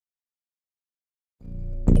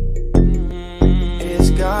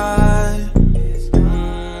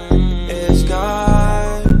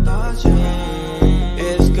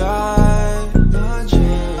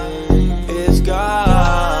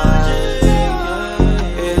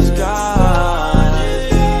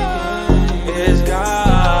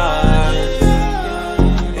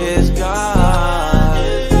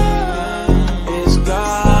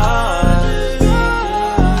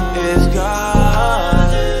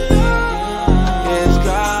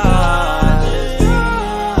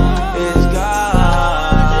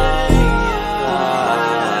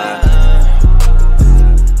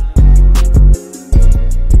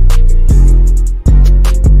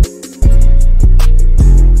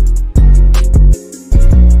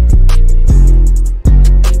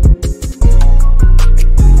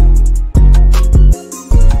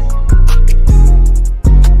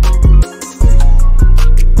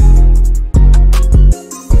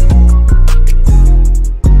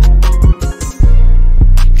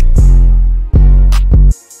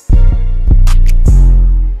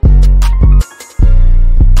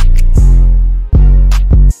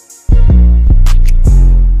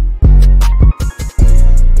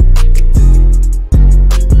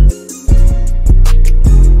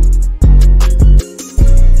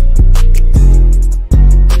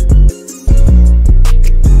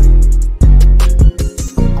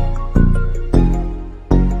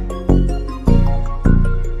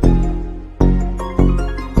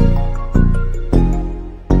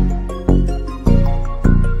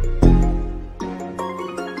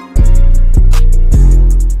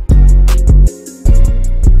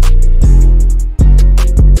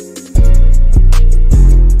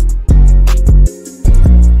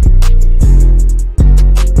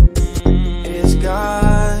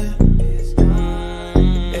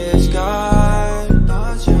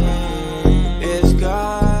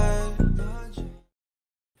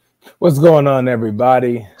What's going on,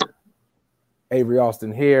 everybody? Avery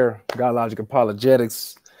Austin here, God Logic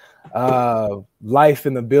Apologetics. Life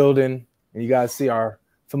in the building. And you guys see our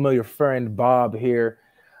familiar friend Bob here.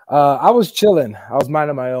 I was chilling. I was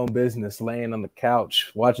minding my own business, laying on the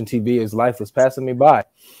couch, watching TV as life was passing me by.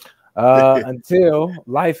 Until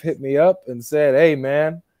life hit me up and said, hey,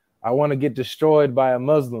 man, I want to get destroyed by a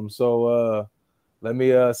Muslim. So let me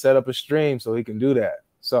set up a stream so he can do that.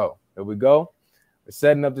 So here we go. We're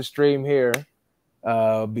setting up the stream here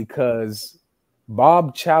because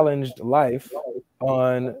Bob challenged life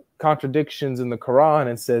on contradictions in the Quran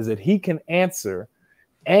and says that he can answer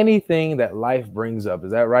anything that life brings up.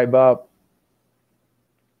 Is that right, Bob?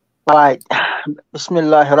 Right.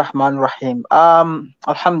 Bismillahir Rahmanir Rahim.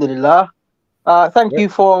 Alhamdulillah. Thank you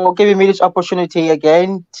for giving me this opportunity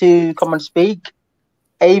again to come and speak.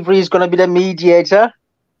 Avery is going to be the mediator,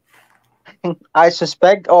 I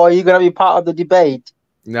suspect, or are you going to be part of the debate?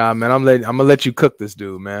 Nah, man, I'm gonna let you cook this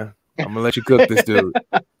dude, man. I'm gonna let you cook this dude,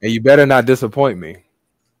 and you better not disappoint me.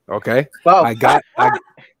 Okay? Well,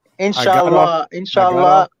 inshallah,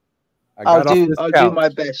 I'll do my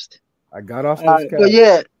best. I got off this couch. But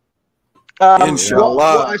yeah, inshallah.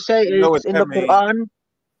 What I say is in the Quran,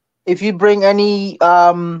 if you bring any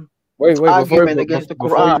argument against the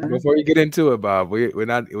Quran, before you get into it, Bob, we're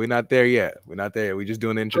not there yet. We're not there. We're just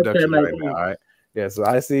doing the introduction right now. All right. Yeah. So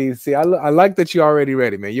I see. I like that you're already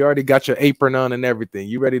ready, man. You already got your apron on and everything.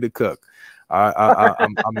 You ready to cook?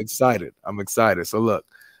 I'm excited. I'm excited. So look,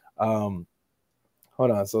 hold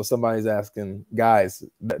on. So somebody's asking, guys,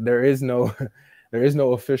 there is no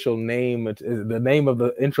official name. The name of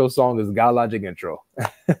the intro song is God Logic Intro.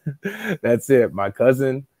 That's it. My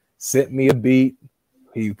cousin sent me a beat.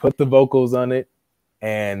 He put the vocals on it,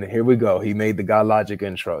 and here we go. He made the God Logic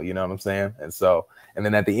intro. You know what I'm saying? And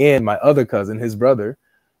then at the end, my other cousin, his brother,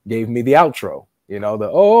 gave me the outro. You know, the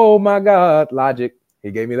oh my God Logic.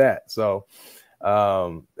 He gave me that. So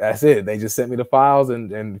that's it. They just sent me the files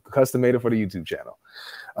and custom made it for the YouTube channel.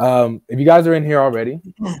 If you guys are in here already,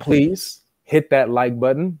 please hit that like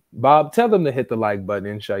button. Bob, tell them to hit the like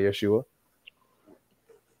button, Insha Yeshua.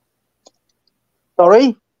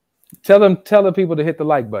 Sorry? Tell the people to hit the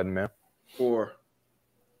like button, man. All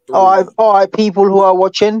right, people who are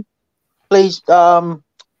watching, please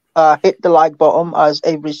hit the like button as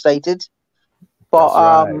Avery stated. But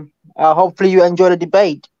right. Hopefully you enjoy the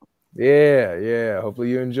debate. Yeah. Hopefully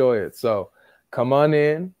you enjoy it. So come on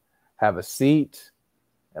in, have a seat,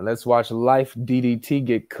 and let's watch Life DDT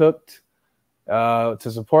get cooked. To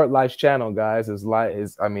support Life's channel, guys, is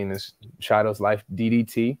Shadow's Life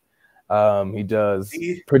DDT. He does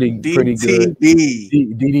pretty good.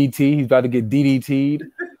 DDT. He's about to get DDT'd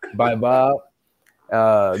by Bob.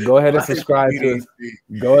 Go ahead and subscribe to.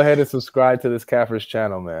 Go ahead and subscribe to this Kafir's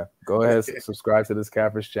channel, man. Go ahead and subscribe to this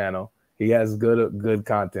Kafir's channel. He has good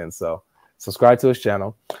content, so subscribe to his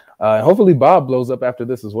channel. Hopefully Bob blows up after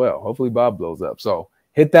this as well. Hopefully Bob blows up. So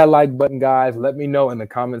hit that like button, guys. Let me know in the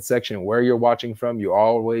comment section where you're watching from. You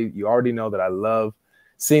already know that I love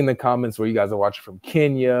seeing the comments where you guys are watching from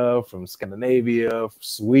Kenya, from Scandinavia, from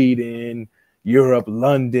Sweden, Europe,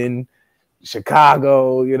 London,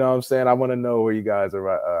 Chicago. You know what I'm saying? I want to know where you guys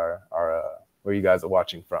are where you guys are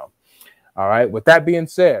watching from. All right. With that being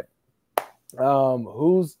said, this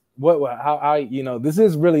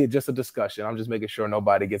is really just a discussion. I'm just making sure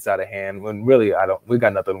nobody gets out of hand when really we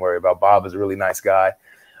got nothing to worry about. Bob is a really nice guy.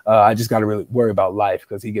 I just got to really worry about life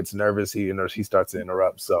because he gets nervous. He starts to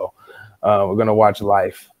interrupt. So we're going to watch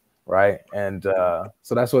Life. Right. And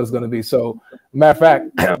so that's what it's going to be. So matter of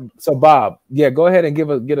fact, so Bob, yeah, go ahead and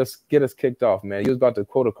get us kicked off, man. You was about to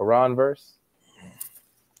quote a Quran verse.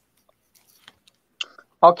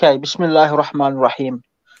 Okay. Bismillahir Rahmanir Rahim.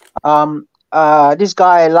 This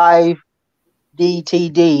guy, Live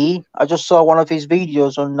DTD, I just saw one of his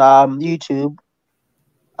videos on YouTube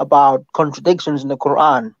about contradictions in the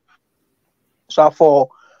Quran. So I thought,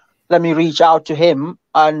 let me reach out to him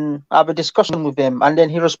and have a discussion with him. And then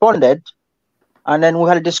he responded. And then we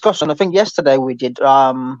had a discussion, I think yesterday we did,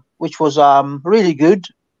 which was really good.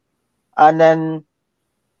 And then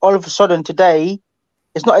all of a sudden today,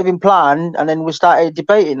 it's not even planned. And then we started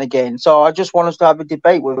debating again. So I just want us to have a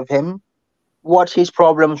debate with him. What his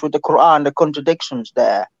problems with the Quran, the contradictions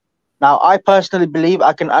there. Now, I personally believe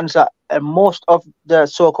I can answer most of the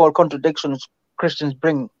so-called contradictions Christians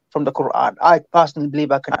bring from the Quran. I personally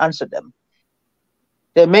believe I can answer them.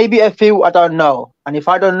 There may be a few I don't know. And if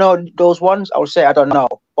I don't know those ones, I will say I don't know.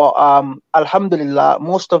 But alhamdulillah,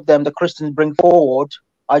 most of them the Christians bring forward,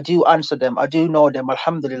 I do answer them. I do know them.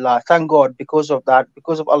 Alhamdulillah. Thank God because of that.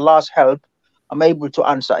 Because of Allah's help, I'm able to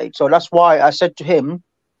answer it. So that's why I said to him,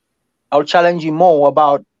 I'll challenge you more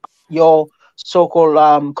about your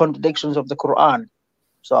so-called contradictions of the Quran.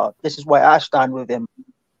 So this is why I stand with him.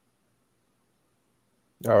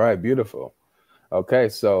 All right, beautiful. Okay,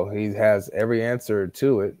 so he has every answer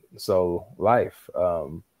to it. So life,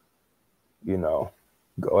 you know,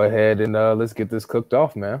 go ahead and let's get this cooked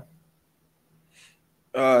off, man.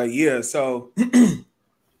 Yeah, so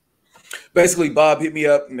basically Bob hit me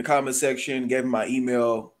up in the comment section, gave him my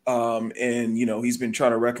email, and you know, he's been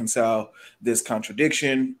trying to reconcile this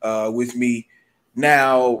contradiction with me.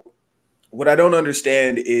 Now, what I don't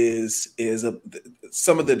understand is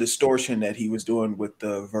some of the distortion that he was doing with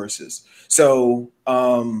the verses. So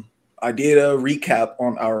I did a recap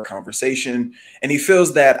on our conversation, and he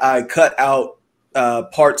feels that I cut out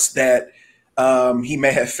parts that he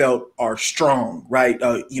may have felt are strong, right?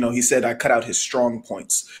 You know, he said I cut out his strong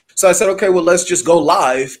points. So I said, okay, well, let's just go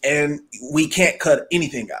live, and we can't cut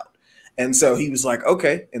anything out. And so he was like,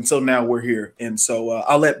 okay. And so now we're here. And so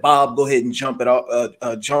I'll let Bob go ahead and jump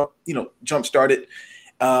start it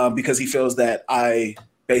because he feels that I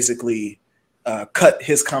basically cut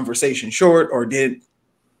his conversation short or did,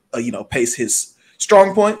 paste his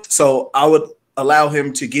strong point. So I would allow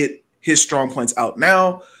him to get his strong points out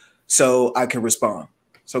now so I can respond.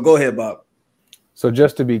 So go ahead, Bob. So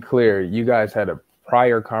just to be clear, you guys had a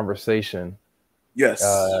prior conversation. Yes.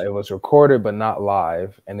 It was recorded, but not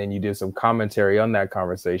live. And then you did some commentary on that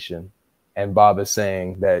conversation. And Bob is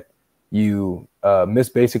saying that you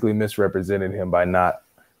basically misrepresented him by not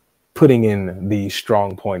putting in the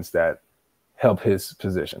strong points that help his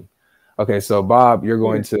position. Okay, so Bob, you're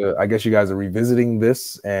going to, I guess you guys are revisiting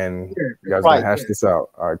this and you guys are going to hash this out.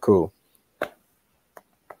 All right, cool. All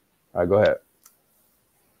right, go ahead.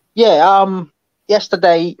 Yeah,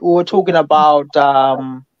 yesterday we were talking about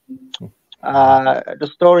the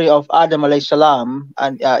story of Adam alayhi salam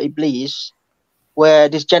and Iblis, where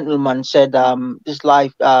this gentleman said his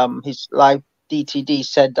life DTD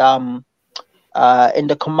said in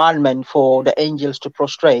the commandment for the angels to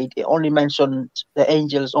prostrate, it only mentioned the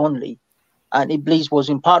angels only, and Iblis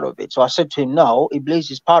wasn't part of it. So I said to him, no,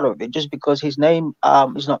 Iblis is part of it. Just because his name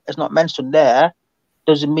is not mentioned there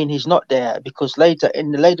doesn't mean he's not there, because later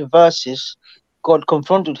in the later verses God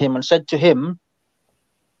confronted him and said to him,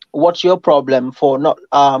 what's your problem for not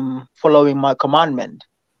following my commandment?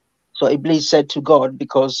 So Iblis said to God,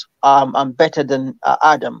 because I'm better than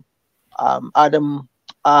Adam. Adam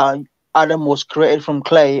was created from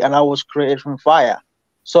clay and I was created from fire.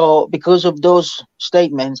 So because of those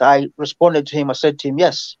statements, I responded to him. I said to him,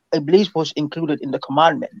 yes, Iblis was included in the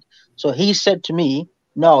commandment. So he said to me,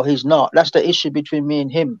 no, he's not. That's the issue between me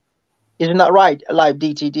and him. Isn't that right, Live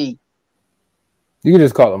DTD? You can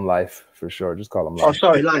just call him Life for sure. Just call him Life. Oh,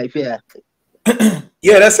 sorry, Life, yeah.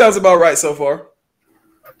 Yeah, that sounds about right so far.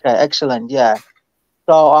 Okay, excellent. Yeah.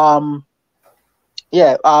 So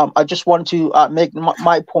I just want to make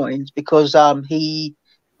my point, because he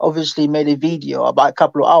obviously made a video about a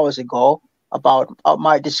couple of hours ago about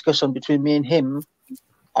my discussion between me and him.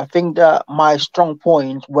 I think that my strong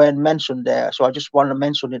point weren't mentioned there, so I just want to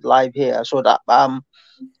mention it live here, so that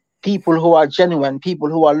people who are genuine, people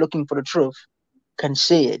who are looking for the truth, can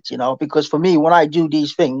see it. Because for me, when I do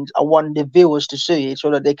these things, I want the viewers to see it so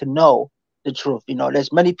that they can know the truth.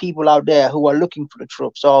 There's many people out there who are looking for the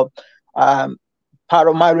truth. So part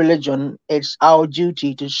of my religion, it's our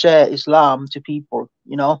duty to share Islam to people.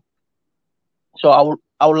 So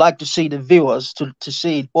I would like to see the viewers to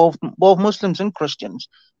see it, both Muslims and Christians,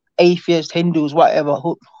 atheists, Hindus, whatever,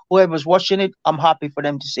 whoever's watching it, I'm happy for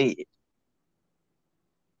them to see it.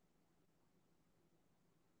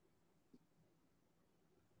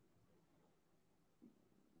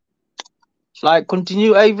 Shall I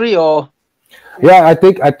continue, Avery, or? Yeah, I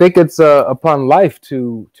think it's upon Life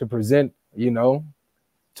to present,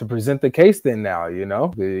 to present the case. Then now,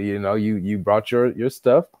 you brought your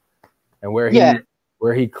stuff, and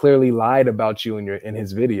where he clearly lied about you in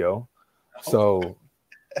his video. So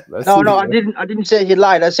no, I didn't say he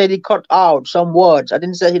lied. I said he cut out some words. I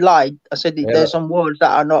didn't say he lied. I said there's some words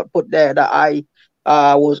that are not put there that I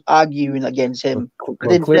was arguing against him. I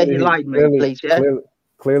didn't say he lied, man. Please, yeah.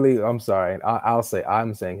 Clearly, I'm sorry.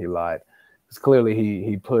 I'm saying he lied. Because clearly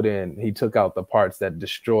he took out the parts that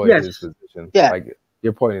destroyed his position. Yeah. Like,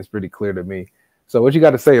 your point is pretty clear to me. So what you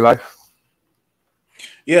got to say, Life?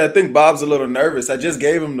 Yeah, I think Bob's a little nervous. I just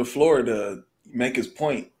gave him the floor to make his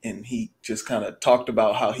point, and he just kind of talked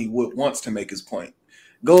about how he wants to make his point.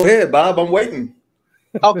 Go ahead, Bob. I'm waiting.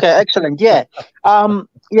 Okay, excellent. Yeah.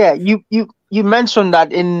 You mentioned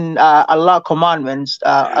that in Allah commandments,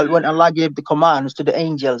 when Allah gave the commands to the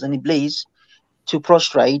angels and Iblis to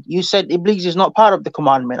prostrate, you said Iblis is not part of the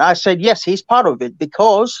commandment. I said, yes, he's part of it,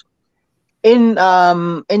 because in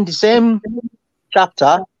the same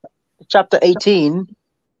chapter, chapter 18,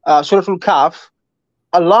 Surah Al-Kahf,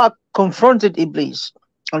 Allah confronted Iblis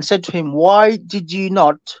and said to him, "Why did you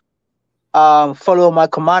not follow my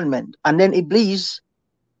commandment?" And then Iblis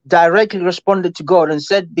directly responded to God and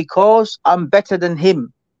said, "Because I'm better than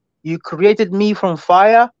him. You created me from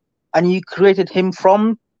fire, and you created him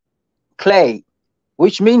from clay."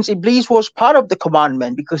 Which means Iblis was part of the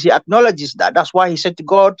commandment because he acknowledges that. That's why he said to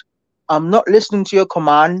God, "I'm not listening to your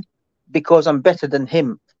command because I'm better than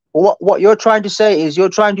him." What you're trying to say is you're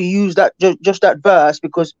trying to use that just that verse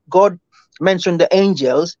because God mentioned the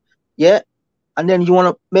angels, yeah, and then you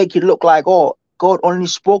want to make it look like, oh, God only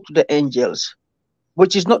spoke to the angels,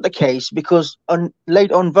 which is not the case because on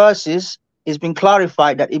late on verses it's been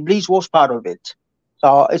clarified that Iblis was part of it.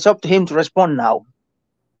 So it's up to him to respond now.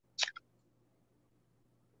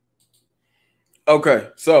 Okay,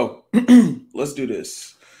 so let's do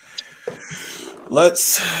this.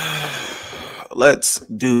 Let's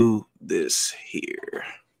do this here.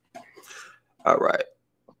 All right.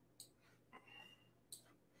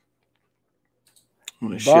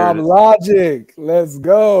 Bob Logic, let's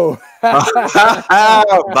go.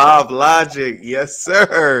 Bob Logic, yes,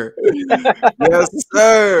 sir. Yes,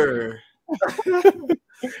 sir.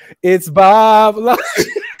 It's Bob Logic.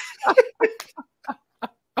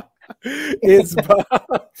 It's Bob.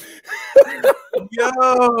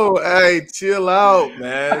 Yo, hey, chill out,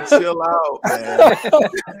 man. Chill out, man.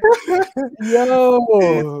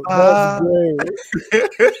 Yo, that's great.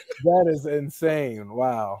 That is insane.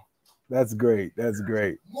 Wow. That's great. That's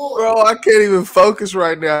great. Bro, I can't even focus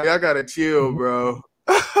right now. Y'all gotta chill, bro.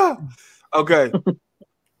 Okay. All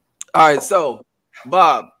right, so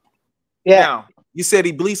Bob. Yeah. Now, you said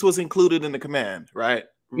Iblis was included in the command, right?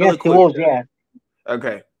 Yes, he was, yeah.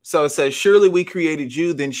 Okay. So it says, surely we created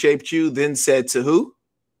you, then shaped you, then said to who?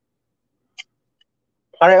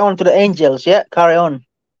 Carry on to the angels, yeah. Carry on.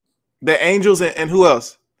 The angels and who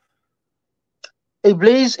else?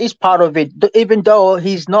 Iblis is part of it. Even though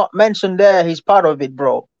he's not mentioned there, he's part of it,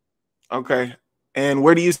 bro. Okay. And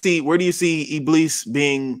where do you see Iblis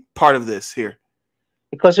being part of this here?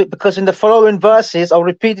 Because in the following verses, I'll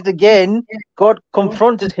repeat it again, God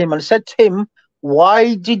confronted him and said to him,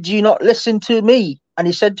 "Why did you not listen to me?" And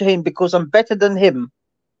he said to him, "Because I'm better than him."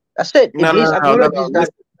 That's it. Iblis acknowledges that.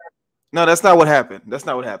 No, that's not what happened. That's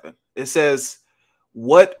not what happened. It says,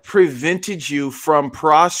 what prevented you from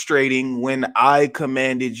prostrating when I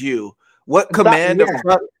commanded you? What command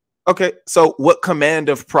okay, so what command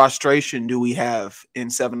of prostration do we have in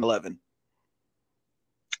 7:11?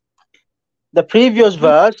 The previous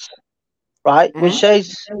verse, right, which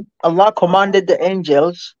says Allah commanded the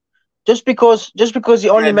angels. Just because he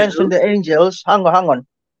only mentioned the angels, hang on.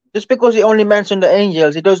 Just because he only mentioned the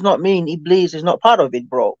angels, it does not mean Iblis is not part of it,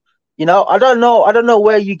 bro. You know, I don't know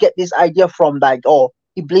where you get this idea from, like, oh,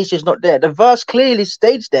 Iblis is not there. The verse clearly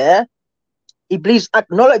states there, Iblis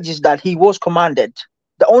acknowledges that he was commanded.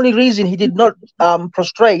 The only reason he did not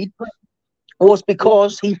prostrate was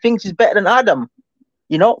because he thinks he's better than Adam.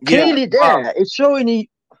 You know, clearly there, Bob. It's showing he.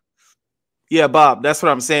 Yeah, Bob, that's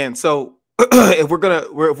what I'm saying. So if we're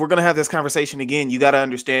gonna have this conversation again, you got to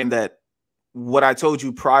understand that what I told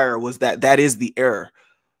you prior was that is the error.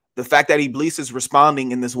 The fact that Iblis is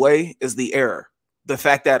responding in this way is the error. The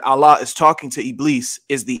fact that Allah is talking to Iblis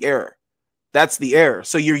is the error. That's the error.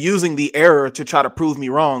 So you're using the error to try to prove me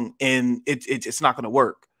wrong, and it's not going to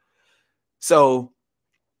work. So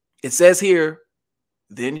it says here,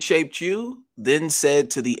 then shaped you, then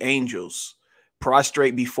said to the angels,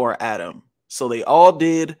 prostrate before Adam. So they all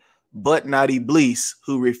did, but not Iblis,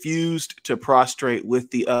 who refused to prostrate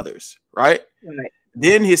with the others, right?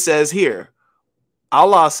 Then he says here,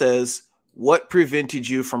 Allah says, what prevented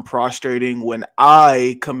you from prostrating when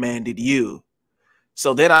I commanded you?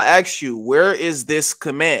 So then I asked you, where is this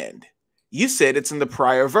command? You said it's in the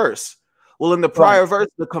prior verse. Well, in the prior verse,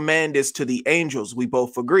 the command is to the angels. We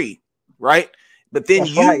both agree, right? But then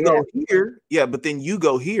but then you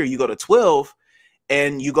go here, you go to 12,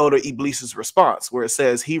 and you go to Iblis's response, where it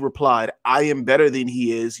says, he replied, I am better than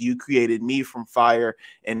he is. You created me from fire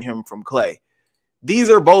and him from clay. These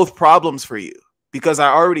are both problems for you, because I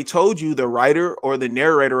already told you the writer or the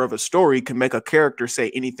narrator of a story can make a character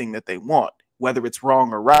say anything that they want, whether it's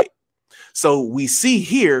wrong or right. So we see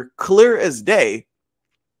here, clear as day,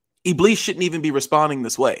 Iblis shouldn't even be responding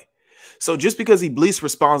this way. So just because Iblis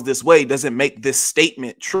responds this way doesn't make this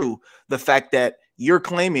statement true. The fact that you're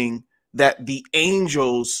claiming that the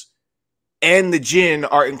angels and the jinn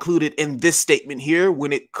are included in this statement here,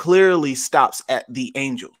 when it clearly stops at the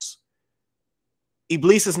angels.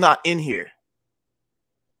 Iblis is not in here.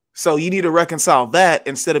 So you need to reconcile that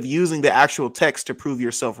instead of using the actual text to prove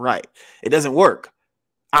yourself right. It doesn't work.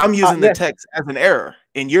 I'm using the Yes. text as an error,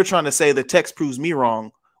 and you're trying to say the text proves me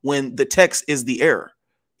wrong when the text is the error.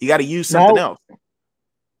 You got to use something else.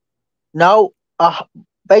 Now,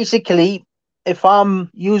 basically, if I'm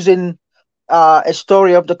using a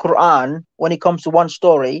story of the Quran, when it comes to one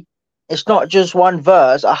story, it's not just one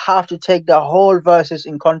verse. I have to take the whole verses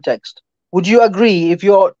in context. Would you agree? If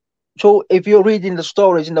you're reading the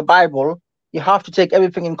stories in the Bible, you have to take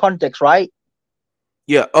everything in context, right?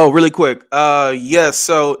 Yeah. Oh, really quick. Yes.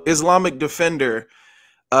 So Islamic Defender.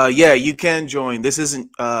 Yeah, you can join. This isn't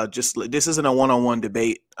this isn't a one-on-one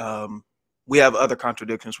debate. We have other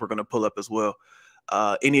contradictions we're going to pull up as well.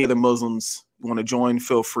 Any other Muslims want to join,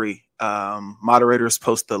 feel free. Moderators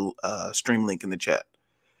post the stream link in the chat.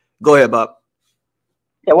 Go ahead, Bob.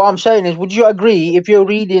 Yeah, what I'm saying is, would you agree if you're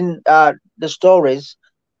reading the stories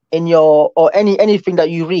in your or anything that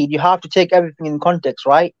you read, you have to take everything in context,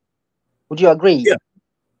 right? Would you agree? Yeah.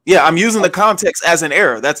 Yeah, I'm using the context as an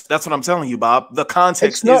error. That's what I'm telling you, Bob. The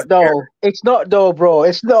context It's not is though. error. It's not though, bro.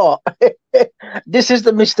 It's not. This is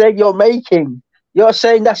the mistake you're making. You're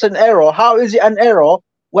saying that's an error. How is it an error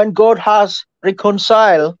when God has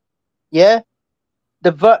reconciled, yeah,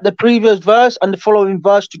 the previous verse and the following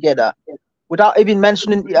verse together, without even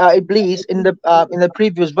mentioning Iblis in the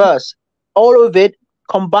previous verse? All of it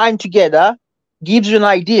combined together gives you an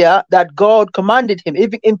idea that God commanded him.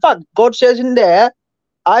 If in fact God says in there,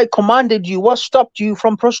 "I commanded you." What stopped you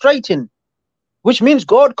from prostrating? Which means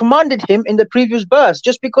God commanded him in the previous verse.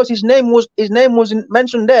 Just because his name wasn't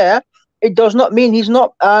mentioned there, it does not mean he's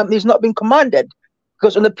not been commanded.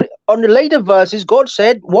 Because on the later verses, God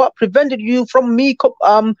said, "What prevented you from me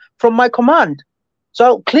from my command?"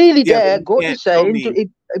 So clearly, Yeah, there God is saying to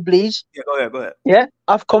Iblis, yeah, go ahead, go ahead. "Yeah,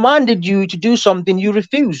 I've commanded you to do something, you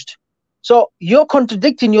refused." So you're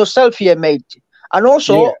contradicting yourself here, mate. And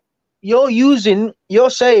also, you're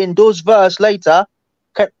saying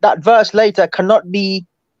that verse later cannot be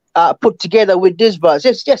put together with this verse.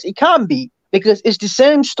 Yes, it can be, because it's the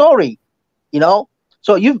same story, you know.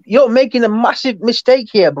 So you're making a massive mistake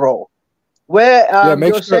here, bro. Where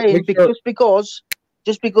you're saying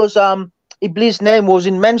just because Iblis' name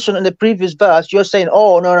wasn't mentioned in the previous verse, you're saying,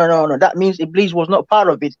 oh no, that means Iblis was not part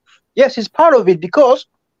of it. Yes, he's part of it, because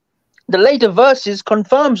the later verses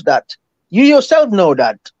confirms that. You yourself know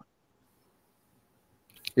that.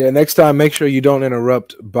 Yeah, next time make sure you don't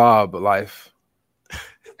interrupt Bob Life.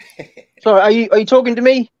 Sorry, are you talking to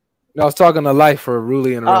me? No, I was talking to Life for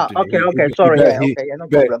rudely interrupting. Okay, sorry. No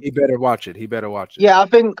problem. He better watch it. He better watch it. Yeah, I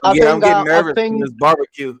think I'm getting nervous in this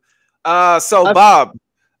barbecue. So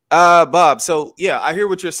Bob, so yeah, I hear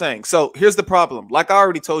what you're saying. So here's the problem. Like I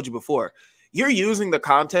already told you before, you're using the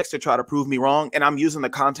context to try to prove me wrong, and I'm using the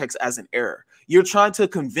context as an error. You're trying to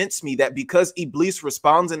convince me that because Iblis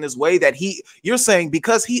responds in this way that you're saying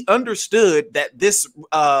because he understood that this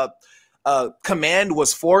command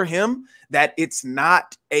was for him, that it's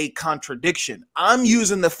not a contradiction. I'm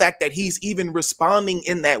using the fact that he's even responding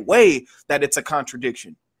in that way that it's a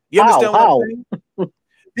contradiction. You understand what I'm saying?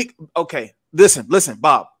 Okay, listen,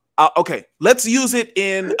 Bob. Okay, let's use it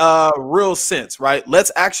in a real sense, right?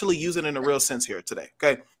 Let's actually use it in a real sense here today,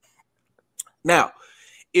 okay? Now,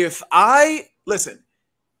 if I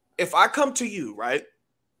come to you, right?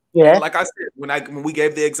 Yeah. Like I said, when we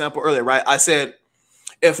gave the example earlier, right? I said,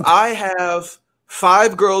 if I have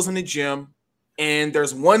 5 girls in the gym and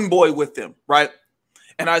there's one boy with them, right?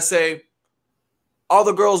 And I say, all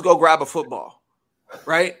the girls go grab a football,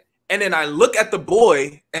 right? And then I look at the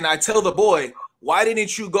boy and I tell the boy, why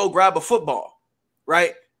didn't you go grab a football,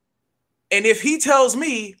 right? And if he tells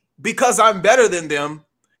me because I'm better than them,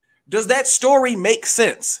 does that story make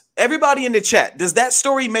sense? Everybody in the chat, does that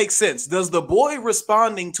story make sense? Does the boy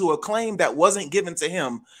responding to a claim that wasn't given to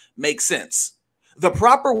him make sense? The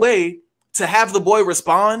proper way to have the boy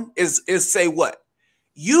respond is say what?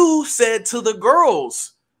 You said to the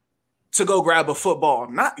girls to go grab a football,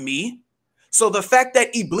 not me. So the fact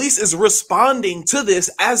that Iblis is responding to this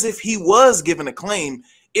as if he was given a claim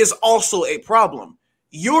is also a problem.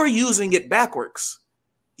 You're using it backwards.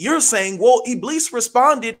 You're saying, well, Iblis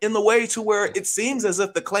responded in the way to where it seems as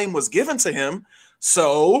if the claim was given to him,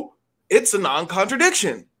 so it's a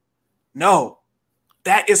non-contradiction. No,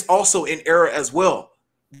 that is also an error as well.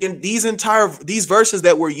 In these verses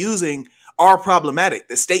that we're using are problematic.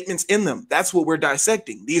 The statements in them, that's what we're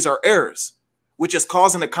dissecting. These are errors, which is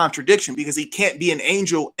causing a contradiction because he can't be an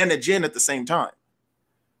angel and a jinn at the same time.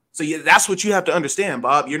 So yeah, that's what you have to understand,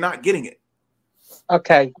 Bob. You're not getting it.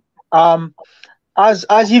 Okay.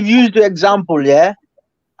 As you've used the example, yeah,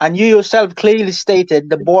 and you yourself clearly stated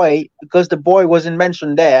the boy, because the boy wasn't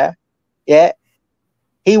mentioned there, yeah,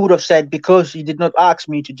 he would have said, because you did not ask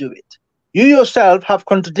me to do it. You yourself have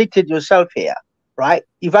contradicted yourself here, right?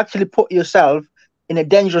 You've actually put yourself in a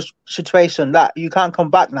dangerous situation that you can't come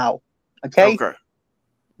back now. Okay? Okay.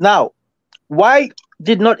 Now, why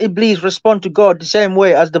did not Iblis respond to God the same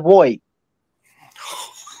way as the boy?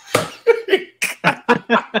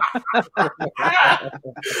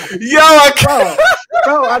 Yo, I can't.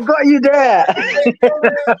 Bro, I got you there.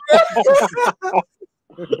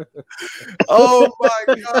 Oh my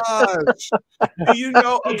gosh. Do you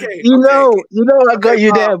know? Okay. You okay. know, I got Okay,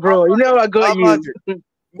 you Bob, there, bro. You know, I got Bob you. Logic.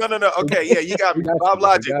 No. Okay, yeah, you got me. got Bob you,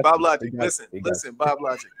 Logic. we got Bob you, Logic. we got Listen, you, we got listen, Bob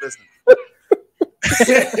Logic. Listen.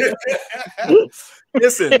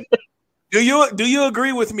 Listen. Do you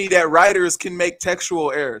agree with me that writers can make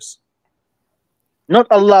textual errors? Not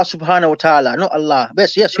Allah subhanahu wa ta'ala. Not Allah.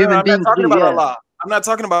 Yes, No, human I'm not beings talking do, about yeah. Allah. I'm not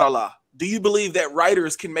talking about Allah. Do you believe that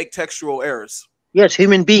writers can make textual errors? Yes,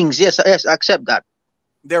 human beings. Yes, I accept that.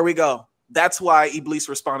 There we go. That's why Iblis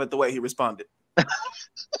responded the way he responded.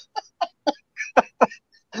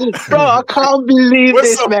 Bro, I can't believe What's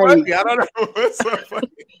this, so mate. funny? I don't know. What's so funny?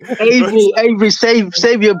 Avery,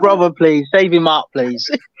 save your brother, please. Save him up, please.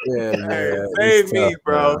 Yeah, Hey, man. save It's me, tough,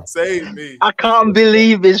 bro. man. Save me. I can't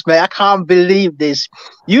believe this, mate. I can't believe this.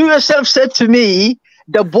 You yourself said to me,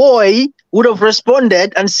 the boy would have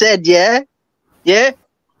responded and said, yeah,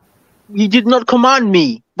 you did not command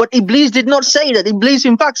me. But Iblis did not say that. Iblis,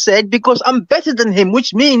 in fact, said, because I'm better than him,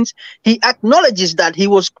 which means he acknowledges that he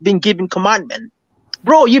was being given commandment.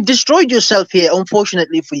 Bro, you've destroyed yourself here,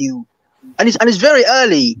 unfortunately for you. And it's very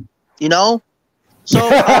early, you know? So,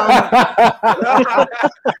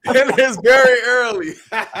 It is very early.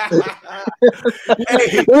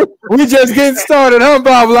 Hey, we just getting started, huh,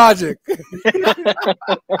 Bob Logic?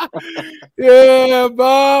 Yeah,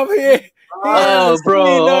 Bob.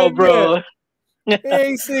 oh, bro. He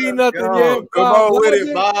ain't seen nothing yo, yet. come Bob on with Logic.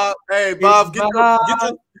 it, Bob. Hey, Bob, get Bob.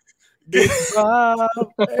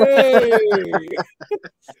 Hey.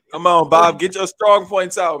 come on, Bob, get your strong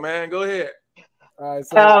points out, man. Go ahead. All right,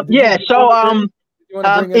 so Yeah, so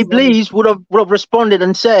Iblis would have responded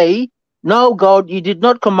and say, no, God, you did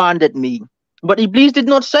not commanded me. But Iblis did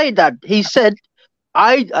not say that. He said,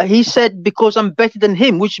 he said, because I'm better than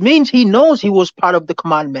him, which means he knows he was part of the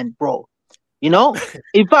commandment, bro. You know,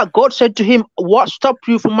 in fact, God said to him, what stopped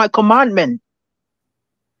you from my commandment?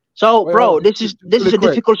 So, bro, this is a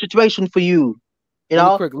difficult situation for you. You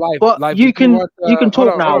know, quick, Life, but Life, you can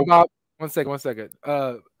talk now. Hold on, Bob. One second.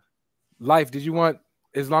 Life, did you want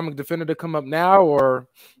Islamic Defender to come up now, or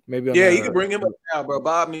maybe? You can bring him up now, bro.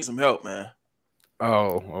 Bob needs some help, man.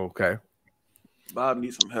 Oh, okay. Bob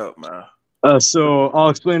needs some help, man. So I'll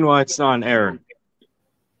explain why it's not an error.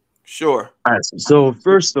 Sure. All right, so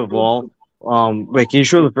first of all, wait, can you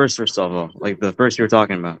show the verse first of all, like the verse you were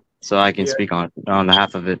talking about, so I can speak on the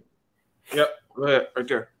half of it? Yep. Go ahead, right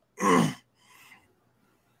there.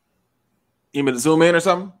 You mean to zoom in or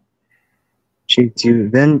something? You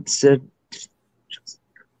then said,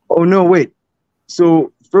 oh no, wait.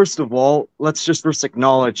 So first of all, let's just first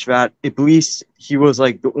acknowledge that Iblis, he was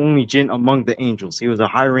like the only jinn among the angels. He was a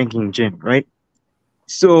high-ranking jinn, right?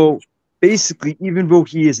 So basically, even though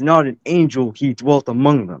he is not an angel, he dwelt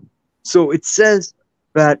among them. So it says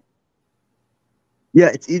that,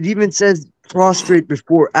 it even says prostrate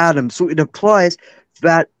before Adam. So it implies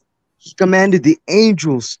that he commanded the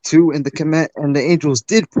angels to, and the angels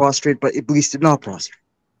did prostrate, but Iblis did not prostrate.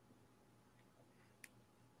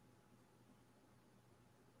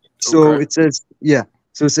 So it says,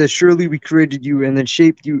 so it says, surely we created you and then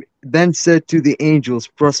shaped you, then said to the angels,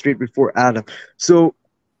 prostrate before Adam. So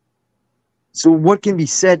what can be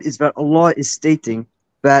said is that Allah is stating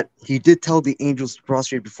that he did tell the angels to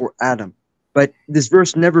prostrate before Adam. But this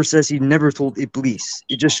verse never says he never told Iblis.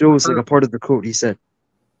 It just shows like a part of the code he said.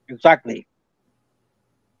 Exactly.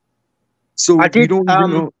 So we don't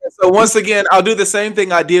even know. So once again, I'll do the same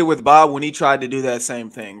thing I did with Bob when he tried to do that same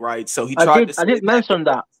thing, right? So he tried to say I did mention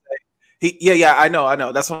that. I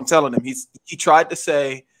know. That's what I'm telling him. He tried to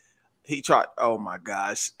say, oh my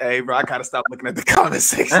gosh. Hey, bro, I gotta stop looking at the comment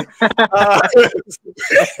section.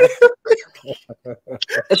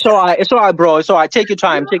 It's all right, bro. It's all right. Take your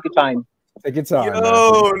time. Take your time. Take your time.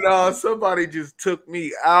 Yo, no, somebody just took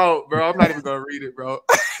me out, bro. I'm not even gonna read it, bro.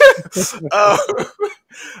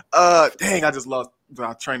 Dang, I just lost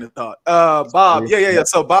my train of thought. Bob, yeah.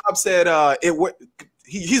 So Bob said, you're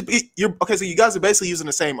okay. So you guys are basically using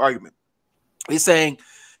the same argument. He's saying,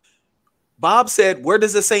 Bob said, where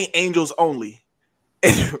does it say angels only?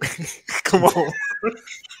 Come on.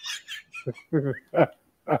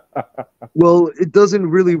 Well, it doesn't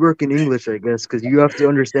really work in English, I guess, because you have to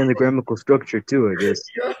understand the grammatical structure too, I guess.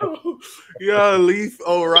 Yo, Leaf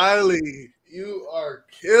O'Reilly, you are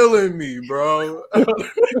killing me, bro.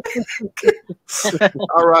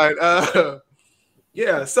 All right.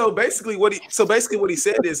 Yeah. So basically, what he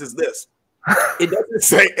said is this.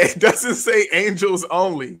 It doesn't say angels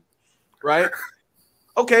only, right?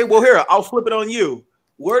 Okay. Well, here I'll flip it on you.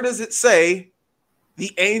 Where does it say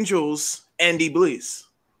the angels and Iblis?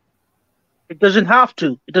 It doesn't have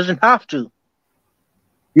to. It doesn't have to.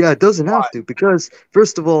 Yeah, it doesn't have to, because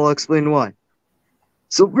first of all, I'll explain why.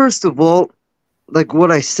 So first of all, like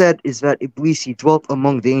what I said is that Iblis, he dwelt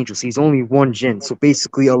among the angels. He's only one jinn, so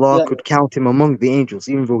basically Allah Yeah. could count him among the angels,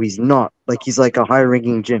 even though he's not. Like he's like a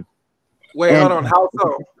high-ranking jinn. Wait, And- hold on. How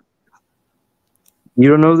so? You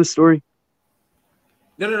don't know the story?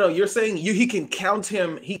 No. You're saying he can count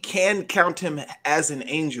him. He can count him as an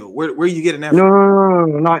angel. Where are you getting that No,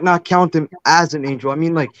 from? not count him as an angel. I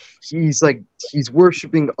mean, like he's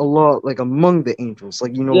worshiping Allah like among the angels,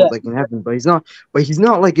 like Yeah. like in heaven. But he's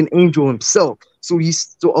not like an angel himself. So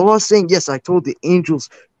Allah's saying, yes, I told the angels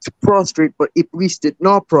to prostrate, but Iblis did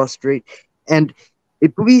not prostrate. And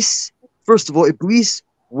Iblis, first of all, Iblis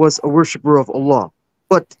was a worshiper of Allah,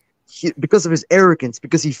 but because of his arrogance,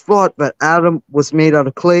 because he thought that Adam was made out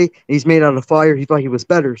of clay and he's made out of fire, he thought he was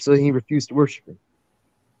better, so he refused to worship him.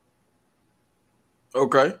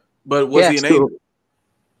 Okay, but was he an angel?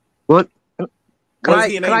 What? Can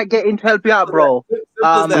I get in to help you out, bro?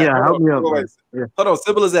 Yeah, help me out, bro. Yeah. Hold on,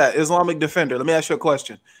 simple as that. Islamic defender. Let me ask you a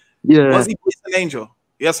question. Yeah. Was he an angel?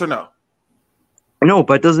 Yes or no? No,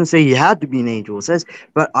 but it doesn't say he had to be an angel. It says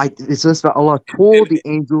that Allah told the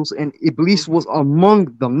angels, and Iblis was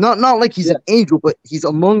among them. Not like he's an angel, but he's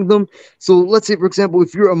among them. So let's say, for example,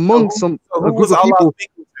 if you're among who a group was of Allah people,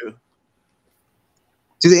 speaking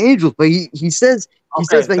to the angels, but he says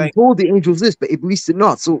that he told the angels this, but Iblis did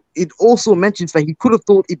not. So it also mentions that he could have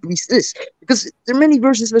told Iblis this, because there are many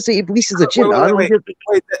verses that say Iblis is a jinn. Wait,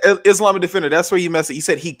 Islamic defender. That's where you messed it. You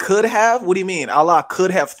said he could have. What do you mean? Allah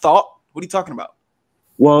could have thought. What are you talking about?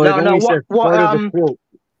 Well,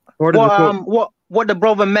 what the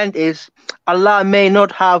brother meant is Allah may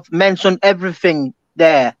not have mentioned everything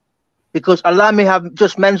there, because Allah may have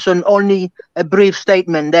just mentioned only a brief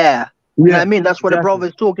statement there. You know what I mean? That's what the brother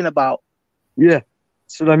is talking about. Yeah,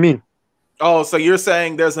 that's what I mean. Oh, so you're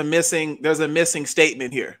saying there's a missing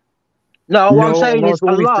statement here. No, what I'm saying is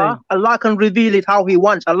Allah can reveal it how he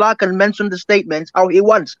wants. Allah can mention the statements how he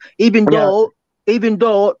wants, even though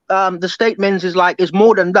the statements is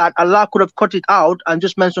more than that. Allah could have cut it out and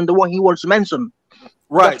just mentioned the one he wants to mention.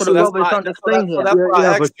 Right. That's what the brother is trying to explain here. That's what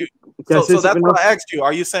I asked you. So that's what I asked you.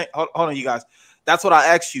 Are you saying? Hold on, you guys. That's what I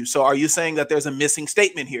asked you. So are you saying that there's a missing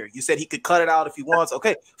statement here? You said he could cut it out if he wants.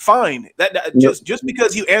 Okay, fine. Just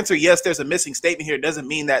because you answer yes, there's a missing statement here doesn't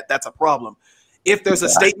mean that that's a problem. If there's a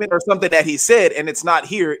statement or something that he said and it's not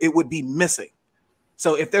here, it would be missing.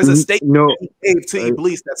 So if there's a statement that he gave to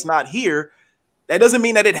Iblis that's not here, that doesn't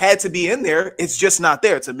mean that it had to be in there. It's just not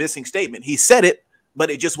there. It's a missing statement. He said it, but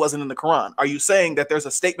it just wasn't in the Quran. Are you saying that there's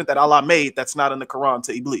a statement that Allah made that's not in the Quran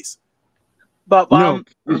to Iblis? But no.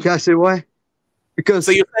 Can I say why? Because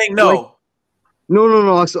so you're saying no.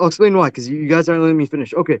 No. I'll explain why, because you guys aren't letting me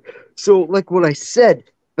finish. Okay, so like what I said,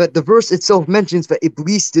 that the verse itself mentions that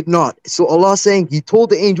Iblis did not. So Allah saying he told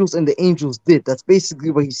the angels and the angels did. That's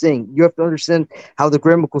basically what he's saying. You have to understand how the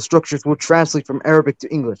grammatical structures will translate from Arabic to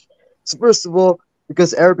English. So first of all,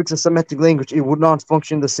 because Arabic is a Semitic language, it would not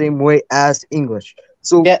function the same way as English.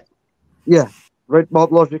 So yeah, right,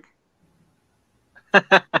 Bob Logic.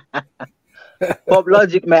 Bob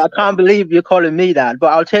Logic, man, I can't believe you're calling me that,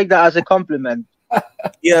 but I'll take that as a compliment.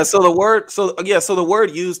 Yeah. So the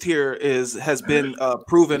word used here has been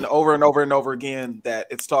proven over and over and over again that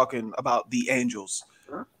it's talking about the angels.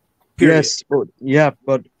 Period. Yes,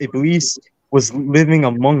 but Iblis was living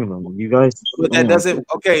among them. You guys. But that doesn't.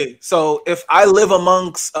 Okay, so if I live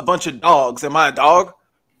amongst a bunch of dogs, am I a dog?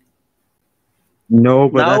 No,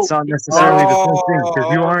 but that's not necessarily the same thing,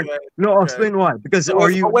 because you aren't. No, I'll explain why. Because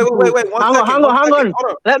are you? Wait. Hang on.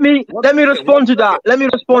 Let me respond to that. Let me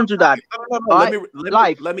respond to that.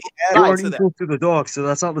 Let me add on to that. Equal to the dogs, so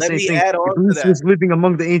that's not the same thing. Iblis was living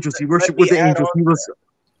among the angels. He worshipped with the angels. He was.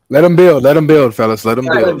 Let him build, fellas. Let him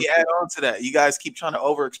build. Let me add on to that. You guys keep trying to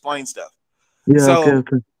over-explain stuff. Yeah.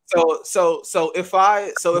 Okay. So if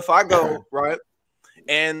I go right,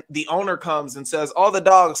 and the owner comes and says, "All the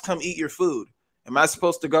dogs come eat your food," am I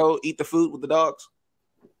supposed to go eat the food with the dogs?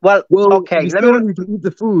 Well, okay. Let me eat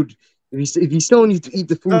the food. If he's telling you to eat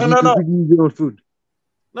the food, he can give you your own food.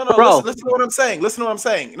 No, no, Bro. listen to what I'm saying. Listen to what I'm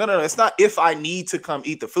saying. No, no, no. It's not if I need to come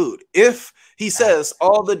eat the food. If he says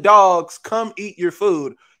all the dogs come eat your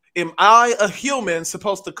food, am I a human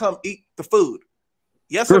supposed to come eat the food?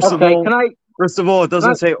 Yes or First no? of Okay, all, first of all, it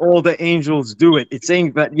doesn't say all the angels do it. It's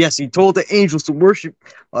saying that yes, he told the angels to worship.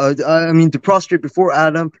 I mean, to prostrate before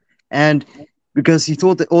Adam, and because he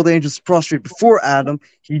told all the angels to prostrate before Adam,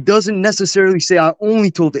 he doesn't necessarily say I only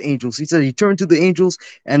told the angels. He said he turned to the angels,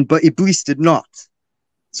 but Iblis did not.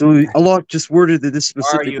 So Allah just worded it this Why are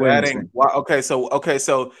specific you way. adding? Why, okay, so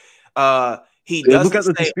he Yeah, look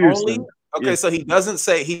doesn't at the say disputes only. then. Okay, Yeah. so he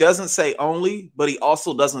doesn't say only, but he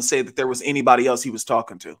also doesn't say that there was anybody else he was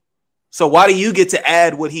talking to. So why do you get to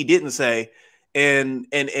add what he didn't say, and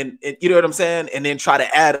you know what I'm saying, and then try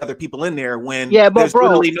to add other people in there when yeah, but there's bro,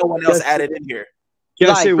 literally no one else added in here?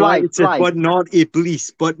 Can I say why? It says, live. but not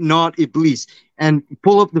Iblis, but not Iblis. And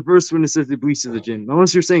pull up the verse when it says Iblis is a jinn.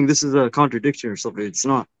 Unless you're saying this is a contradiction or something. It's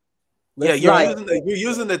not. Yeah, Like- you're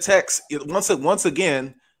using the text once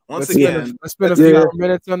again. Let's again. spend a few more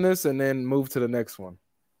minutes on this and then move to the next one.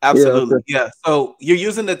 Absolutely, yeah. So you're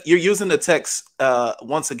using the text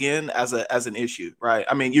once again as an issue, right?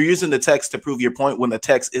 I mean, you're using the text to prove your point when the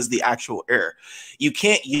text is the actual error. You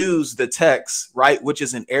can't use the text, right, which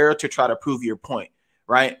is an error, to try to prove your point,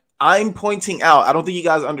 right? I'm pointing out. I don't think you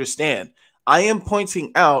guys understand. I am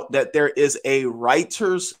pointing out that there is a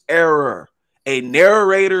writer's error, a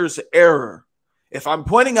narrator's error. If I'm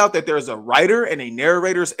pointing out that there's a writer and a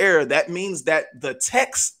narrator's error, that means that the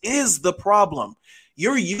text is the problem.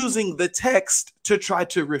 You're using the text to try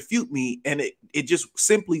to refute me, and it just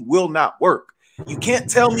simply will not work. You can't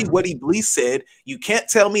tell me what Iblis said. You can't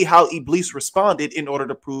tell me how Iblis responded in order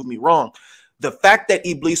to prove me wrong. The fact that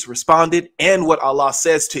Iblis responded and what Allah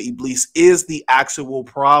says to Iblis is the actual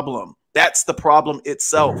problem. That's the problem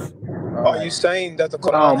itself. Are you saying that the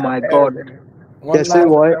Quran? Oh my God. One say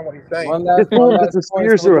why. Just pull up the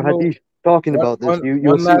spears or hadith talking about this.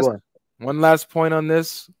 You'll see why. One last point on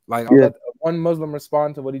this. Like, I'll let one Muslim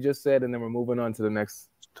respond to what he just said, and then we're moving on to the next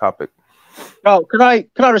topic. Oh, can I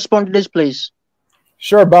respond to this, please?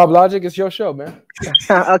 Sure, Bob Logic, it's your show, man.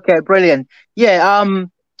 Okay, brilliant. Yeah,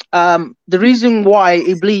 the reason why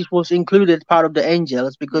Iblis was included part of the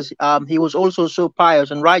angels because he was also so pious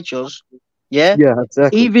and righteous. Yeah,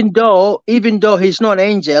 exactly. Even though he's not an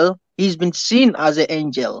angel, he's been seen as an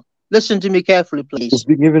angel. Listen to me carefully, please. He's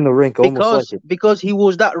been given the rank almost because he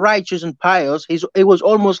was that righteous and pious. It was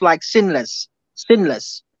almost like sinless.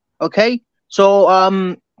 Okay,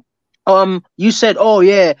 so you said, oh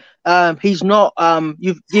yeah, he's not.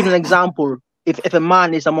 You've given an example. If a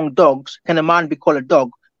man is among dogs, can a man be called a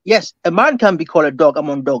dog? Yes, a man can be called a dog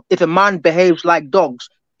among dogs. If a man behaves like dogs,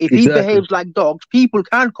 if he behaves like dogs, people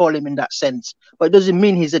can call him in that sense. But it doesn't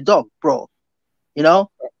mean he's a dog, bro. You know.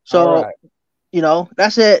 So. Right. You know,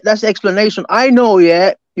 that's the explanation. I know,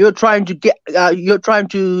 yeah, you're trying to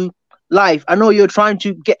live. I know you're trying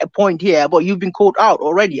to get a point here, but you've been called out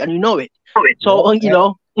already, and you know it. So you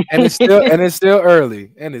know, and it's still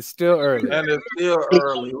early. We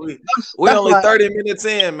only 30 minutes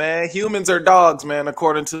in, man. Humans are dogs, man,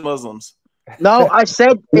 according to Muslims. No, I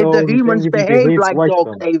said if the humans behave like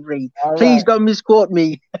dogs, Avery. Please don't misquote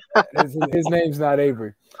me. His name's not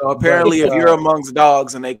Avery. So apparently, if you're amongst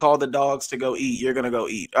dogs and they call the dogs to go eat, you're gonna go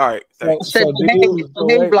eat. All right. What's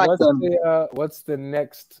the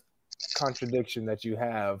next contradiction that you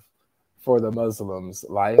have for the Muslims?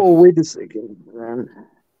 Life? Oh, wait a second, man.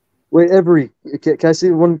 Wait, Avery, can I say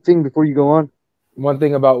one thing before you go on? One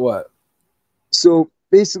thing about what? So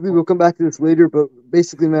basically, we'll come back to this later. But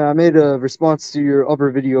basically, man, I made a response to your other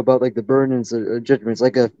video about like the burdens and judgments,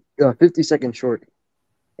 like a 50-second short,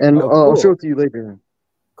 and cool. I'll show it to you later, man.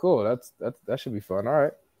 Cool. That should be fun. All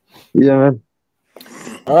right. Yeah, man.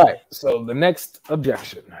 All right. So the next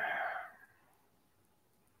objection.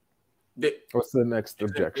 What's the next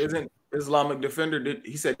objection? Isn't Islamic Defender?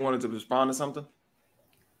 He said he wanted to respond to something?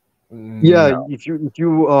 Yeah. No. If you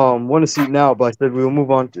want to see it now, but I said we'll move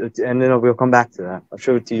on to it, and then we'll come back to that. I'll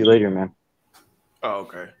show it to you later, man. Oh,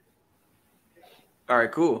 okay. All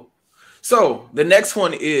right. Cool. So the next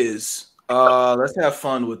one is. Let's have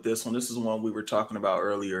fun with this one. This is one we were talking about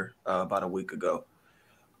earlier, about a week ago.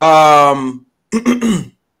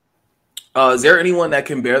 Is there anyone that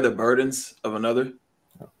can bear the burdens of another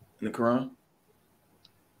in the Quran?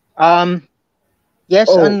 Yes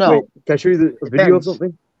and no. Wait, can I show you the video of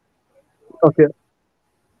something? Okay.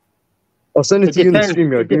 I'll send it to you in the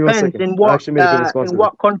stream. It depends in what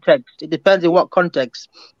context. It depends in what context.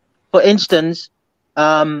 For instance,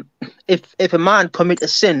 if a man commit a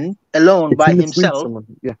sin alone by himself,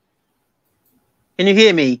 yeah. Can you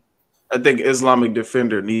hear me? I think Islamic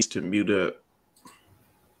Defender needs to mute up.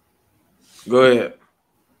 Go ahead.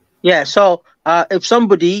 Yeah, so if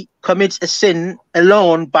somebody commits a sin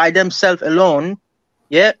alone by themselves alone,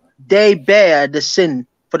 yeah, they bear the sin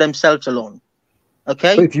for themselves alone.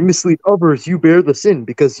 Okay. But if you mislead others, you bear the sin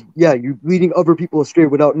because you're leading other people astray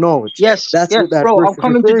without knowledge. Yes, That's yes, what that bro. verse I'm is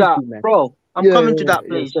coming to referring that, to, man. bro. I'm coming to that,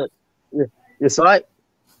 please. Yes, sir. Right.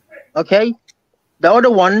 Okay. The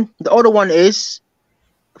other one is,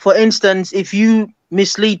 for instance, if you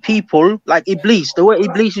mislead people like Iblis, the way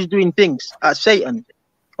Iblis is doing things, Satan.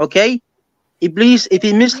 Okay. Iblis, if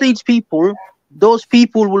he misleads people, those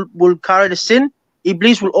people will carry the sin.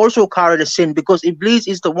 Iblis will also carry the sin because Iblis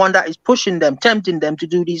is the one that is pushing them, tempting them to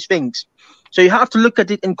do these things. So you have to look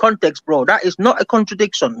at it in context, bro. That is not a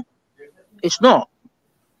contradiction. It's not.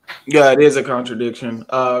 Yeah, it is a contradiction.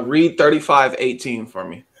 Read 35:18 for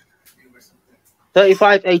me.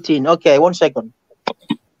 35:18. Okay, 1 second.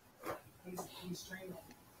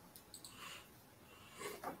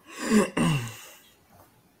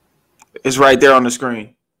 It's right there on the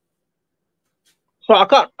screen. So I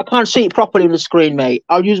can't see it properly on the screen, mate.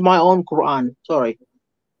 I'll use my own Quran. Sorry.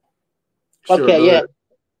 Sure, Okay, yeah.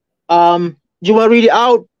 Do you want to read it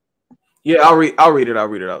out? Yeah, I'll read it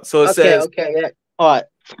out. So it says, okay, yeah. All right.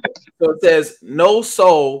 So it says, no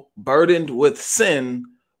soul burdened with sin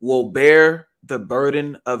will bear the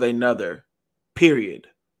burden of another, period.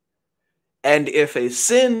 And if a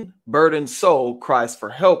sin burdened soul cries for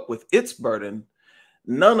help with its burden,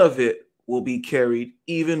 none of it will be carried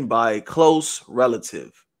even by a close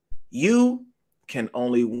relative. You can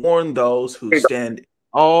only warn those who stand in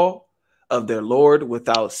awe of their Lord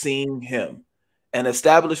without seeing him. And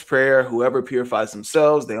establish prayer, whoever purifies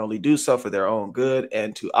themselves, they only do so for their own good,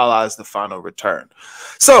 and to Allah is the final return.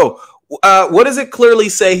 So what does it clearly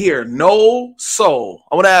say here? No soul.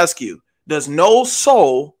 I want to ask you, does no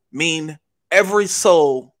soul mean every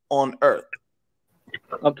soul on earth?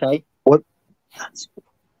 Okay. What?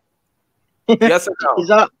 Yes or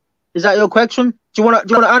no? Is that your question? Do you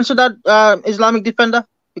wanna answer that, Islamic defender?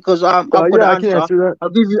 Because I've got the I answer. can answer that. I'll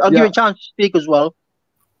give you a chance to speak as well.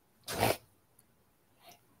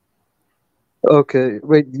 Okay,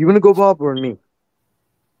 wait, you want to go, Bob, or me?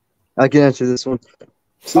 I can answer this one.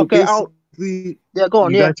 So Okay, go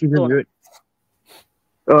on. guys can hear me, right?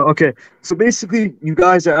 Okay, so basically, you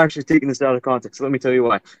guys are actually taking this out of context. Let me tell you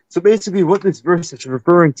why. So basically, what this verse is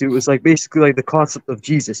referring to is basically the concept of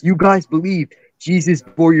Jesus. You guys believe Jesus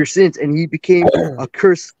bore your sins, and he became a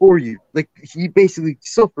curse for you. Like, he basically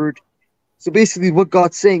suffered. So basically, what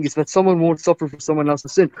God's saying is that someone won't suffer for someone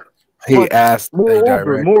else's sin. He asked a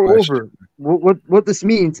direct question. What this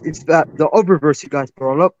means is that the other verse you guys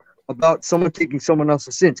brought up about someone taking someone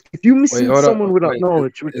else's sins. If you mislead someone without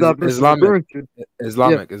knowledge, which that verse is referring to,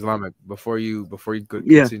 Islamic. Before you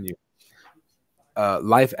continue,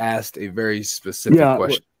 Life asked a very specific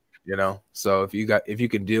question. You know, so if you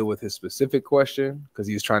can deal with his specific question, because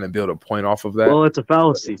he's trying to build a point off of that. Well, it's a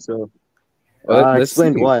fallacy. So I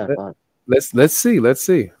explained why. Let's see.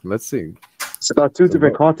 It's about two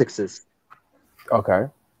different contexts. Okay,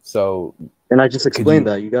 so and I just explained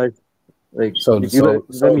that, you guys. Like,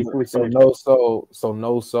 no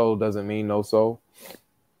soul doesn't mean no soul.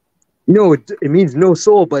 No, it means no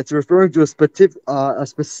soul, but it's referring to a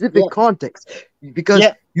specific context. Because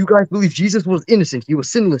you guys believe Jesus was innocent, he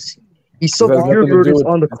was sinless, he suffered your burdens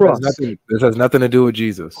on the cross. This has nothing to do with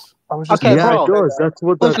Jesus. Okay, bro. It does. That's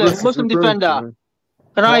what that Muslim defender.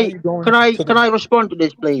 Can I respond to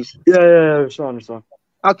this, please? Yeah, Sean.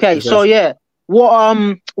 Okay, so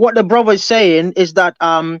what the brother is saying is that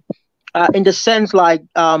in the sense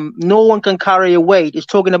no one can carry a weight. It's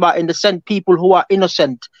talking about in the sense people who are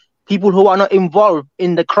innocent, people who are not involved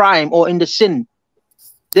in the crime or in the sin.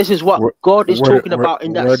 This is what God is talking about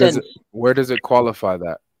in that sense. Where does it qualify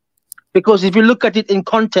that? Because if you look at it in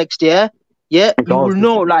context, you will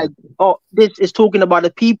know this is talking about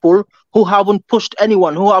the people who haven't pushed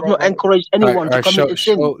anyone, who have not encouraged anyone to commit a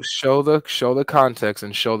sin. Show the context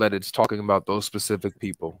and show that it's talking about those specific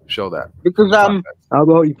people. Show that. Because how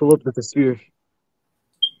about you pull up the sphere?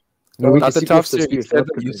 No, not the tough sphere. You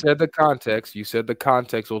said the context. You said the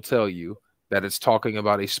context will tell you that it's talking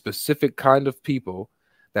about a specific kind of people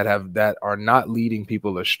that are not leading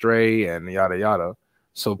people astray and yada yada.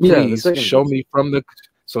 So please show me from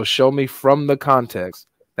the context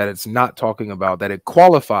that it's not talking about, that it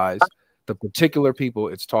qualifies the particular people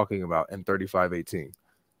it's talking about in 35:18.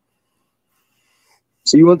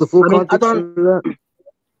 So you want the full context for that?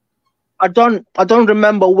 I don't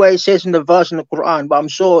remember where it says in the verse in the Quran, but I'm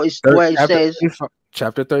sure it's where it says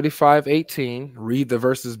chapter 35:18. Read the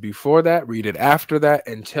verses before that, read it after that,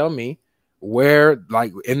 and tell me where,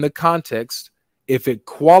 in the context, if it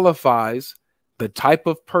qualifies the type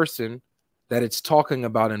of person that it's talking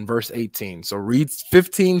about in verse 18. So read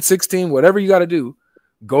 15, 16, whatever you got to do.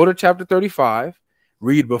 Go to chapter 35,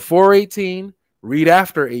 read before 18, read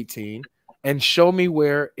after 18, and show me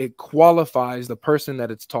where it qualifies the person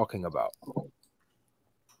that it's talking about.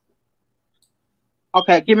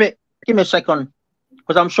 Okay, give me a second,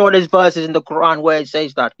 because I'm sure there's verses in the Quran where it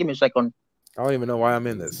says that. Give me a second. I don't even know why I'm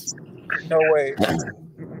in this. No way.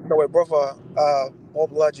 No way, brother.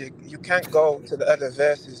 Bob Logic, you can't go to the other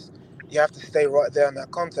verses. You have to stay right there in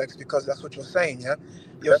that context, because that's what you're saying, yeah?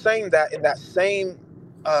 You're saying that in that same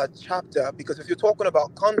chapter, because if you're talking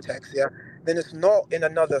about context, yeah, then it's not in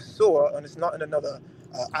another surah and it's not in another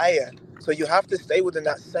ayah. So you have to stay within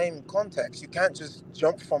that same context. You can't just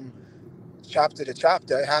jump from chapter to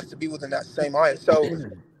chapter. It has to be within that same ayah.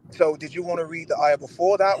 So did you want to read the ayah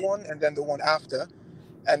before that one and then the one after?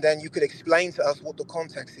 And then you could explain to us what the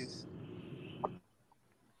context is.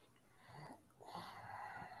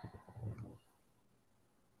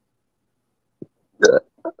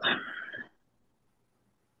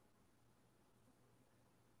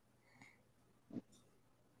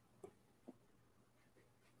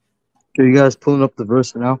 Are you guys pulling up the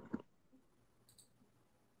verse now?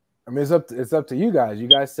 I mean, it's up to you guys. You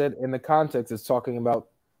guys said in the context it's talking about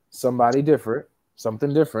somebody different,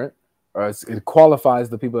 something different, or it qualifies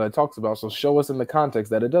the people that it talks about. So show us in the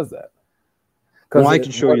context that it does that. Well, I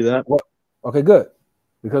can show you that. Okay, good.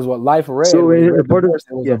 Because what Life read, So it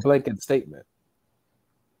was a blanket statement.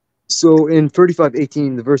 So in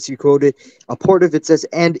 35:18, the verse you quoted, a part of it says,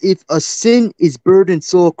 "And if a sin is burdened,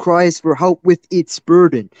 soul cries for help with its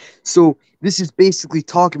burden." So this is basically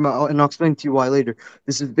talking about, and I'll explain to you why later.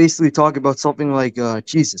 This is basically talking about something like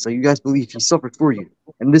Jesus. Like, you guys believe he suffered for you,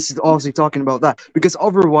 and this is obviously talking about that. Because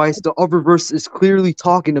otherwise, the other verse is clearly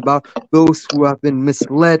talking about those who have been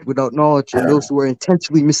misled without knowledge and those who are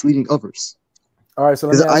intentionally misleading others. All right, so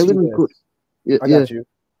let me ask you this. I got you.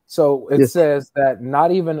 So it says that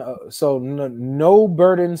not even no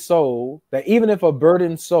burdened soul, that even if a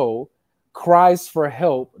burdened soul cries for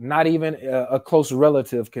help, not even a close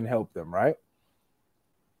relative can help them, right?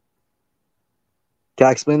 Can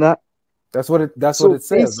I explain that? That's what it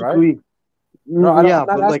says, right? No, I'm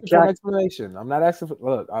not asking for an explanation. I'm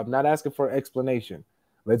not asking for an explanation.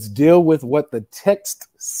 Let's deal with what the text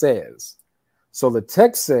says. So the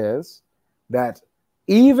text says that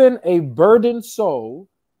even a burdened soul,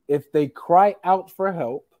 if they cry out for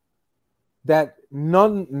help, that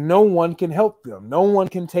no one can help them. No one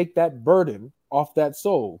can take that burden off that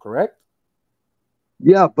soul, correct?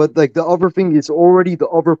 Yeah, but like the other thing is already the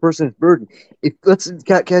other person's burden. If let's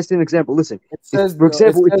cast an example. Listen, for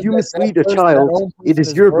example, if you mislead a child, it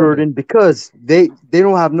is your burden because they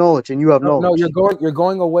don't have knowledge and you have knowledge. No, you're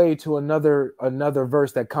going away to another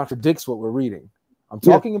verse that contradicts what we're reading. I'm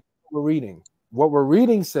talking about what we're reading. What we're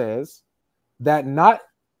reading says that not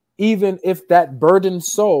even if that burdened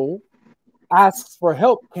soul asks for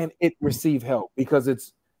help, can it receive help? Because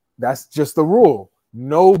that's just the rule.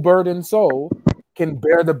 No burdened soul can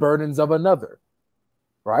bear the burdens of another,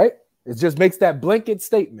 right? It just makes that blanket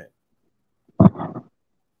statement,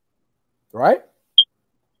 right?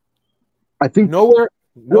 I think nowhere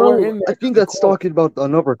in there. I think that's talking about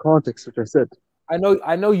another context, which I said. I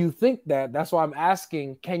know you think that. That's why I'm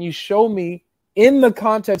asking, can you show me in the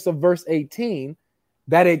context of verse 18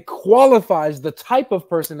 that it qualifies the type of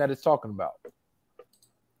person that it's talking about?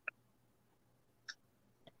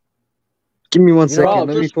 Give me 1 second.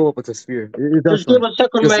 Let me pull up with the sphere. Just give a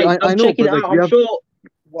second, mate. I'm checking it out. I'm sure.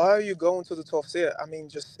 Why are you going to the Tafsir? I mean,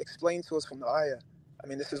 just explain to us from the ayah. I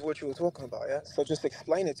mean, this is what you were talking about, yeah? So just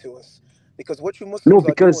explain it to us. Because what you Muslims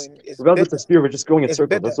are doing is without the Tafsir, we're just going in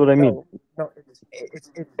circles. That's what I mean. No,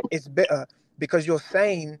 it's better. Because you're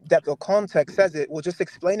saying that the context says it. Well, just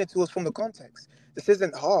explain it to us from the context. This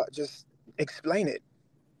isn't hard. Just explain it.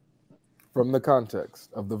 From the context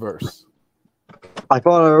of the verse. I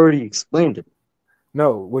thought I already explained it.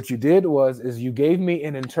 No, what you did is you gave me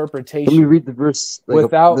an interpretation. Let me read the verse.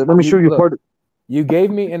 Let me show you part of. You gave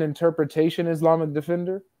me an interpretation, Islamic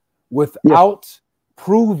Defender, without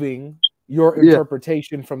proving your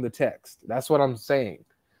interpretation from the text. That's what I'm saying.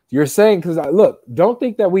 You're saying, because look, don't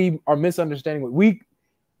think that we are misunderstanding.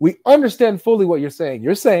 We understand fully what you're saying.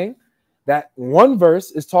 You're saying that one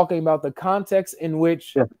verse is talking about the context in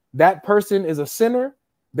which that person is a sinner.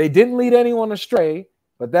 They didn't lead anyone astray,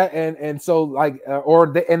 but that and so like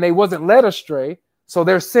they wasn't led astray, so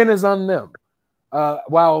their sin is on them.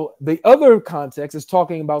 While the other context is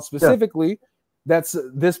talking about specifically that's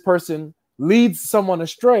this person leads someone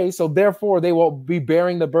astray, so therefore they will be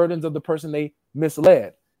bearing the burdens of the person they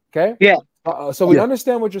misled. Okay. Yeah. So we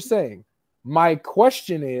understand what you're saying. My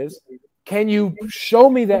question is, Can you show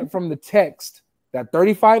me that from the text that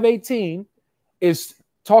 35:18 is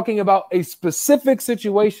talking about a specific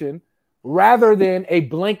situation rather than a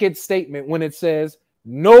blanket statement when it says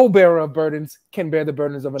no bearer of burdens can bear the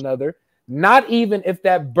burdens of another? Not even if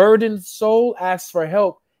that burdened soul asks for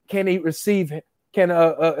help, can it receive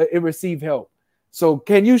help? So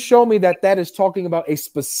can you show me that that is talking about a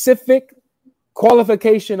specific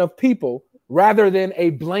qualification of people rather than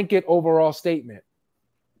a blanket overall statement?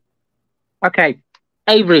 Okay,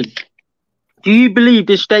 Avery, do you believe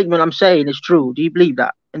this statement I'm saying is true? Do you believe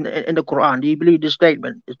that in the Quran? Do you believe this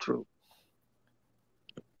statement is true?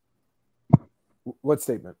 What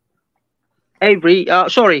statement? Avery,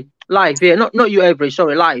 sorry, live here. Not you, Avery.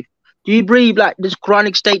 Sorry, live. Do you believe like this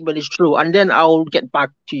Quranic statement is true? And then I'll get back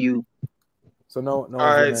to you. So no. All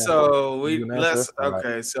right, so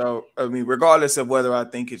okay. So I mean, regardless of whether I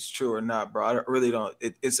think it's true or not, bro, I really don't.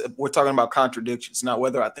 We're talking about contradictions, not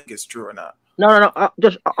whether I think it's true or not. No.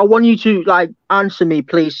 I want you to like answer me,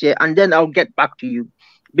 please, yeah, and then I'll get back to you,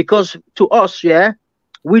 because to us, yeah,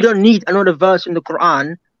 we don't need another verse in the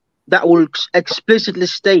Quran that will explicitly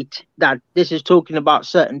state that this is talking about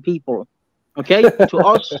certain people. Okay, to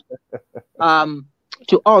us,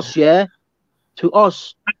 yeah, to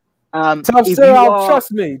us. Trust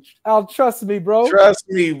me. I'll trust me, bro. Trust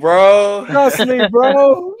me, bro. Trust me,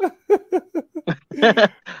 bro.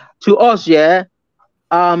 To us, yeah,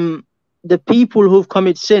 the people who've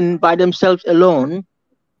committed sin by themselves alone,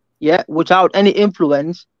 yeah, without any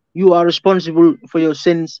influence, you are responsible for your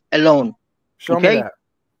sins alone. Show me that.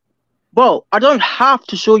 Bro, I don't have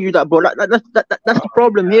to show you that, bro. That's the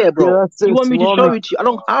problem here, bro. Yeah, you want me to show it to you? I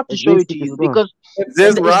don't have to show it to you because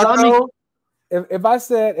this Islamic. If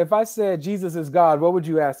I said Jesus is God, what would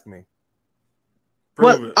you ask me?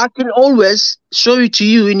 Well, I can always show it to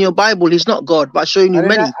you in your Bible. He's not God, but showing you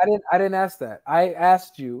many. I didn't ask that. I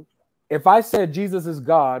asked you, if I said Jesus is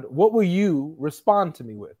God, what will you respond to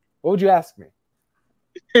me with? What would you ask me?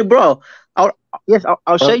 Hey, bro. I'll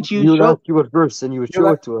say to you. You would ask you what verse, and you would show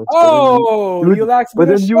it to us. You'll ask me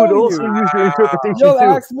to show you. But then you would also use your interpretation You'll too.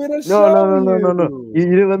 ask me to show you. No. You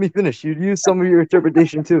didn't let me finish. You'd use some of your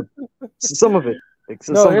interpretation too. Some of it.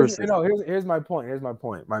 Here's my point.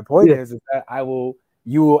 My point is that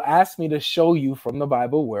you will ask me to show you from the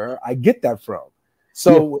Bible where I get that from.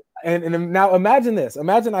 So and now imagine this.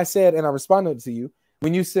 Imagine I said, and I responded to you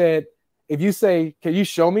when you said, if you say, can you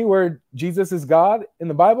show me where Jesus is God in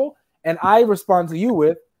the Bible? And I respond to you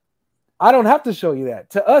with, I don't have to show you that.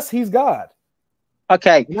 To us, he's God.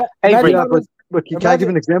 Okay. Avery, but can I give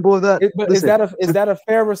an example of that? Is that a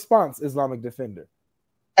fair response, Islamic Defender?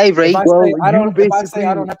 Avery, if I say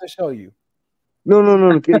I don't have to show you.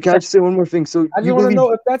 No. Can I just say one more thing? So I just want to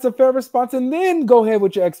know if that's a fair response, and then go ahead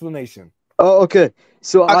with your explanation. Oh, okay.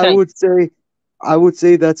 So okay. I would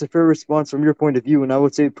say that's a fair response from your point of view, and I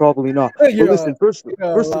would say probably not. But listen, first of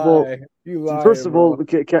all,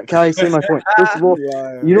 can I say my point? First of all,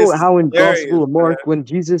 you know how in Gospel of Mark, when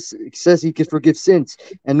Jesus says he could forgive sins,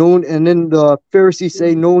 and then the Pharisees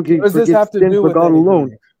say no one can forgive sins but God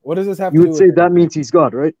alone. What does this have to do? You would say that means he's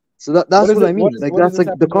God, right? So that's what I mean. Like that's like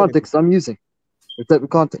the context I'm using. The type of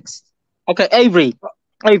context. Okay, Avery.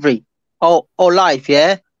 Oh, life,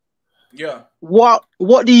 yeah. Yeah. What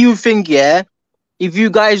do you think, yeah? If you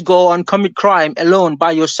guys go and commit crime alone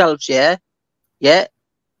by yourselves, yeah,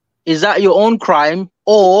 is that your own crime?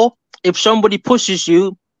 Or if somebody pushes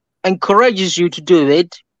you, encourages you to do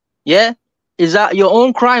it, yeah, is that your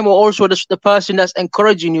own crime? Or also the person that's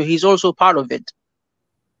encouraging you, he's also part of it?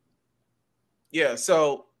 Yeah.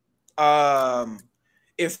 So,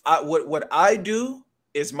 if what I do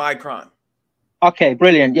is my crime. Okay,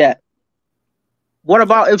 brilliant. Yeah. What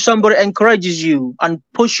about if somebody encourages you and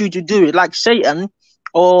push you to do it, like Satan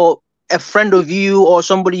or a friend of you or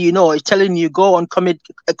somebody you know is telling you go and commit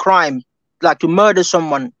a crime, like to murder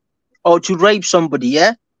someone or to rape somebody,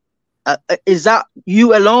 yeah? Is that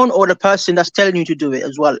you alone, or the person that's telling you to do it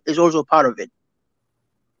as well is also part of it?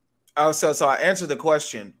 So I answered the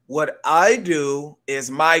question. What I do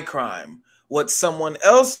is my crime. What someone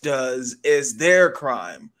else does is their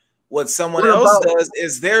crime. What someone else does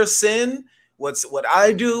is their sin. What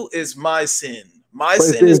I do is my sin. My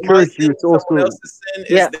sin is my sin. Someone else's sin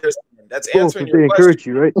is their sin. That's answering your question. Encourage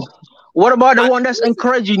you, right? What about the one that's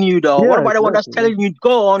encouraging you, though? What about the one that's telling you,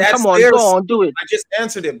 go on, come on, go on, do it? I just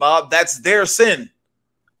answered it, Bob. That's their sin.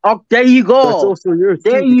 Oh, there you go. That's also yours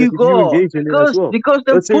there too, you go. Because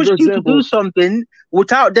they push you to do something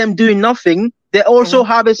without them doing nothing, they also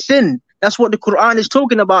have a sin. That's what the Quran is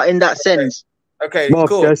talking about in that sense. Okay,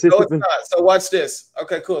 cool. No, it's not. So watch this.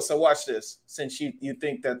 Okay, cool. So watch this. Since you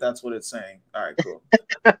think that's what it's saying. All right, cool.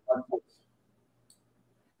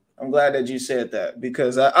 I'm glad that you said that,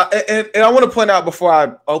 because I want to point out before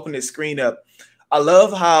I open this screen up, I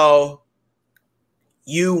love how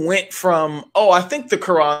you went from, oh, I think the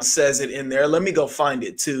Quran says it in there, let me go find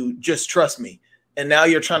it, to just trust me. And now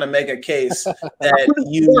you're trying to make a case that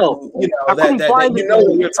you know that you know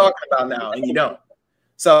what you're talking about now, and you don't.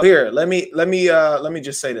 So here, let me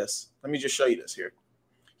just say this. Let me just show you this here.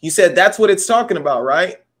 He said that's what it's talking about,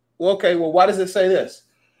 right? Well, okay, well, why does it say this?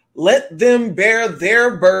 Let them bear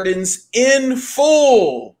their burdens in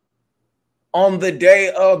full on the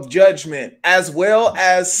day of judgment, as well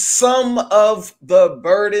as some of the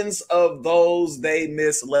burdens of those they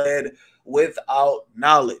misled without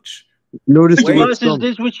knowledge. Notice Which the word verse is some.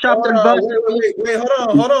 this? Which chapter and verse? Wait,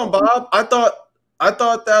 hold on, Bob. I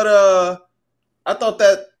thought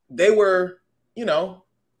that they were,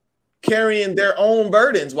 carrying their own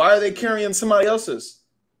burdens. Why are they carrying somebody else's?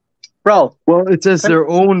 Bro. Well, it says their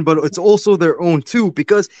own, but it's also their own too,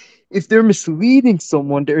 because if they're misleading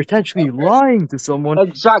someone, they're intentionally lying to someone.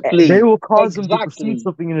 Exactly. They will cause them to perceive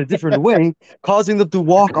something in a different way, causing them to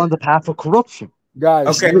walk on the path of corruption. Guys,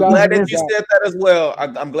 okay, I'm glad that you said that as well.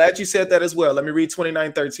 I'm glad you said that as well. Let me read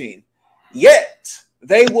 29:13. Yet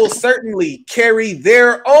they will certainly carry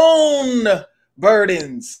their own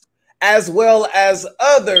burdens, as well as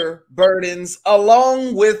other burdens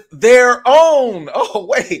along with their own. Oh,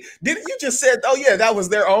 wait, didn't you just said, oh yeah, that was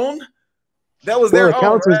their own? That was their it own,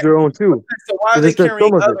 counts right? as their own too. So why are they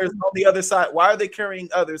carrying others on the other side? Why are they carrying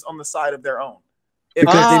others on the side of their own?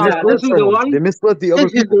 Because they misled someone. They misled the other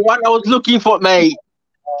people. This is the one I was looking for, mate.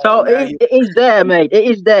 So it is there, mate. It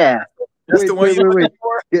is there. That's the one you're looking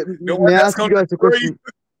for? May I ask you guys a question?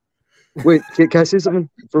 Wait, can I say something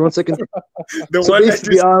for 1 second? The so one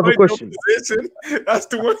basically, I have a question. That's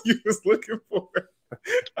the one you was looking for.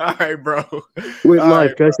 All right, bro. Wait,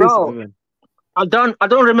 live. Can I say something, man? I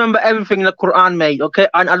don't remember everything in the Quran, mate. Okay,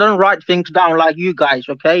 and I don't write things down like you guys.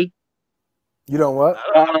 Okay. You don't what?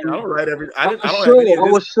 I don't write every. I was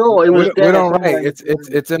sure it was there. We don't write.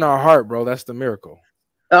 It's in our heart, bro. That's the miracle.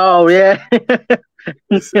 Oh yeah.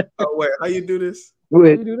 Oh wait, how you do this?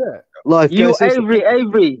 Wait, how you do that? Live.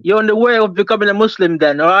 Avery, you're on the way of becoming a Muslim,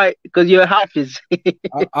 then, all right? Because you're a Hafiz.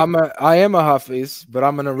 I am a Hafiz, but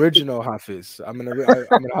I'm an original Hafiz. I'm an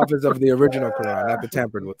Hafiz of the original Quran, not the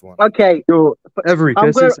tampered with one. Okay. So Avery,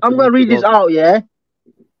 I'm gonna read this out. Yeah.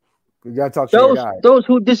 We gotta talk to your guy. Those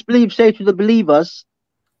who disbelieve say to the believers,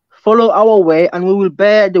 "Follow our way, and we will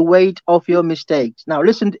bear the weight of your mistakes." Now,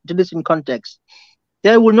 listen to this in context.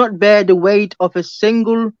 They will not bear the weight of a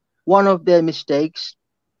single one of their mistakes.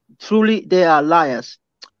 Truly, they are liars.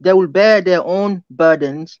 They will bear their own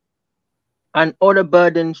burdens and other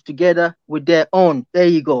burdens together with their own. There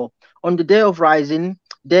you go. On the day of rising,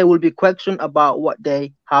 there will be questioned about what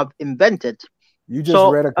they have invented. You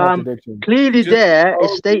just read a contradiction. Clearly,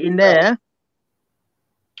 it's stating there.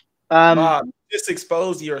 Bob, just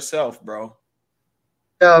expose yourself, bro.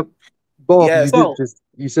 Yeah, Bob, yes.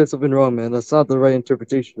 You said something wrong, man. That's not the right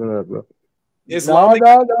interpretation of that, bro. No,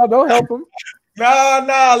 don't help him.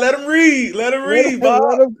 No, let him read. Let him read,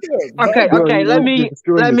 Bob. Okay. Let me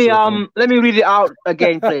read it out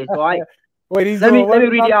again, please. All right. Wait, let me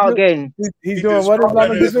read it out again. He's doing what?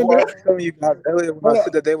 Islamic defender? Telling you guys earlier when I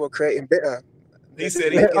said that they were creating bitter. He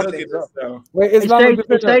said he's looking this though. Wait, Islamic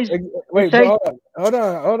defender. Wait, hold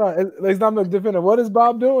on. Islamic defender. What is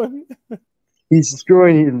Bob doing? He's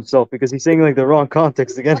destroying himself because he's saying like the wrong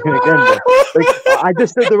context again and again. Bro. Like I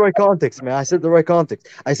just said the right context, man. I said the right context.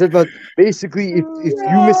 I said, but basically, if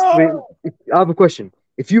you I have a question.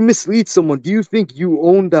 If you mislead someone, do you think you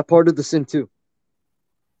own that part of the sin too?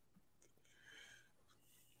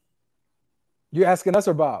 You asking us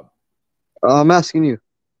or Bob? I'm asking you.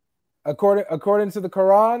 According to the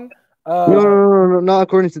Quran. No, not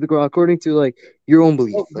according to the Quran. According to like your own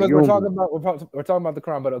belief. Because we're talking about the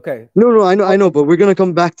Quran, but okay. No, I know, but we're gonna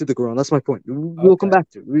come back to the Quran. That's my point. We'll come back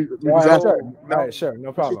to it. Sure,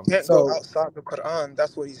 no problem. You can't go outside the Quran.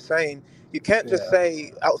 That's what he's saying. You can't just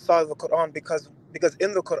say outside of the Quran because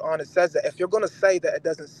in the Quran it says that if you're gonna say that it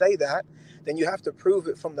doesn't say that, then you have to prove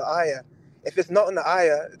it from the ayah. If it's not in the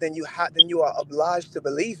ayah, then you are obliged to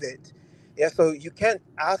believe it. Yeah, so you can't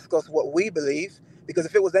ask us what we believe. Because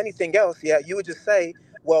if it was anything else, you would just say,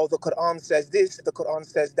 well, the Quran says this, the Quran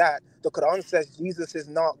says that. The Quran says Jesus is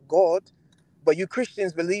not God, but you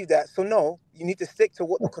Christians believe that. So no, you need to stick to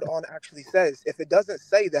what the Quran actually says. If it doesn't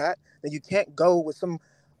say that, then you can't go with some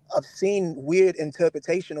obscene, weird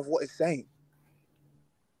interpretation of what it's saying.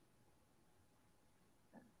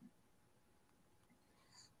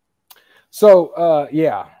 So,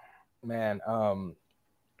 man.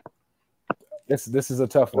 This is a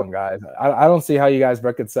tough one, guys. I don't see how you guys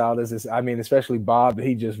reconcile this. I mean, especially Bob.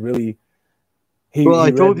 He just really Well,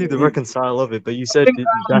 I told read, you the reconcile of it, but you said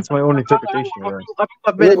that's my own interpretation. I think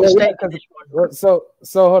I've made a mistake in this one. So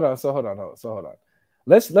hold on.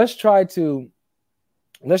 Let's try to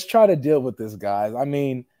deal with this, guys. I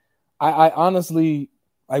mean, I honestly,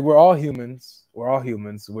 like, we're all humans. We're all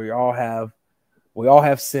humans. We all have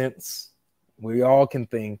sense. We all can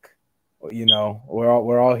think. You know,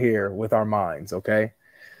 we're all here with our minds. Okay,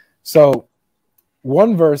 so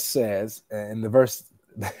one verse says, and the verse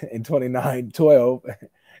in 29:12,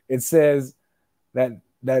 it says that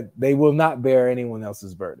they will not bear anyone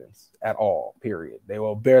else's burdens at all. Period. They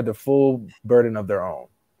will bear the full burden of their own.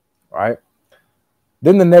 Right.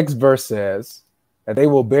 Then the next verse says that they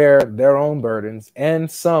will bear their own burdens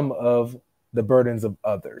and some of the burdens of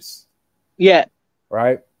others. Yeah.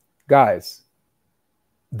 Right, guys.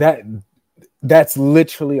 That's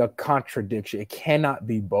literally a contradiction. It cannot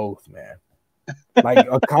be both, man. Like,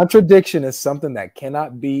 a contradiction is something that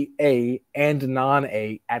cannot be A and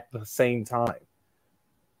non-A at the same time.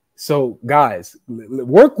 So, guys,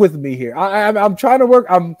 work with me here. I'm trying to work.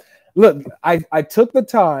 I took the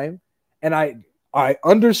time and I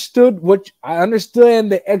understood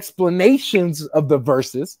understand the explanations of the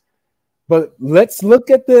verses, but let's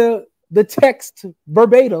look at the text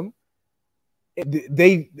verbatim.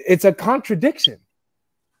 It's a contradiction.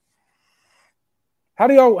 How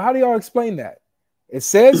do y'all explain that? It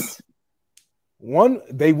says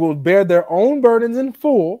they will bear their own burdens in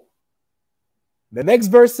full. The next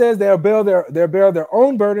verse says they'll bear their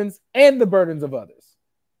own burdens and the burdens of others.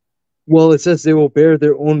 Well, it says they will bear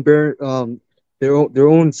their own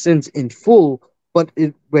sins in full, but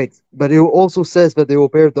it also says that they will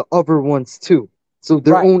bear the other ones too. So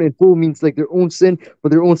their own in full means like their own sin,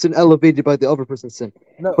 but their own sin elevated by the other person's sin.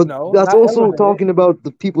 But that's also elevated. Talking about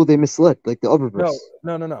the people they misled, like the other verse.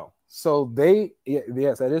 No. So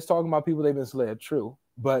yes, that is talking about people they misled, true.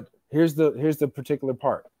 But here's the particular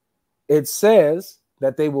part. It says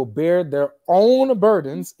that they will bear their own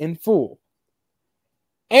burdens in full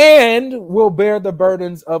and will bear the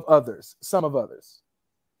burdens of others, some of others.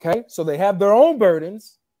 Okay, so they have their own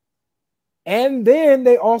burdens, and then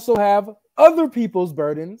they also have other people's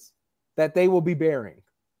burdens that they will be bearing,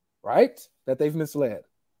 right? That they've misled.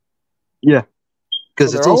 Yeah,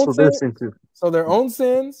 because it's also their sin too. So their own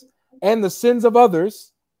sins and the sins of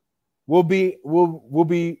others will be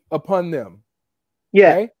upon them.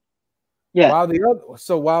 Yeah. Okay? Yeah.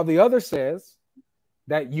 While the other says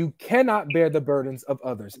that you cannot bear the burdens of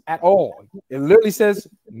others at all. It literally says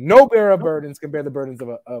no bearer of burdens can bear the burdens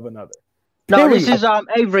of another. No, this is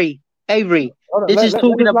Avery. This is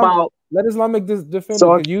talking about. Let Islamic defend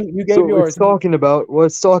because you gave yours. It's talking about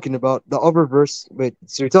the other verse. Wait,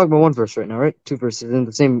 so you're talking about one verse right now, right? Two verses in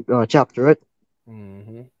the same chapter, right?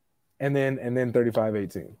 Mm-hmm. And then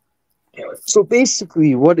 35:18. So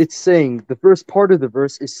basically, what it's saying, the first part of the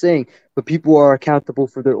verse is saying the people are accountable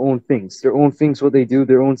for their own things, what they do,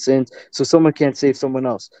 their own sins. So someone can't save someone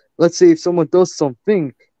else. Let's say if someone does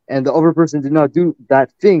something and the other person did not do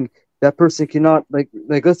that thing, that person cannot, like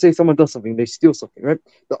let's say someone does something, they steal something, right?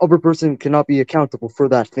 The other person cannot be accountable for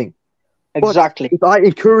that thing. Exactly. But if I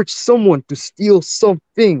encourage someone to steal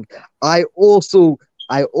something, I also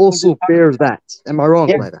bear that. Am I wrong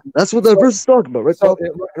by that? That's what the verse is talking about, right? So,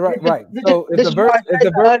 right. So if the verse,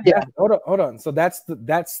 hold on. So that's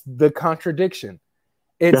the contradiction.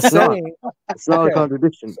 It's saying it's not a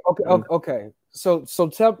contradiction. Okay. So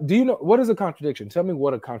do you know what is a contradiction? Tell me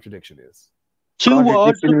what a contradiction is. Two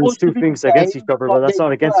words, two things against each other, but that's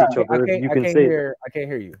not against each other. I can't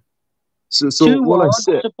hear you. So two words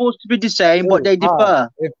are supposed to be the same, but they differ.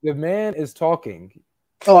 If the man is talking,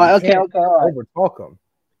 okay. Overtalk him.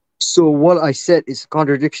 So what I said is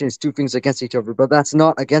contradiction is two things against each other, but that's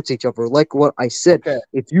not against each other. Like what I said,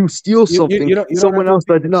 if you steal something, someone else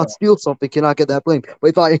that did not steal something cannot get that blame. But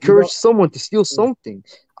if I encourage someone to steal something,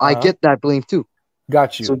 I get that blame too.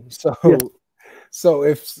 Got you. So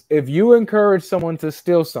if you encourage someone to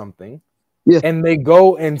steal something, and they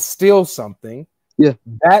go and steal something,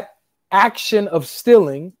 that action of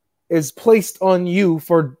stealing is placed on you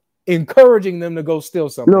for encouraging them to go steal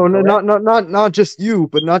something. No, not just you,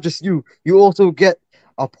 but not just you. You also get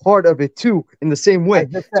a part of it too in the same way.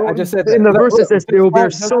 I just said in the verse it says they will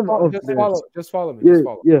bear some of theirs. Just follow me.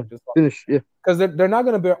 Finish. Yeah. Because they're not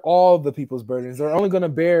going to bear all the people's burdens. They're only going to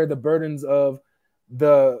bear the burdens of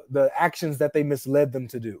the actions that they misled them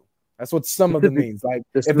to do. That's what some of them means. Like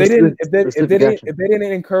if they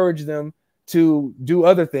didn't encourage them to do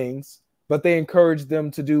other things, but they encouraged them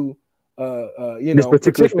to do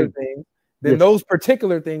particular things, then those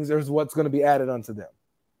particular things is what's going to be added unto them.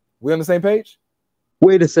 We on the same page?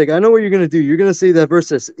 Wait a second. I know what you're gonna do. You're gonna say that verse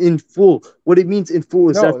says in full. What it means in full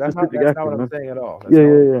is No, that that's not specific action, what I'm man. saying at all. That's Yeah, not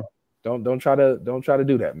yeah, yeah. Don't try to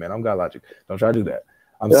do that, man. I'm God logic. Don't try to do that.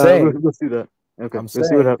 I'm Yeah, saying let's do that. Okay, I'm let's see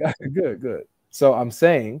what saying happens. good. So I'm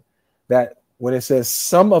saying that when it says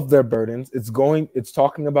some of their burdens, it's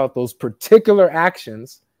talking about those particular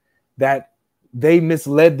actions that they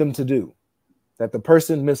misled them to do, that the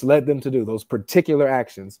person misled them to do. Those particular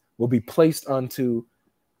actions will be placed onto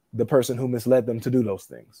the person who misled them to do those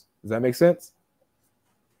things. Does that make sense?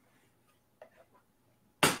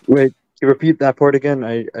 Wait, can you repeat that part again?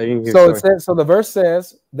 I didn't hear. So Sorry. it says, so the verse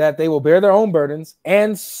says that they will bear their own burdens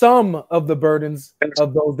and some of the burdens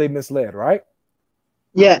of those they misled, right?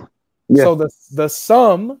 Yeah. Yeah. So the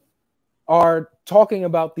some are talking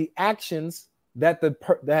about the actions that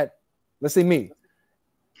that let's say me.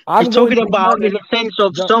 I'm He's talking going to be about in punished. the sense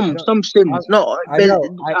of No, some sins, not I know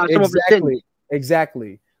some of the sins.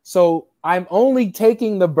 exactly. So I'm only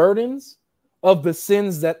taking the burdens of the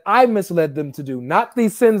sins that I misled them to do, not the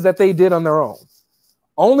sins that they did on their own.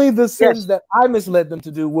 Only the sins that I misled them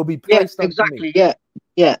to do will be placed on exactly. me.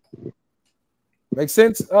 Yeah. Makes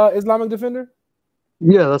sense, Islamic Defender?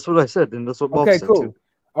 Yeah, that's what I said, and that's what Bob Okay, said cool. too.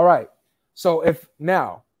 All right. So if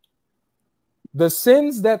now the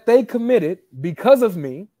sins that they committed because of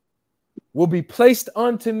me will be placed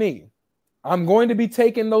onto me, I'm going to be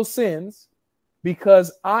taking those sins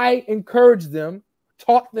because I encouraged them,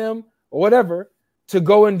 taught them, or whatever to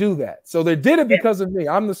go and do that. So they did it because of me.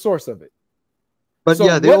 I'm the source of it. But So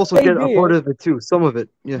yeah, they what also they get a part did- of it too. Some of it.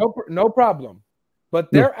 Yeah. No problem. But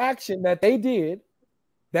their action that they did,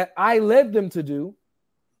 that I led them to do,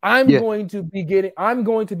 I'm going to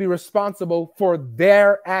be responsible for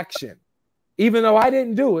their action. Even though I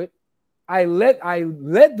didn't do it, I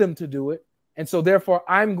led them to do it, and so therefore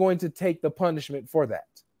I'm going to take the punishment for that.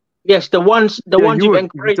 Yes, the ones you've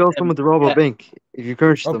If you tell someone to rob a bank, if you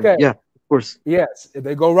encourage them, Okay. yeah, of course. Yes, if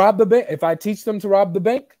they go rob the bank, if I teach them to rob the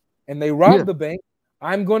bank and they rob the bank,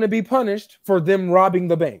 I'm going to be punished for them robbing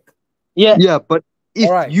the bank. Yeah, but if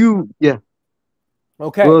All right.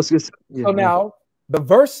 Okay. Well, so now the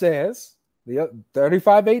verse says, the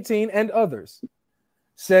 35:18 and others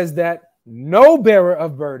says that no bearer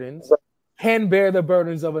of burdens can bear the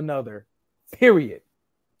burdens of another, period.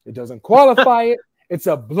 It doesn't qualify it. It's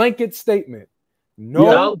a blanket statement.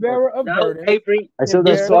 No bearer of burdens. I said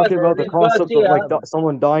that's talking about the concept of like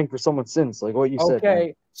someone dying for someone's sins, like what you said.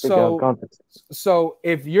 Okay, so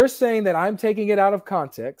if you're saying that I'm taking it out of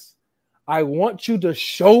context, I want you to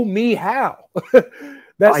show me how.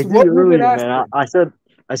 That's what we've been asking. Man.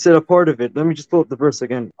 I said a part of it. Let me just pull up the verse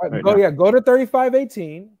again. Go to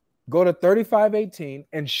 35:18. Go to 35:18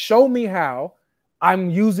 and show me how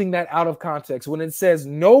I'm using that out of context when it says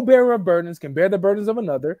no bearer of burdens can bear the burdens of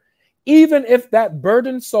another, even if that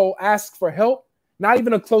burdened soul asks for help. Not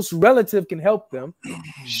even a close relative can help them.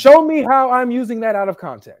 Show me how I'm using that out of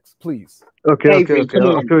context, please. Okay.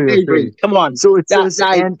 Come on. So it says,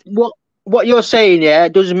 what you're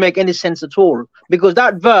saying, doesn't make any sense at all, because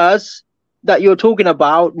that verse that you're talking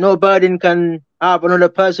about, no burden can have another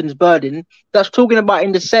person's burden, that's talking about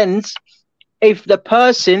in the sense if the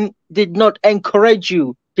person did not encourage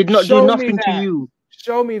you, did not do nothing to you.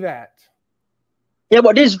 Show me that. Yeah,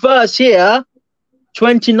 but this verse here,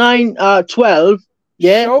 29:12,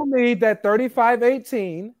 show me that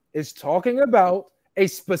 35:18 is talking about a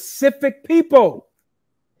specific people.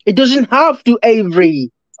 It doesn't have to,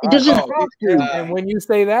 Avery. It doesn't have to. And when you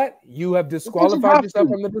say that, you have disqualified yourself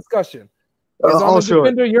from the discussion. Islamic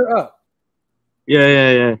Defender, you're up.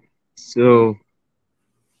 Yeah. So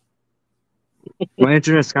my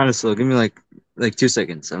internet's kind of slow. Give me like 2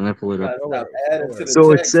 seconds. I'm gonna pull it up.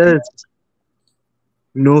 So it says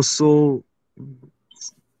no soul.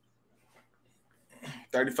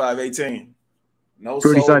 35:18. No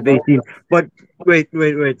 35:18. But wait.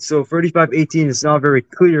 So 35:18 is not very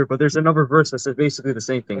clear, but there's another verse that says basically the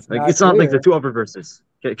same thing. It's not like the two other verses.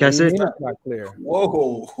 Can I say it? It's not clear.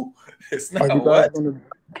 Whoa. It's not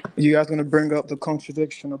you guys gonna bring up the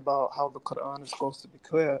contradiction about how the Quran is supposed to be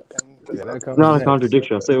clear? It's not a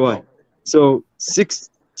contradiction. I'll say why. So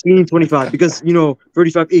 16:25, because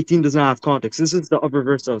 35:18 does not have context. This is the upper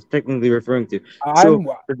verse I was technically referring to.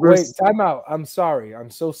 Wait, time out. I'm sorry.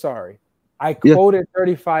 I'm so sorry. I quoted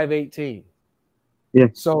 35:18. Yeah.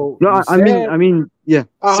 So I mean, yeah.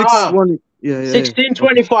 6:1. Yeah.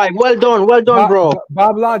 16:25. Well done, bro.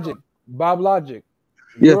 Bob Logic.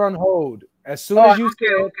 You're on hold. As soon as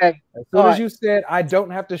you said, I don't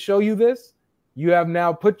have to show you this, you have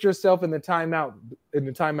now put yourself in the timeout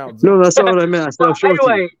zone. No, that's not what I meant. I said I'll show it to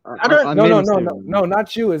Anyway, you. I don't. No,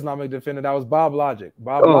 not you, Islamic Defender. That was Bob Logic.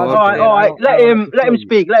 Bob Oh, Logic. All right, man, all right. Let him you.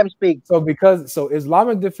 speak. Let him speak. So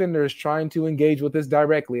Islamic Defender is trying to engage with this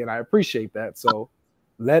directly, and I appreciate that. So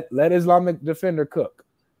let Islamic Defender cook.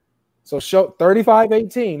 So show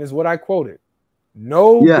 35:18 is what I quoted.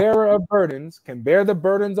 No bearer of burdens can bear the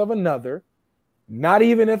burdens of another, not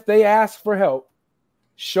even if they ask for help.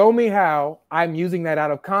 Show me how I'm using that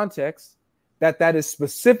out of context, that is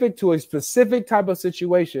specific to a specific type of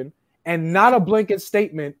situation and not a blanket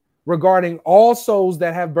statement regarding all souls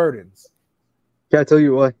that have burdens. Can I tell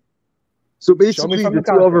you why? So basically, the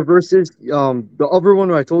two other verses, the other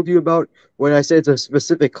one I told you about, when I said it's a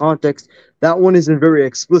specific context, that one isn't very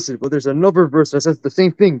explicit. But there's another verse that says the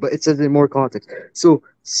same thing, but it says in more context. So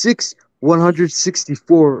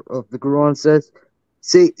 164 of the Quran says,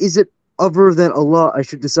 "Say, is it other than Allah I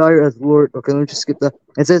should desire as Lord?" Okay, let me just skip that.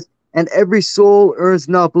 It says, "And every soul earns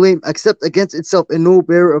not blame except against itself, and no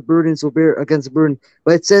bearer of burdens will bear against a burden."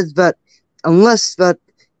 But it says that unless that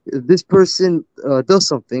this person does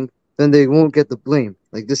something, then they won't get the blame,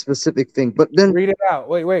 like this specific thing. But then read it out.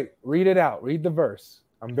 Wait. Read it out. Read the verse.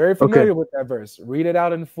 I'm very familiar with that verse. Read it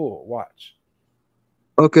out in full. Watch.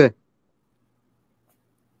 Okay.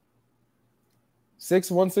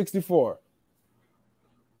 164.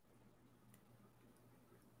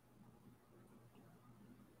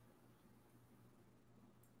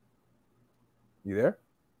 You there?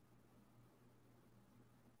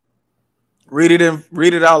 Read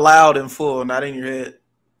it out loud in full, not in your head.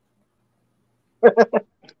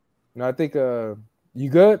 No, I think you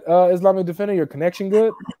good, Islamic Defender? Your connection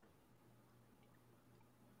good?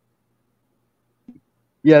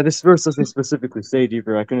 Yeah, this verse doesn't specifically say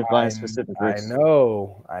deeper. I couldn't find a specific verse. I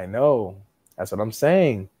know. That's what I'm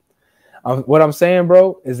saying. What I'm saying,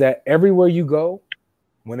 bro, is that everywhere you go,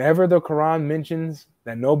 whenever the Quran mentions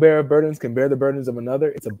that no bearer of burdens can bear the burdens of another,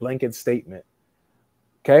 it's a blanket statement.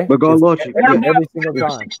 Okay? But God logic. Every single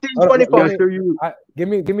time. Give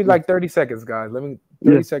me like 30 seconds, guys. Let me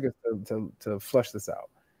 30 seconds to flush this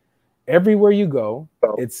out. Everywhere you go,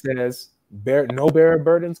 it says no bearer of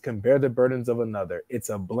burdens can bear the burdens of another. It's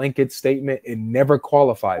a blanket statement. It never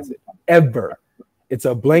qualifies it. Ever. It's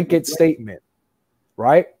a blanket statement.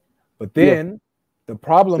 Right? But then the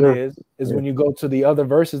problem is when you go to the other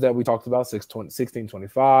verses that we talked about, 16,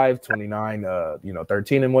 25, 29,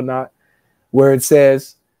 13 and whatnot, where it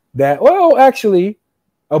says that, well, actually,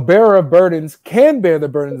 a bearer of burdens can bear the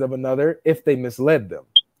burdens of another if they misled them.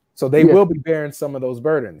 So they will be bearing some of those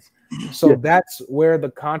burdens. So that's where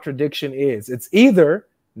the contradiction is. It's either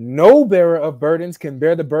no bearer of burdens can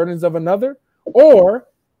bear the burdens of another, or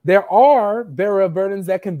there are bearer of burdens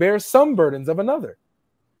that can bear some burdens of another.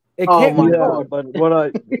 It can't be both.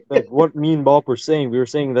 But what me and Bob were saying, we were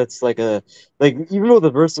saying that's even though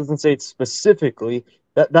the verse doesn't say it specifically,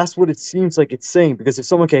 that's what it seems like it's saying. Because if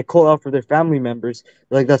someone can call out for their family members,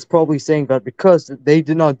 that's probably saying that because they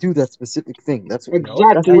did not do that specific thing. That's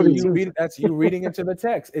exactly. That's you reading into the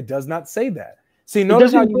text. It does not say that. See,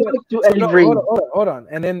 notice how you hold on,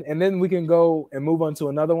 and then we can go and move on to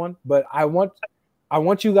another one. But I want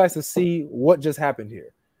you guys to see what just happened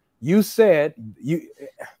here. You said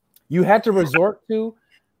you had to resort to,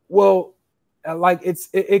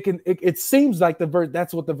 it seems like the verse.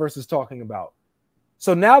 That's what the verse is talking about.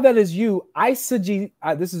 So now that is you, this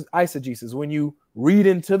is eisegesis, when you read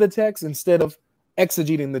into the text instead of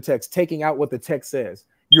exegeting the text, taking out what the text says.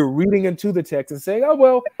 You're reading into the text and saying, oh,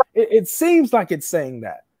 well, it seems like it's saying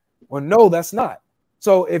that. Well, no, that's not.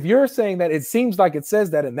 So if you're saying that it seems like it says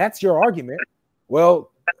that, and that's your argument, well,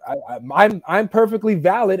 I'm perfectly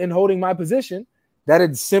valid in holding my position that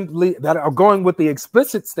it's simply that are going with the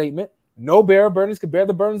explicit statement, no bearer of burdens can bear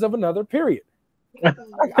the burdens of another, period.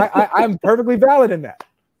 I'm perfectly valid in that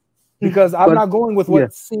because I'm not going with what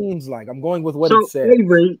it seems like. I'm going with what it says.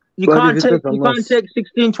 Avery, you can't take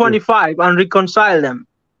 1625 and reconcile them.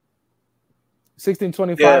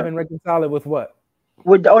 1625 and reconcile it with what?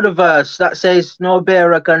 With the other verse that says no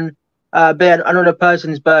bearer can bear another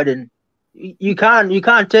person's burden. You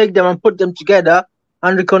can't take them and put them together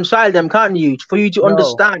and reconcile them, can't you? For you to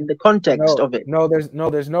understand the context of it. No,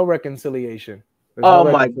 there's no reconciliation.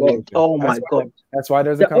 My God! That's why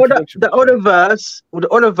there's a contradiction. The other verse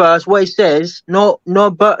where it says no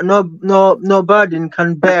burden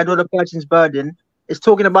can bear another person's burden. It's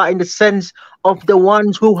talking about in the sense of the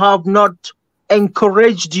ones who have not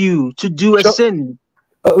encouraged you to do a sin.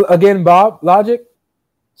 Again, Bob, logic.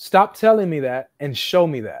 Stop telling me that and show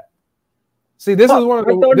me that. See, this is one of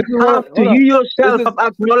the. You yourself have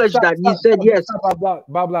acknowledged that. You said yes.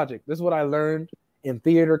 Bob Logic. This is what I learned in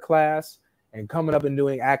theater class and coming up and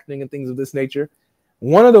doing acting and things of this nature,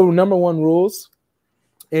 one of the number one rules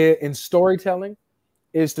in storytelling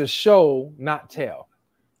is to show, not tell,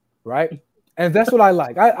 right? And that's what I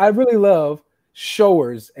like. I really love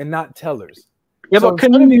showers and not tellers. Yeah, So but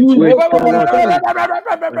can you use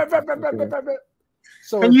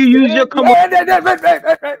your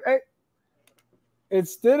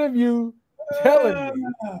instead of you telling me,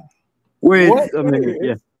 wait a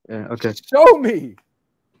minute, yeah, okay. Show me.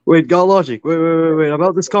 Wait, got logic. Wait.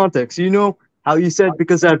 About this context, you know how you said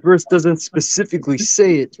because that verse doesn't specifically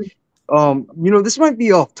say it. This might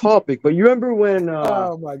be off topic, but you remember when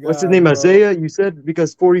Oh my God, what's his name, bro. Isaiah? You said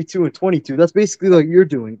because 42 and 22. That's basically like you're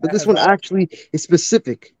doing, but this one actually is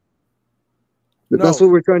specific. That's what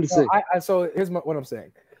we're trying to say. So here's what I'm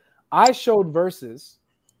saying. I showed verses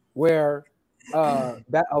where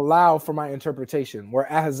that allow for my interpretation,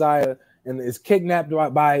 where Ahaziah is kidnapped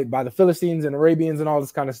by the Philistines and Arabians and all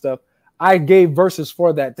this kind of stuff. I gave verses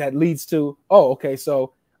for that leads to,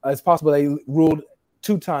 so it's possible they ruled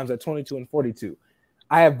 2 times at 22 and 42.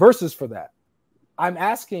 I have verses for that. I'm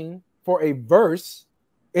asking for a verse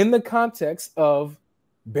in the context of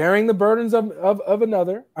bearing the burdens of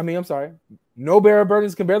another. No bearer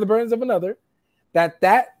burdens can bear the burdens of another.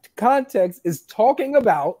 That context is talking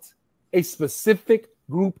about a specific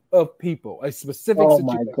group of people, a specific situation.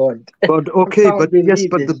 my God. But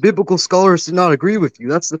the biblical scholars did not agree with you.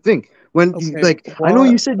 That's the thing. I know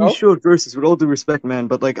you said you showed verses, with all due respect, man,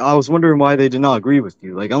 but I was wondering why they did not agree with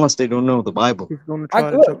you. Unless they don't know the Bible.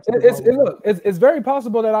 It's very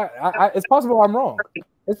possible that it's possible I'm wrong.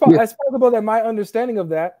 It's possible that my understanding of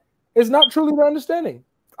that is not truly the understanding.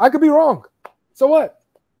 I could be wrong. So what?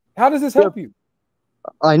 How does this help you?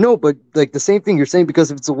 I know, but the same thing you're saying,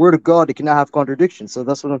 because if it's the word of God, it cannot have contradictions. So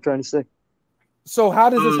that's what I'm trying to say. So how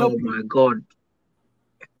does this help you? Oh my God.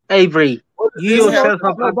 Avery, you yourself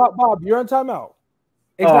Bob, you're on timeout.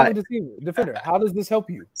 Islamic defender. How does this help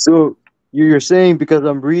you? So you're saying because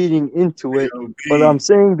I'm reading into it, but I'm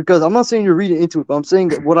saying because I'm not saying you're reading into it, but I'm saying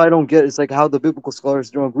that what I don't get is how the biblical scholars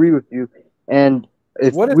don't agree with you. And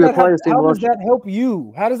if we apply the same logic, how does that help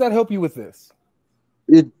you? How does that help you with this?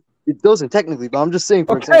 It doesn't technically, but I'm just saying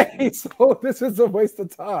for example. So this is a waste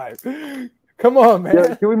of time. Come on, man.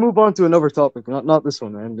 Yeah, can we move on to another topic? Not this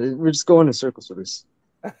one, man. We're just going in circles for this.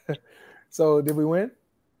 So did we win?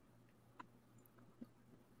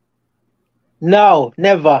 No,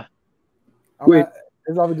 never. Wait.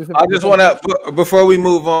 I just want to, before we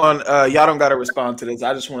move on, y'all don't got to respond to this.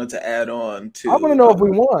 I just wanted to add on to. I want to know if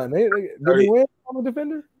we won. Did we win on the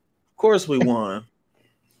defender? Of course we won.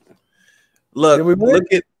 Look,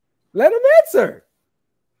 let him answer.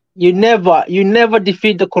 You never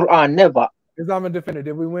defeat the Quran, never. Islamic defender,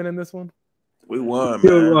 did we win in this one? We won,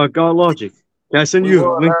 man. God logic. Can I send you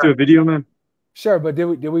a link to a video, man? Sure, but did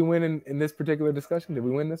we win in this particular discussion? Did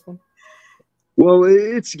we win this one? Well,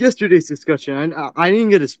 it's yesterday's discussion. I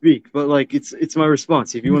didn't get to speak, but it's my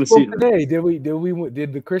response. If you want to see it today,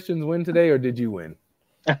 did the Christians win today, or did you win?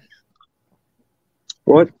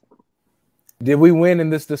 What? Did we win in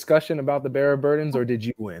this discussion about the bearer burdens, or did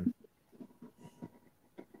you win?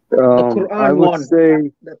 I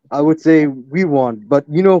would say we won, but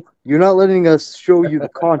you're not letting us show you the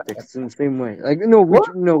context in the same way.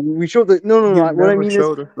 We showed the what I mean is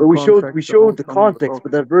we showed the context,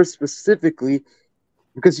 but that verse specifically,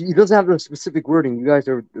 because it doesn't have the specific wording, you guys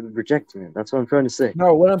are rejecting it. That's what I'm trying to say.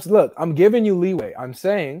 No, I'm giving you leeway. I'm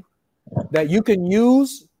saying that you can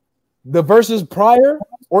use the verses prior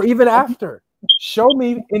or even after. Show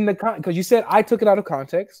me in the because you said I took it out of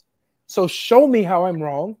context. So show me how I'm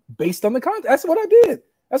wrong based on the context. That's what I did.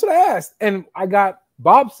 That's what I asked. And I got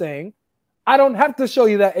Bob saying, I don't have to show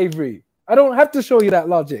you that, Avery. I don't have to show you that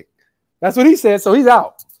logic. That's what he said. So he's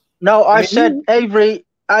out. No, I said, Avery,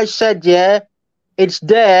 yeah, it's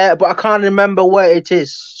there, but I can't remember where it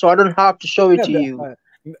is. So I don't have to show it to you.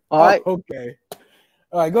 All right. Okay.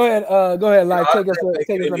 All right. Go ahead. Like, take us on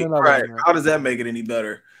another. Right. How does that make it any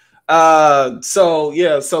better?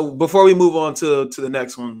 So before we move on to the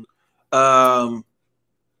next one,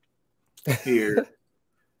 here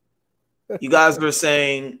you guys were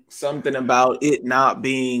saying something about it not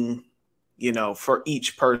being for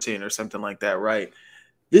each person or something like that, right?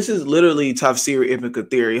 This is literally Tafsir Ibn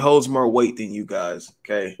Kathir. He holds more weight than you guys.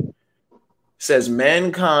 Okay, says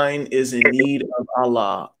mankind is in need of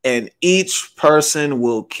Allah, and each person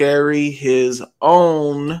will carry his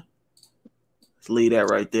own, let's leave that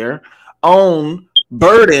right there, own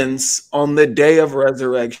burdens on the day of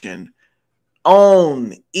resurrection.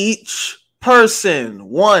 On each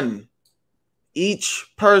person,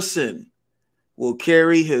 each person will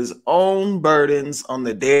carry his own burdens on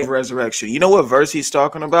the day of resurrection. You know what verse he's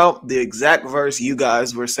talking about? The exact verse you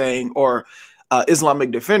guys were saying, or Islamic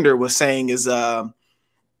Defender was saying is, what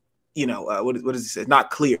does he say? Not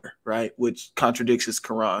clear, right? Which contradicts his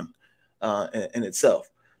Quran in itself.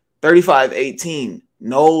 35:18.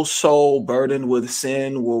 No soul burdened with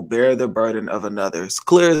sin will bear the burden of another. It's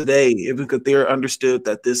clear as day. Ibn Kathir understood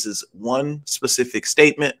that this is one specific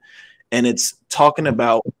statement, and it's talking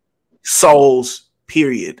about souls,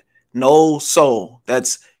 period. No soul.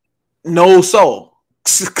 That's no soul.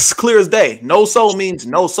 It's clear as day. No soul means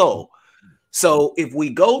no soul. So if we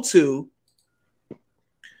go to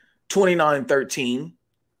 29:13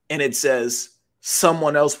 and it says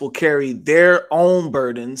someone else will carry their own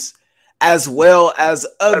burdens as well as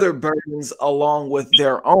other burdens along with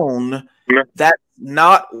their own, that's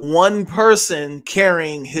not one person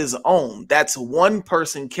carrying his own. That's one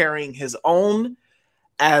person carrying his own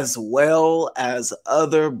as well as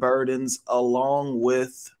other burdens along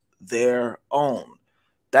with their own.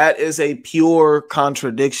 That is a pure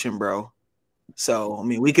contradiction, bro. So, I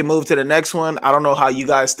mean, we can move to the next one. I don't know how you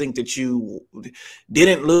guys think that you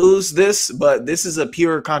didn't lose this, but this is a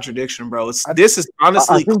pure contradiction, bro. This is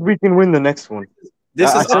honestly... I think we can win the next one.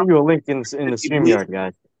 I sent you a link in the StreamYard,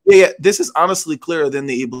 guys. Yeah, this is honestly clearer than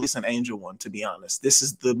the Iblis and Angel one, to be honest. This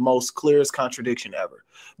is the most clearest contradiction ever.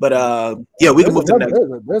 But, yeah, we can move to the next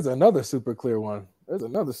one. There's another super clear one. There's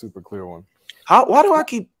another super clear one. Why do I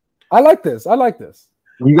keep... I like this. I like this.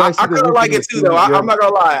 You guys I kind of like it too, though. I'm not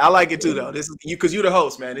gonna lie, I like it too, though. This is you because you're the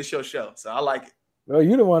host, man. It's your show, so I like it. Well,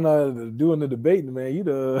 you the one doing the debating, man.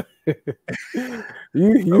 You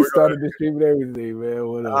you started the stream and everything, man.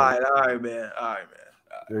 Whatever. All right, man. All right.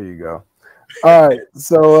 There you go. All right,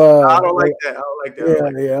 so I don't like that. I don't like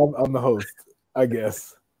that. Yeah, I'm the host, I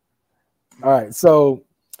guess. All right, so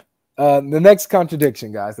the next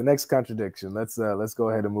contradiction, guys. The next contradiction. Let's go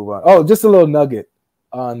ahead and move on. Oh, just a little nugget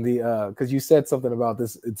on the because you said something about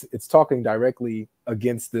this. It's talking directly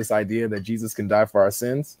against this idea that Jesus can die for our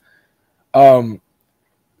sins.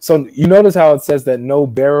 So you notice how it says that no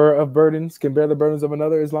bearer of burdens can bear the burdens of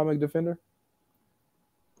another, Islamic Defender?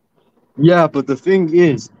 Yeah, but the thing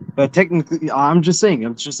is, technically, I'm just saying,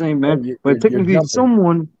 man. But technically, if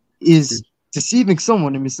someone is deceiving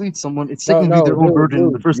someone and misleads someone, it's technically their own burden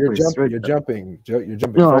in the first place. You're jumping.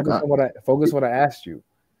 No, focus on what I asked you.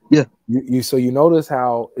 Yeah. So you notice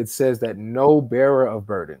how it says that no bearer of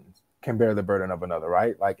burdens can bear the burden of another,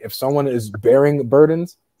 right? Like if someone is bearing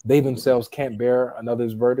burdens, they themselves can't bear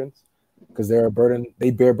another's burdens because they're a burden.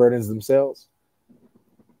 They bear burdens themselves.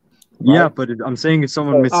 Right? Yeah, but I'm saying if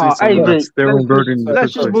someone misleads someone, that's their own burden.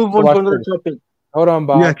 Let's just move on to another topic. Hold on,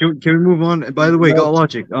 Bob. Yeah, can we move on? By the way, got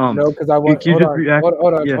logic. No, because I want.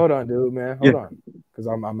 Hold on, dude, man. Hold on, because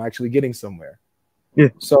I'm actually getting somewhere. Yeah.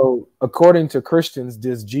 So, according to Christians,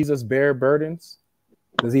 does Jesus bear burdens?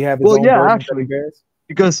 Does he have his own burdens actually, that he bears?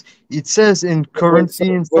 Because it says in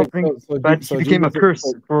Corinthians something that he became a curse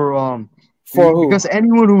for who? Because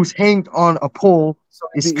anyone who's hanged on a pole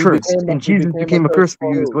is cursed, and Jesus became a curse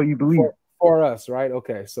for you, is what you believe. For us, right?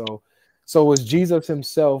 Okay, so was Jesus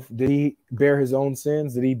himself? Did he bear his own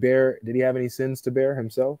sins? Did he have any sins to bear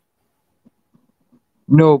himself?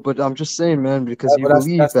 No, but I'm just saying, man, because you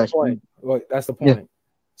believe that's that. Well, that's the point. Yeah.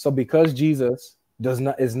 So because Jesus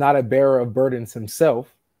is not a bearer of burdens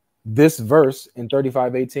himself, this verse in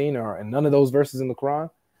 35:18 and none of those verses in the Quran,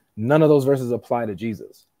 none of those verses apply to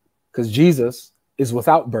Jesus. Because Jesus is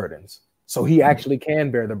without burdens. So he actually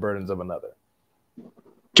can bear the burdens of another.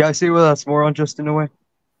 Can I see why that's more unjust in a way?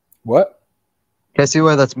 What? Can I see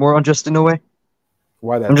why that's more unjust in a way?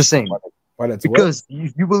 Why that? I'm just saying. Why that's because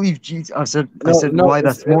you believe Jesus. I said why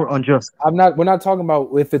that's more unjust. We're not talking about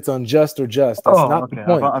if it's unjust or just. That's not the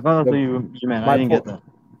point. I thought you meant. I didn't get that.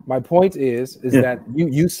 My point is that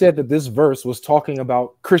you said that this verse was talking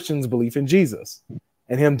about Christians' belief in Jesus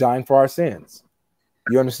and him dying for our sins.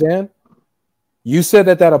 You understand? You said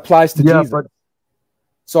that applies to Jesus. But,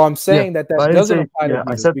 so I'm saying that doesn't apply to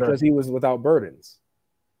Jesus because he was without burdens.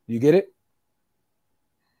 You get it?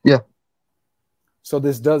 Yeah. So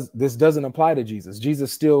this doesn't apply to Jesus.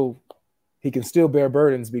 Jesus he can still bear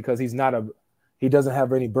burdens because he doesn't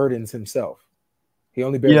have any burdens himself. He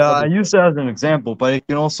only bears. Yeah, I used that as an example, but it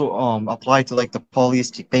can also apply to like the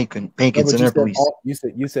polytheistic pagans and their beliefs.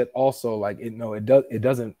 You said also like it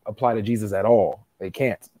doesn't apply to Jesus at all. They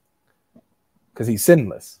can't because he's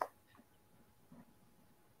sinless.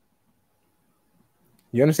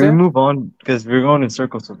 You understand? Can we move on because we're going in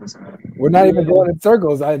circles with this. We're not even going in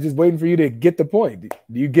circles. I'm just waiting for you to get the point.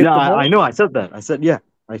 Do you get the point? I know. I said that. I said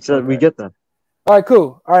okay. We get that. All right,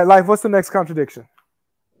 cool. All right, Life, what's the next contradiction?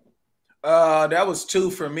 That was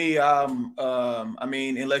 2 for me. I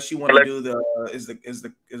mean, unless you want to do the is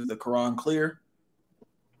the Quran clear?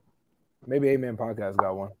 Maybe Amen Podcast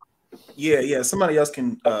got one. Yeah. Somebody else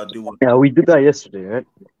can do one. Yeah, we did that yesterday, right?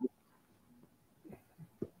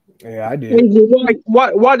 Yeah, I did.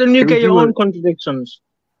 Why don't you Can we get your do own it? contradictions?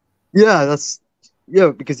 Yeah,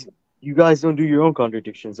 because you guys don't do your own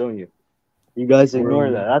contradictions, don't you? You guys ignore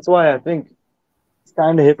Rude. that. That's why I think it's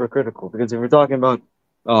kind of hypocritical. Because if we're talking about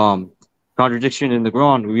contradiction in the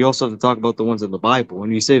Quran, we also have to talk about the ones in the Bible.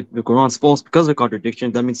 When you say the Quran's false because of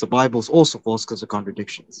contradiction, that means the Bible's also false because of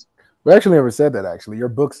contradictions. We actually never said that. Actually, your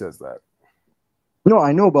book says that. No,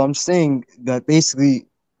 I know, but I'm saying that basically,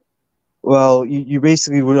 well, you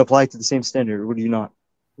basically would apply to the same standard, would you not?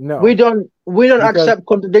 No, We don't Because- accept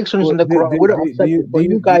contradictions in the Quran. We don't accept it, but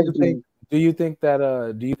you guys do. do you think that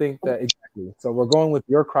exactly? So we're going with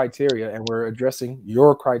your criteria, and we're addressing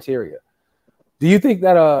your criteria. Do you think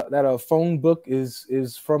that a phone book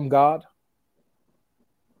is from God?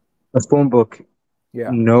 A phone book? Yeah,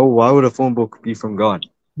 No. Why would a phone book be from God?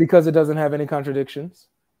 because it doesn't have any contradictions.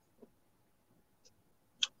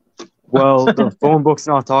 Well, the phone book's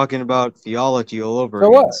not talking about theology all over So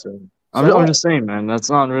again. what? So So I'm what? just saying, man, that's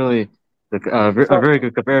not really a very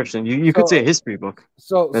good comparison. You could so- say a history book.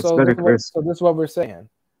 So That's so better this is what we're saying.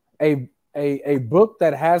 A book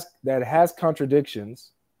that has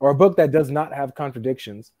contradictions, or a book that does not have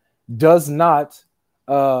contradictions, does not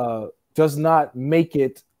make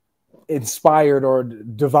it inspired or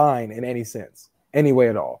divine in any sense, any way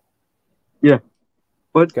at all. Yeah,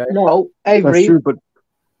 but Okay. No, that's Avery, true. But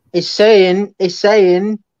it's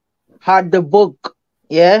saying had the book,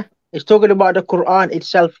 yeah? It's talking about the Quran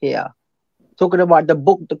itself here. Talking about the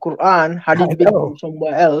book, the Quran, had I it been know. from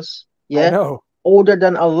somewhere else, I yeah? know. Older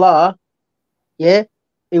than Allah, yeah?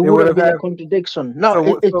 It would would have have been had- a contradiction. No,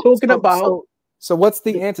 So- it's so- talking so- about So what's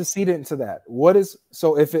the antecedent to that? What is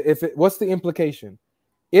so if it what's the implication?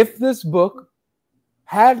 If this book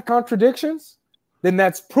had contradictions, then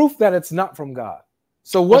that's proof that it's not from God.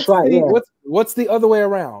 So what's right, the yeah. what's the other way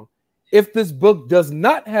around? If this book does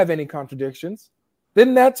not have any contradictions,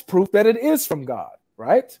 then that's proof that it is from God,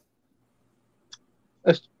 right?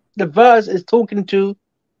 the verse is talking to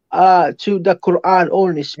the Quran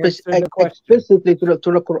only, Answer the question. explicitly to the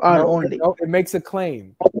Quran No, only. no, it makes a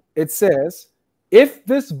claim. It says, if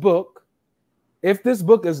this book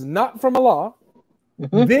is not from Allah,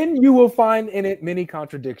 Mhm. then you will find in it many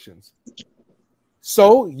contradictions.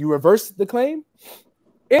 So you reverse the claim.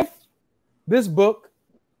 If this book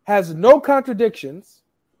has no contradictions,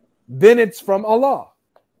 then it's from Allah.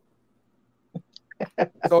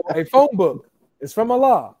 So a phone book is from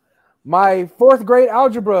Allah. My 4th grade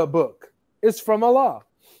algebra book is from Allah.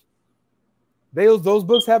 Those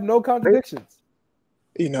books have no contradictions.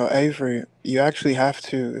 You know, Avery, you actually have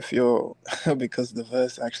to, if you're, because the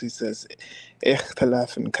verse actually says,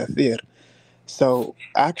 اختلاف كثير. So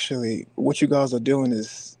actually, what you guys are doing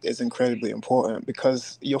is incredibly important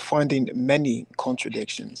because you're finding many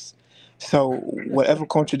contradictions. So whatever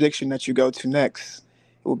contradiction that you go to next,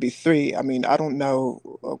 it will be 3. I mean, I don't know,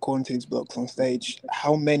 according to these blokes on stage,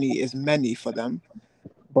 how many is many for them,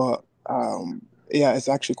 but yeah, it's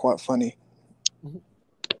actually quite funny.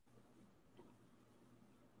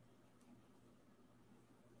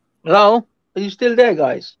 Hello, are you still there,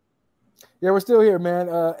 guys? Yeah, we're still here, man.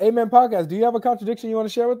 Amen Podcast. Do you have a contradiction you want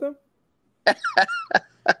to share with them?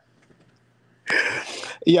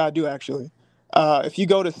 Yeah, I do actually. If you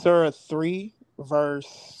go to Surah 3,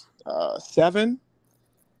 verse 7,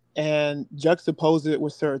 and juxtapose it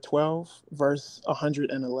with Surah 12, verse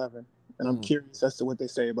 111. And I'm curious as to what they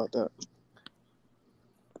say about that.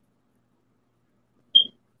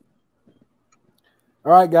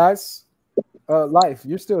 All right, guys. Life,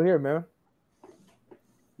 you're still here, man.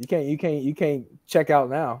 You can't check out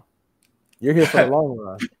now. You're here for the long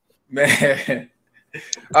run. Man.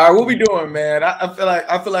 All right, what we doing, man?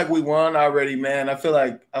 I feel like we won already, man. I feel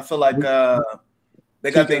like they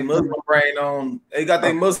got their Muslim brain on. They got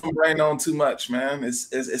their Muslim brain on too much, man.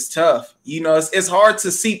 It's tough. You know, it's hard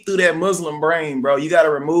to seep through that Muslim brain, bro. You got to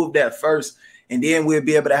remove that first, and then we'll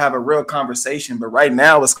be able to have a real conversation. But right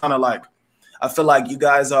now, it's kind of like I feel like you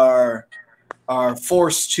guys are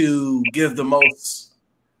forced to give the most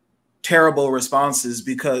terrible responses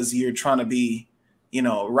because you're trying to be, you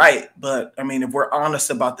know, right. But I mean, if we're honest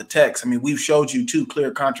about the text, I mean, we've showed you 2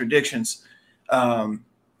 clear contradictions, and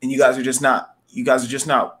you guys are just not,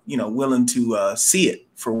 you know, willing to see it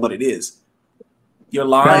for what it is. You're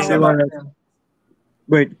lying about it.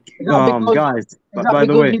 Wait, guys. By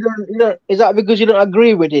the way, is that because you don't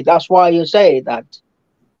agree with it? That's why you say that.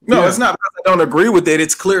 No, it's not because I don't agree with it.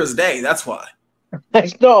 It's clear as day. That's why.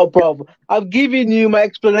 It's not a problem. I've given you my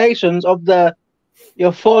explanations of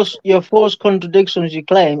your false contradictions you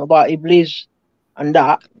claim about Iblis and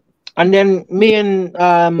that. And then me and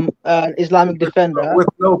Islamic Defender, with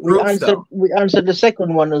no we proofs answered though. we answered the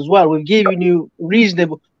second one as well. We've given you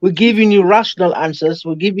reasonable, we're giving you rational answers,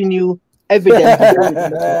 we're giving you evidence based on the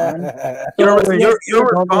Quran. Your So Wait, your let's your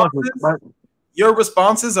chronological, responses your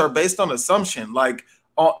responses are based on assumption. Like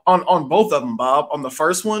on both of them, Bob. On the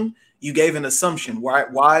first one, you gave an assumption.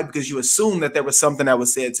 Why? Because you assumed that there was something that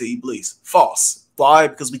was said to Iblis. False. Why?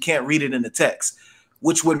 Because we can't read it in the text,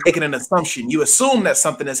 which would make it an assumption. You assume that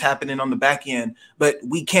something is happening on the back end, but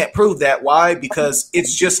we can't prove that. Why? Because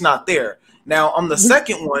it's just not there. Now, on the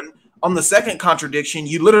second one, on the second contradiction,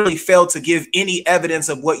 you literally failed to give any evidence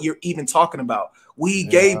of what you're even talking about. We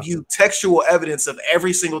gave you textual evidence of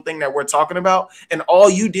every single thing that we're talking about, and all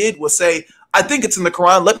you did was say, I think it's in the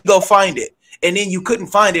Quran, let me go find it. And then you couldn't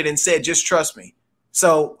find it and said, just trust me.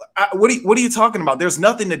 So what are you talking about? There's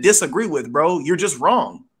nothing to disagree with, bro. You're just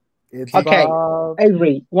wrong. It's okay, Bob.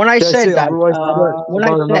 Avery. When I can I said say that, otherwise when I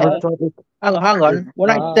about another said, topic? hang on, when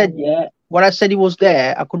I said when I said he was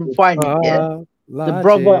there, I couldn't It's find it. Yeah, Bob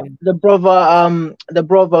Logic.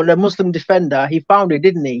 the Muslim Defender, he found it,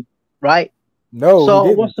 didn't he? Right. No, he So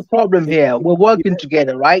didn't. what's the problem He, here? We're he, working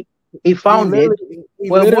together, right? He he found it. literally he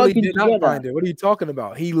We're literally working did not together. find it. What are you talking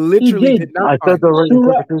about? He He literally did. did not I said find the it. right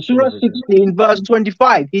Surah, interpretation Surah of it. 16, verse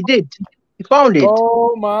 25. He did. He found it.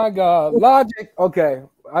 Oh my God, logic. Okay,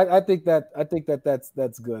 I think that's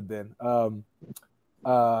good then.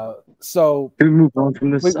 So Can we move on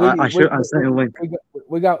from this? I sent a link.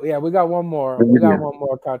 we got one more. The We got video. one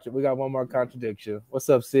more we got one more contradiction. What's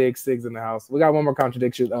up, Sig in the house? We got one more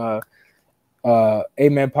contradiction.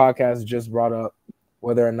 Amen Podcast just brought up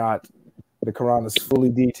whether or not the Quran is fully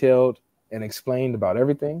detailed and explained about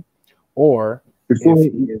everything, or Before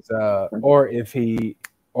if he is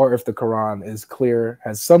or if the Quran is clear,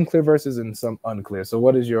 has some clear verses and some unclear. So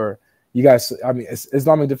what is your, you guys, I mean,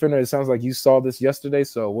 Islamic Defender, it sounds like you saw this yesterday.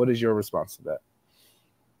 So what is your response to that?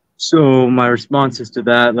 So my responses to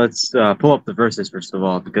that, let's pull up the verses first of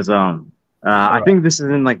all, because I think this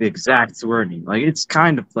isn't like the exact wording. Like it's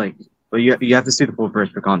kind of like, but you have to see the full verse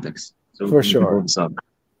for context. So For we can sure. pull this up.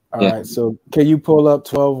 All Yeah. right. So can you pull up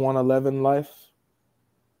 12:111 life?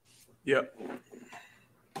 Yep.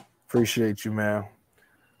 Appreciate you, man.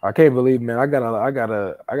 I can't believe, man. I got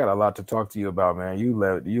a lot to talk to you about, man. You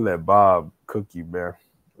let Bob cook you, man.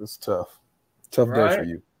 It's tough. Tough day for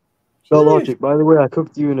you. Spell logic. By the way, I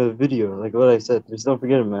cooked you in a video, like what I said. Just don't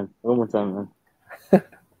forget it, man. One more time, man.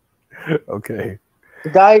 Okay. The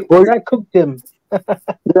guy cooked him.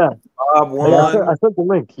 Yeah. Bob I sent the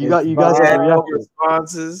link. You guys have had to no react.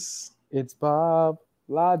 responses. It's Bob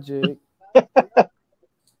Logic.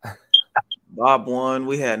 Bob won.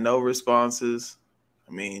 We had no responses.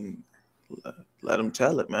 I mean, let him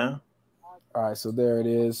tell it, man. All right, so there it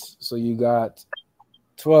is. So you got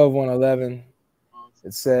 12:111.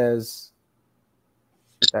 It says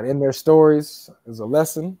that in their stories is a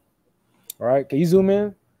lesson. All right, can you zoom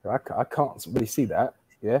in? I can't really see that.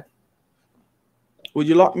 Yeah, Would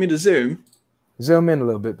you like me to zoom? zoom in a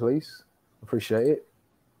little bit, please. Appreciate it.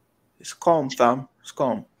 It's calm, fam. It's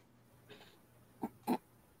calm.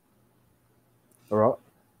 All right.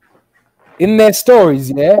 In their stories,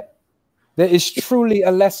 yeah, there is truly a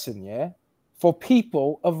lesson, yeah, for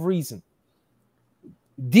people of reason.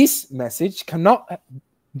 This message cannot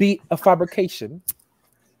be a fabrication,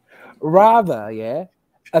 rather, yeah,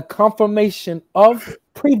 a confirmation of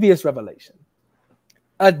previous revelation,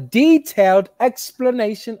 a detailed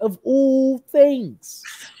explanation of all things,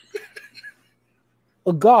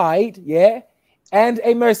 a guide, yeah, and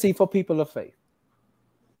a mercy for people of faith.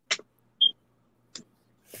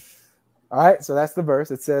 All right, so that's the verse.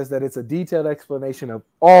 It says that it's a detailed explanation of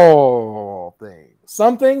all things.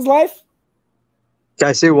 Some things, life. Can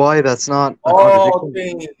I say why that's not a All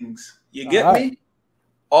contradiction? things. You get All right. me?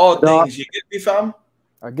 All No. things. You get me, fam?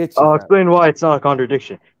 I get you. I'll fam. explain why it's not a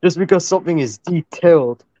contradiction. Just because something is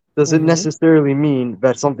detailed doesn't Mhm. necessarily mean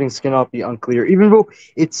that some things cannot be unclear. Even though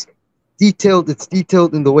it's detailed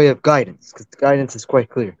in the way of guidance, because the guidance is quite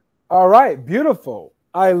clear. All right, beautiful.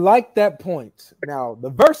 I like that point. Now, the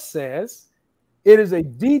verse says it is a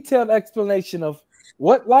detailed explanation of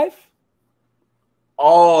what life?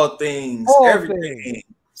 All things. All everything. things.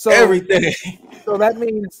 So, Everything. so that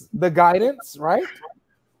means the guidance, right?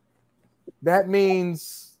 That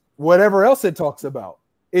means whatever else it talks about.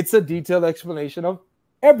 It's a detailed explanation of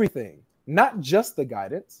everything, not just the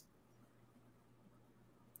guidance.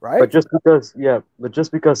 Right? But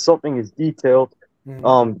just because something is detailed,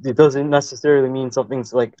 it doesn't necessarily mean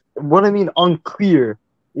something's like. What I mean unclear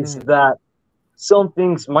is that some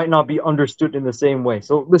things might not be understood in the same way.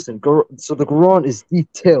 So listen, so the Quran is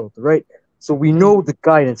detailed, right? So we know the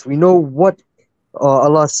guidance. We know what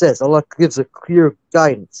Allah says. Allah gives a clear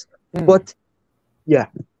guidance. But yeah.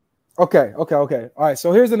 Okay. All right.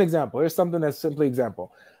 So here's an example. Here's something that's simply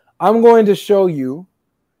example. I'm going to show you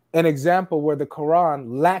an example where the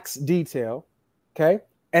Quran lacks detail, okay?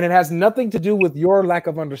 And it has nothing to do with your lack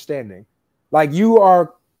of understanding. Like, you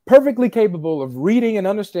are perfectly capable of reading and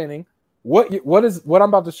understanding what I'm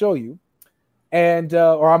about to show you, and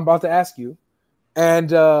or I'm about to ask you,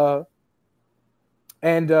 but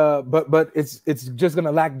it's just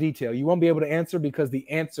gonna lack detail. You won't be able to answer because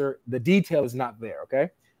the detail is not there.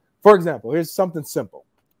 Okay. For example, here's something simple.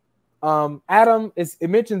 It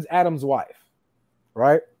mentions Adam's wife,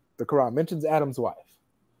 right? The Quran mentions Adam's wife,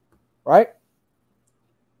 right?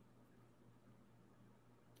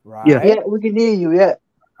 Right. Yeah, we can hear you. Yeah.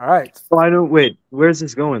 All right. Oh, I don't wait. Where's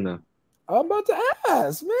this going though? I'm about to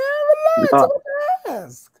ask, man. Relax. I'm about to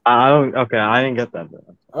ask. I don't. Okay, I didn't get that.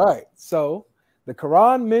 All right. So the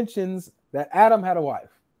Quran mentions that Adam had a wife.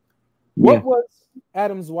 What was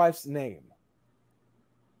Adam's wife's name?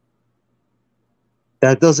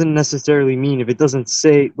 That doesn't necessarily mean if it doesn't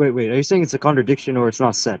say. Wait. Are you saying it's a contradiction or it's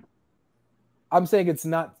not said? I'm saying it's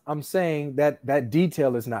not. I'm saying that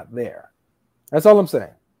detail is not there. That's all I'm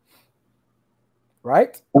saying.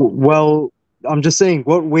 Right? Well, I'm just saying,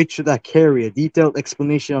 what weight should that carry? A detailed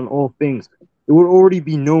explanation on all things. It would already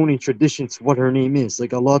be known in traditions what her name is.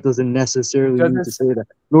 Like, Allah doesn't necessarily need to say that.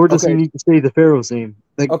 Nor does he need to say the Pharaoh's name.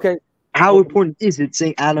 Like, how important is it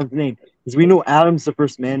saying Adam's name? Because we know Adam's the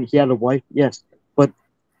first man. He had a wife, yes. But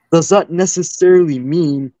does that necessarily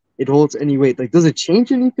mean it holds any weight? Like, does it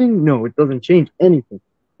change anything? No, it doesn't change anything.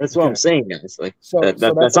 That's what I'm saying, guys. Like,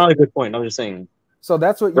 that's not a good point. I'm just saying. So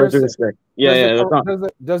that's what you're saying.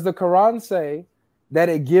 Does the Quran say that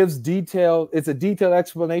it gives detail? It's a detailed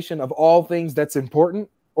explanation of all things that's important,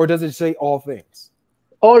 or does it say all things?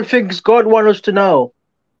 All things God wants us to know.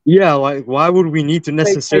 Yeah, like, why would we need to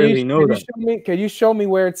necessarily know that? Can you show me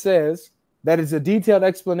where it says that it's a detailed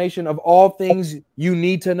explanation of all things you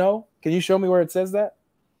need to know? Can you show me where it says that?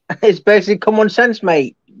 It's basically common sense,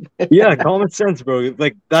 mate. Yeah, common sense, bro.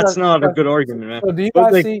 Like, that's not a good argument, man. So do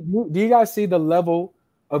you guys see the level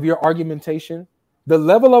of your argumentation? The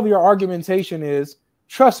level of your argumentation is,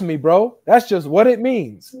 trust me, bro, that's just what it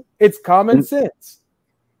means. It's common sense.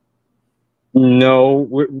 No,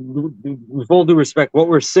 with all due respect, what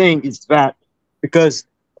we're saying is that because,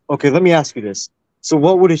 okay, let me ask you this. So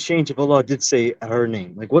what would it change if Allah did say her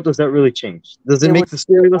name? Like, what does that really change? Does it make the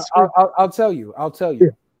story less clear? I'll tell you.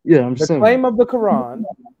 Yeah, I'm just saying. The claim of the Quran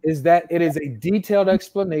is that it is a detailed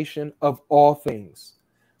explanation of all things.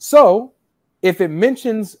 So if it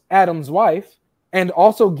mentions Adam's wife and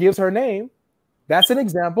also gives her name, that's an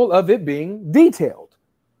example of it being detailed.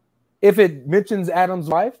 If it mentions Adam's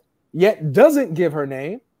wife yet doesn't give her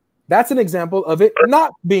name, that's an example of it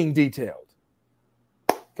not being detailed.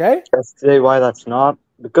 Okay? Let's say why that's not.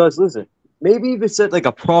 Because listen, maybe if it said like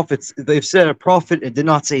a prophet, they've said a prophet and did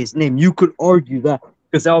not say his name, you could argue that.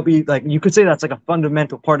 Because that would be like, you could say that's like a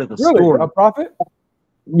fundamental part of the story. A prophet?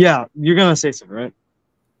 Yeah, you're going to say something, right?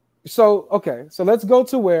 So, okay. So let's go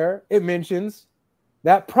to where it mentions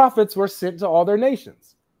that prophets were sent to all their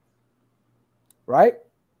nations. Right?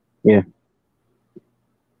 Yeah.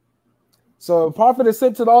 So a prophet is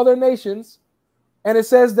sent to all their nations. And it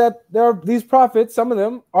says that there are these prophets, some of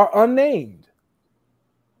them are unnamed.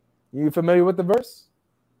 You familiar with the verse?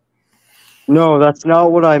 No, that's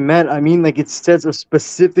not what I meant. I mean, like, it says a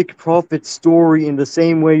specific prophet story in the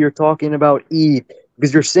same way you're talking about Eve.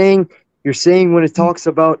 Because you're saying when it talks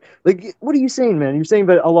about, like, what are you saying, man? You're saying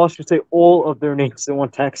that Allah should say all of their names in one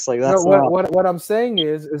text. Like, that's no, what I'm saying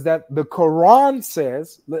is that the Quran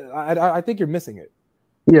says, I think you're missing it.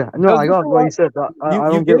 Yeah, no, I got what you said. I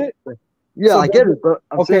don't get it. Yeah, I get it, but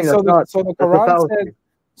I'm saying that's not. So the Quran says,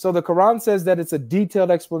 so the Quran says that it's a detailed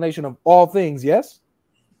explanation of all things, yes?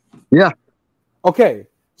 Yeah. Okay,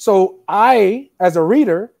 so I, as a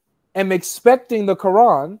reader, am expecting the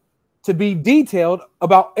Quran to be detailed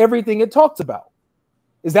about everything it talks about.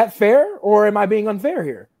 Is that fair, or am I being unfair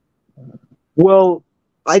here? Well,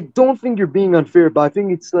 I don't think you're being unfair, but I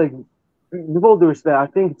think it's like, with all due respect, I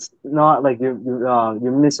think it's not like you're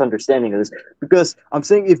misunderstanding of this. Because I'm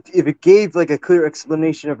saying if it gave like a clear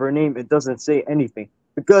explanation of her name, it doesn't say anything.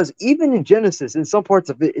 Because even in Genesis, in some parts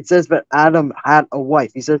of it, it says that Adam had a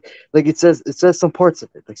wife. He says, like, it says some parts of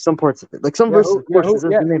it, like some parts of it, like some verses.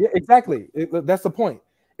 Exactly. That's the point.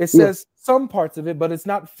 It says some parts of it, but it's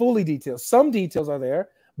not fully detailed. Some details are there,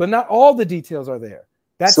 but not all the details are there.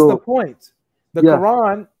 That's the point. The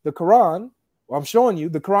Quran. Well, I'm showing you.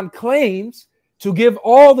 The Quran claims to give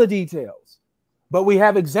all the details. But we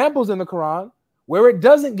have examples in the Quran where it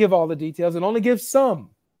doesn't give all the details and only gives some.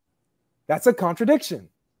 That's a contradiction.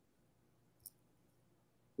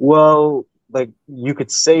 Well, like you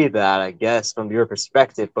could say that, I guess, from your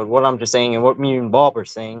perspective. But what I'm just saying, and what me and Bob are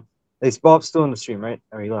saying, is Bob's still in the stream, right?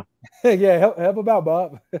 Or he left? Yeah, help about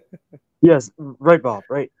Bob. Yes, right, Bob.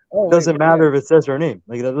 Right. Oh, Doesn't matter if it says her name.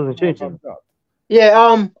 Like that doesn't change anything.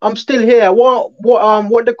 Yeah, I'm still here. What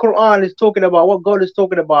the Quran is talking about, what God is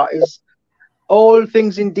talking about is all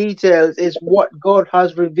things in details is what God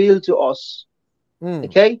has revealed to us.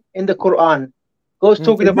 Okay, in the Quran, God's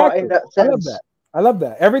talking about in that sense. I love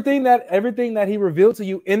that. Everything that He revealed to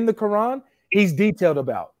you in the Quran, He's detailed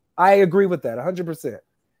about. I agree with that 100%.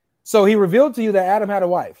 So He revealed to you that Adam had a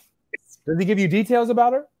wife. Does He give you details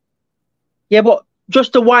about her? Yeah, but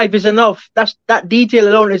just the wife is enough. That detail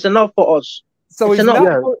alone is enough for us. So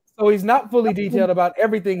he's not fully detailed about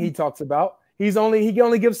everything He talks about. He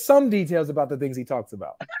only gives some details about the things He talks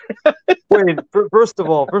about. Wait, first of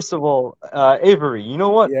all, Avery, you know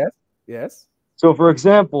what? Yes. So, for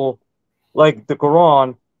example, like the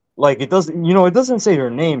Quran, like it doesn't say her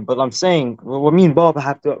name, but I'm saying what me and Bob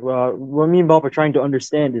are trying to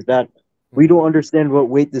understand is that we don't understand what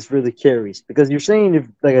weight this really carries, because you're saying if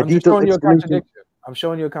like a detailed explanation. I'm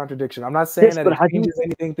showing you a contradiction. I'm not saying that it changes changes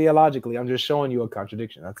anything theologically. I'm just showing you a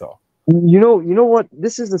contradiction. That's all. You know what?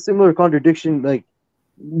 This is a similar contradiction. Like,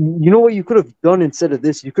 you know what you could have done instead of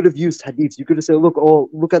this? You could have used hadiths. You could have said,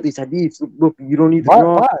 look at these hadiths. Look, you don't need the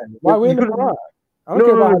Quran. Why we in the Quran? I don't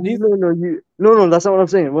care about hadiths. No, that's not what I'm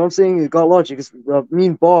saying. What I'm saying is got logic. Is me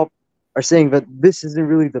and Bob are saying that this isn't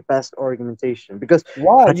really the best argumentation, because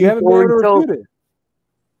why you haven't been able to refute it?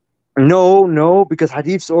 No, because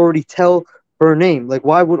hadiths already tell her name. Like,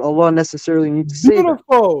 why would Allah necessarily need to say that?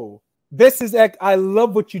 Beautiful. This is I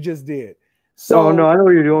love what you just did. So no, I know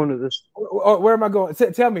where you're going with this. Where am I going?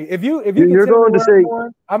 Tell me if you're going to say.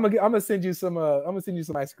 I'm gonna send you some. I'm gonna send you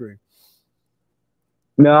some ice cream.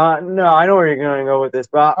 No, I know where you're gonna go with this,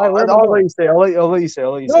 but I'll let you say. I'll let you say.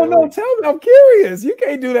 No, tell me. I'm curious. You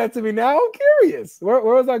can't do that to me now. I'm curious. Where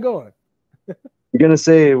was I going? You're gonna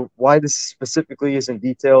say why this specifically isn't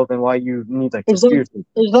detailed and why you need like conspiracy.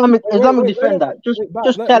 Islamic defend that.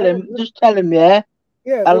 Just tell him, yeah.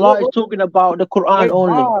 Yeah, Allah is talking about the Quran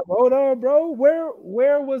only. Bob, hold on, bro.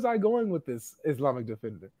 Where was I going with this Islamic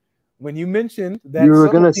defender? When you mentioned that you were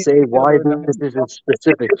gonna say why this isn't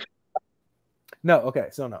specific. No, okay,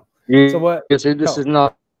 so no. So what? This is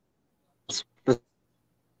not specific.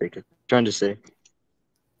 I'm trying to say.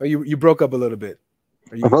 Oh, you broke up a little bit.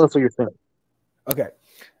 I thought that's what you're saying. Okay,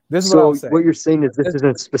 this is what I was saying. What you're saying is this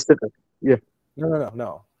isn't specific. Yeah.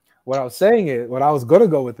 No. What I was saying is, what I was gonna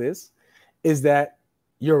go with this is that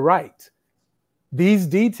you're right. These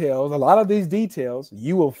details, a lot of these details,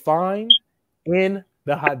 you will find in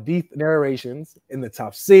the hadith narrations, in the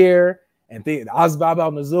tafsir, and the Asbab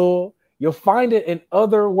al-Nuzul. You'll find it in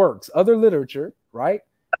other works, other literature, right?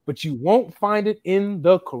 But you won't find it in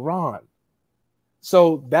the Quran.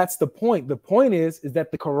 So that's the point. The point is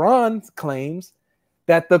that the Quran claims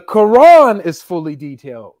that the Quran is fully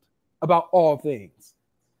detailed about all things.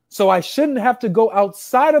 So I shouldn't have to go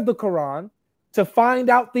outside of the Quran to find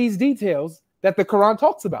out these details that the Quran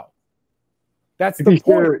talks about. That's the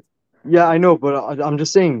point. Yeah, I know, but I'm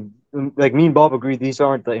just saying, like me and Bob agree, these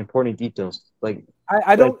aren't the important details. Like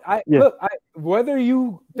look, whether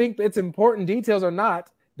you think it's important details or not,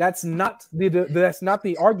 that's not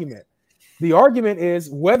the argument. The argument is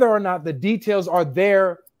whether or not the details are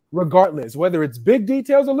there regardless, whether it's big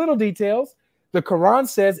details or little details. The Quran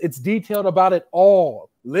says it's detailed about it all,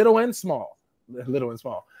 little and small,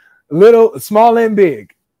 small and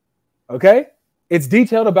big. Okay? It's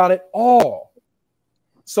detailed about it all.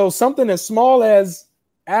 So something as small as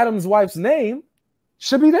Adam's wife's name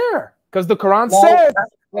should be there because the Quran says that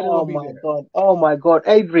it will be there. God. Oh my God.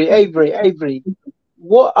 Avery.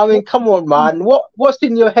 What? I mean, come on, man. What's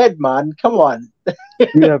in your head, man? Come on.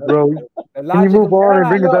 Yeah, bro. Can you move on and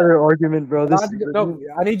bring a better argument, bro?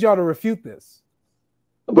 I need y'all to refute this.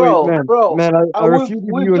 Bro, I refuted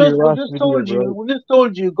you in your last video, we just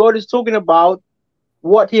told you God is talking about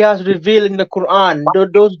what He has revealed in the Quran,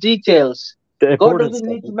 those details. God doesn't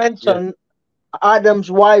need to mention Adam's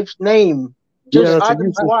wife's name. Just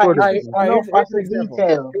Adam's wife.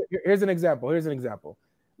 Here's an example.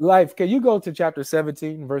 Life, can you go to chapter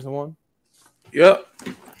 17, verse 1? Yep.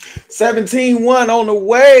 17:1 on the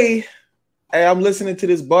way. Hey, I'm listening to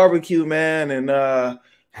this barbecue, man, and I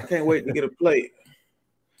can't wait to get a plate.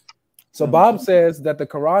 So Bob says that the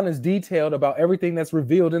Quran is detailed about everything that's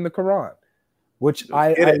revealed in the Quran, which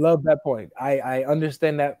I love that point. I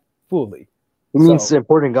understand that fully. It means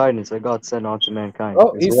important guidance that God sent on to mankind.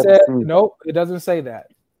 Oh, Is he what said, it means. no, it doesn't say that.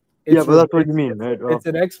 Yeah, but that's what it's, you mean, right? it's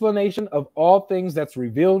an explanation of all things that's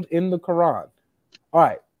revealed in the Quran. All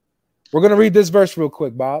right. We're going to read this verse real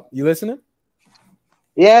quick, Bob. You listening?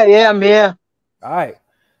 Yeah, I'm here. All right.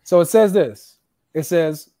 So it says this. It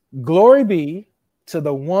says, glory be to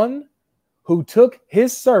the one who took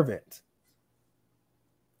his servant.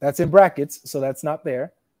 That's in brackets, so that's not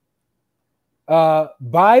there.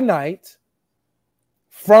 By night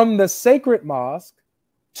from the sacred mosque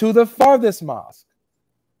to the farthest mosque,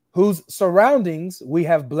 whose surroundings we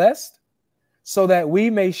have blessed, so that we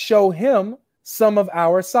may show him some of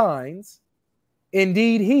our signs.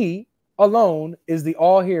 Indeed, he alone is the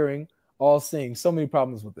all-hearing, all-seeing. So many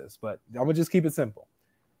problems with this, but I'm going to just keep it simple.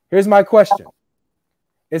 Here's my question.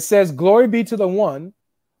 It says, glory be to the one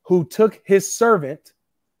who took his servant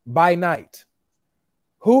by night.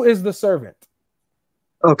 Who is the servant?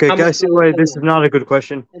 Okay, can I say why this is not a good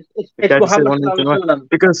question? It's Muhammad.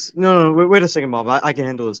 Because no, wait a second, Bob. I can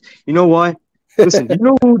handle this. You know why? Listen, you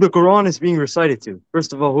know who the Quran is being recited to?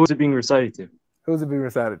 First of all, who is it being recited to? Who's it being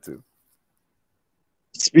recited to?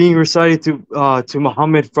 It's being recited to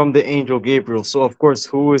Muhammad from the angel Gabriel. So of course,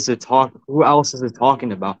 who else is it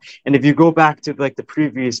talking about? And if you go back to like the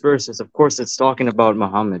previous verses, of course it's talking about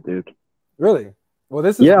Muhammad, dude. Really? Well,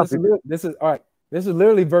 this is all right. This is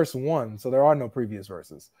literally verse 1, so there are no previous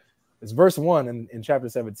verses. It's verse 1 in chapter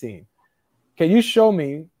 17. Can you show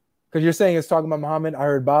me, because you're saying it's talking about Muhammad. I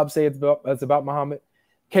heard Bob say it's about Muhammad.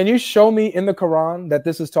 Can you show me in the Quran that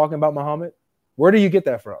this is talking about Muhammad? Where do you get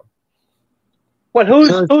that from? Well, who's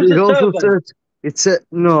the servant? It said,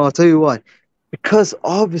 no, I'll tell you what. Because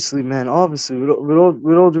obviously, man, with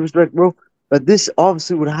all due respect, bro, but this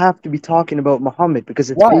obviously would have to be talking about Muhammad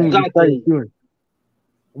because it's being recited to him.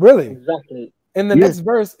 Really? Exactly. In the next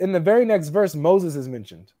verse, in the very next verse, Moses is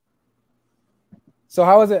mentioned. So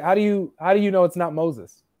how is it? How do you know it's not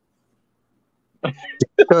Moses?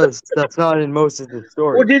 Because that's not in Moses'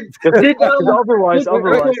 story. Well, did otherwise,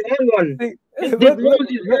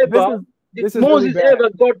 did Moses ever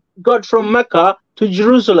got from Mecca to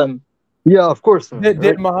Jerusalem? Yeah, of course.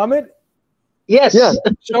 Did Muhammad? Yes. Yeah.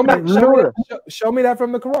 Show me that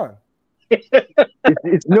from the Quran.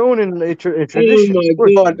 It's known in tradition.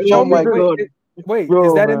 Oh my God! Wait,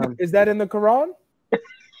 bro, is that in the Quran?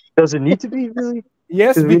 Does it need to be really?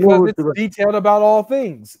 Yes, because it's detailed about all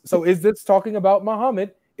things. So is this talking about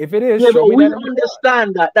Muhammad? If it is, show me we that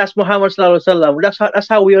understand that that's Muhammad sallallahu alaihi wasallam. That's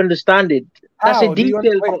how we understand it. That's a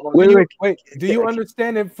detail. Wait. Do you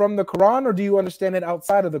understand it from the Quran or do you understand it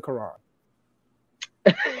outside of the Quran?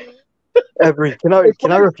 Every can I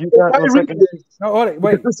refute that? 1 second. No, hold it.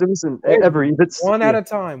 Wait. Listen. Every it's one at a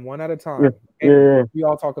time. Yeah. We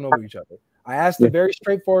all talking over each other. I asked a very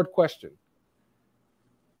straightforward question.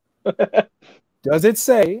 Does it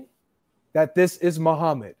say that this is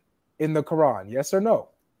Muhammad in the Quran? Yes or no?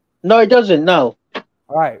 No, it doesn't. No.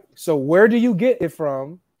 All right. So where do you get it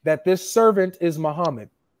from that this servant is Muhammad?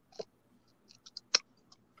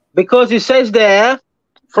 Because it says there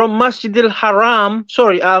from Masjid al-Haram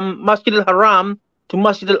to Masjid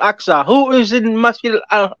al-Aqsa. Who is in Masjid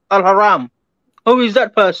al-Haram? Who is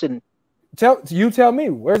that person? Tell me.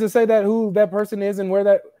 Where does it say that who that person is and where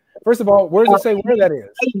that? First of all, where does it say where that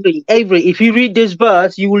is? Avery, if you read this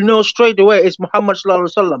verse, you will know straight away it's Muhammad sallallahu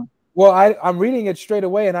alaihi wasallam. Well, I'm reading it straight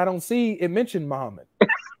away, and I don't see it mentioned Muhammad.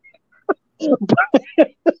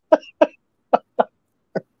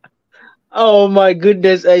 Oh my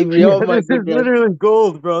goodness, Avery! Oh my this goodness! Is literally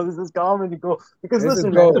gold, bro. This is comedy gold. Because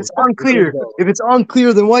listen, man, it's unclear. If it's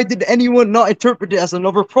unclear, then why did anyone not interpret it as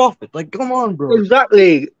another prophet? Like, come on, bro.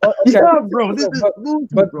 Exactly. Okay. Yeah, bro.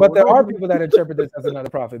 But there are people that interpret this as another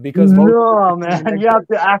prophet because no, man, you have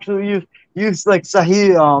to actually use like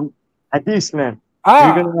Sahih hadith, man.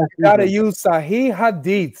 You gotta use Sahih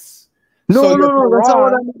hadiths. No, that's not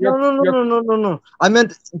what I mean. No. I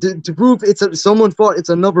meant to prove someone thought it's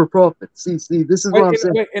another prophet. See, this is what I'm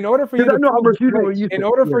saying. In order for you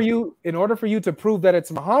to prove that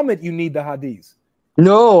it's Muhammad, you need the hadiths.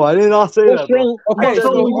 No, I did not say that. Okay,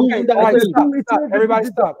 stop. Everybody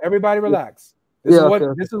stop. Everybody relax. This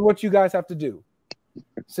is what you guys have to do.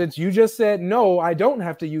 Since you just said no, I don't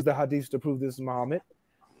have to use the hadiths to prove this is Muhammad.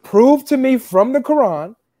 Prove to me from the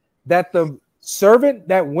Quran that the servant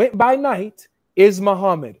that went by night is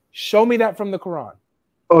Muhammad. Show me that from the Quran.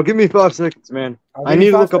 Oh, give me 5 seconds, man. I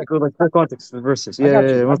need to look up the full context of the verses. I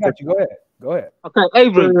got you. Go ahead. Okay,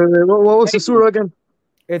 Avery. What was the surah again?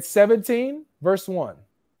 It's 17, verse 1.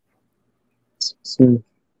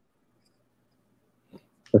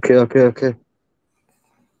 Okay.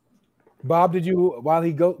 Bob, while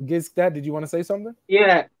he gets that, did you want to say something?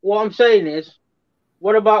 Yeah, what I'm saying is,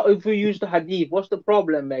 What about if we use the hadith? What's the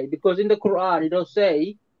problem, mate? Because in the Quran, it does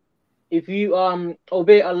say if you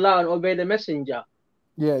obey Allah and obey the messenger.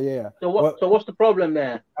 Yeah, yeah. So what's the problem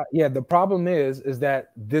there? Yeah, the problem is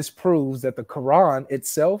that this proves that the Quran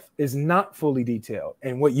itself is not fully detailed.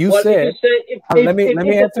 And what you said, let me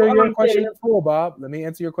answer your question in full, Bob. Let me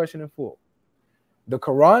answer your question in full. The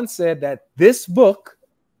Quran said that this book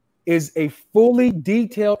is a fully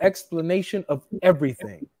detailed explanation of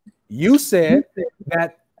everything. You said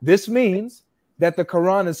that this means that the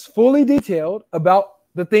Quran is fully detailed about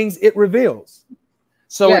the things it reveals.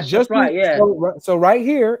 So yes, it just right, yeah. So right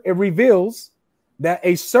here it reveals that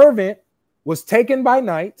a servant was taken by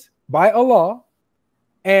night by Allah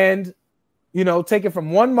and taken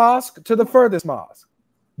from one mosque to the furthest mosque.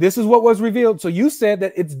 This is what was revealed. So you said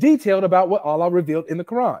that it's detailed about what Allah revealed in the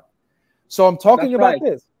Quran. So I'm talking about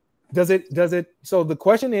this. Does it so the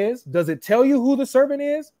question is, does it tell you who the servant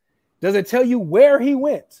is? Does it tell you where he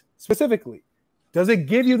went specifically? Does it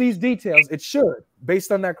give you these details? It should,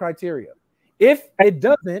 based on that criteria. If it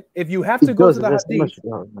doesn't, if you have to go to the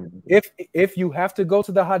hadith, if you have to go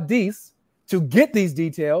to the hadith to get these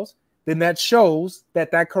details, then that shows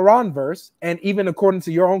that Quran verse, and even according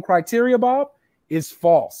to your own criteria, Bob, is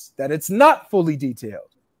false. That it's not fully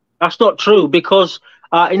detailed. That's not true, because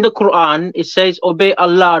in the Quran it says obey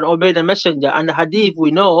Allah and obey the messenger, and the hadith we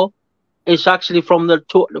know is actually from the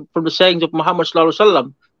sayings of Muhammad sallallahu alaihi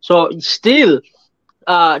wasallam. So still,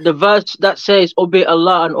 the verse that says obey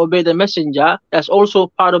Allah and obey the messenger, that's also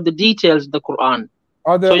part of the details of the Quran.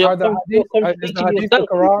 Is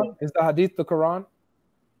the hadith the Quran?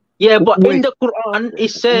 Yeah, but in the Quran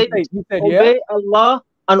it said obey Allah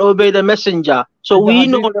and obey the messenger. So we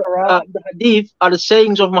know that the hadith are the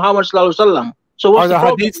sayings of Muhammad sallallahu alaihi wasallam. So what's the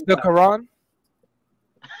hadith the Quran?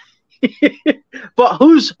 But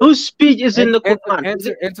whose speech is in the Quran?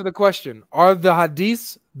 Answer the question. Are the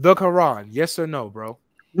hadiths the Quran? Yes or no, bro?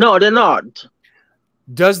 No, they're not.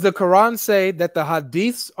 Does the Quran say that the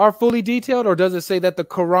hadiths are fully detailed, or does it say that the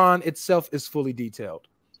Quran itself is fully detailed?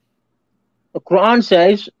 The Quran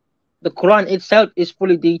says the Quran itself is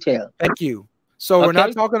fully detailed. Thank you. So we're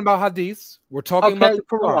not talking about hadiths. We're talking about the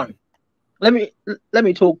Quran. Let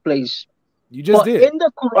me talk, please. You just did. In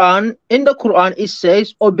the Quran, it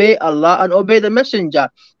says obey Allah and obey the messenger.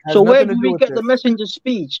 So where do we get the messenger's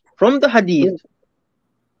speech? From the hadith.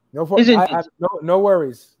 No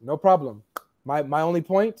worries. No problem. My only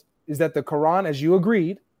point is that the Quran, as you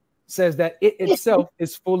agreed, says that it itself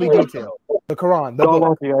is fully detailed. The Quran. I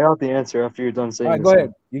got the answer after you're done saying. All right, go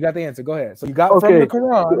ahead. You got the answer. Go ahead. So you got from the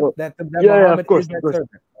Quran that Muhammad of course, is that servant.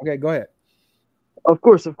 Okay, go ahead. Of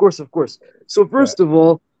course. So first of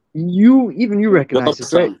all, you recognize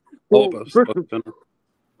this, right? Wait,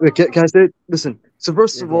 can I say it? Listen. So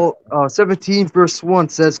first of all, 17 verse 1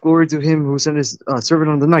 says, "Glory to him who sent his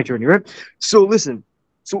servant on the night journey," right? So listen.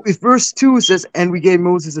 So if verse 2 says, "And we gave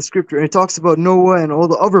Moses a scripture," and it talks about Noah and all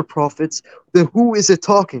the other prophets, then who is it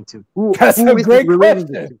talking to? That's a great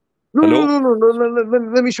question. No.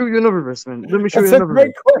 Let me show you another verse, man. Let me show you another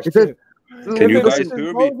verse. Question. Can you guys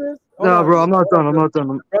hear me? No, bro, I'm not done.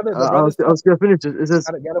 I was gonna finish it. It says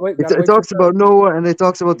it talks about Noah and it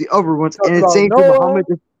talks about the other ones, and it's saying to Muhammad,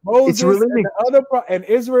 it's relating and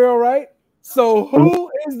Israel, right? So who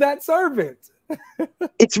is that servant?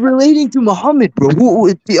 It's relating to Muhammad, bro.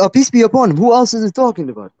 Peace be upon him. Who else is it talking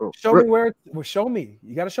about, bro? Show me where. Well, show me.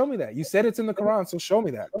 You got to show me that. You said it's in the Quran, so show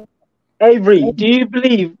me that. Avery, do you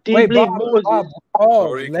believe Moses?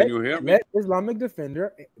 Sorry, can you hear me? Let Islamic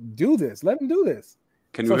Defender do this. Let him do this.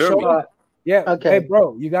 Can you hear me? Yeah. Okay. Hey,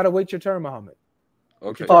 bro, you got to wait your turn, Muhammad.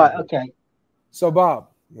 Okay. All right. Okay. So, Bob,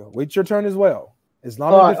 wait your turn as well.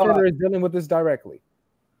 Islamic Defender is dealing with this directly.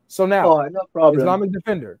 So now, no problem. Islamic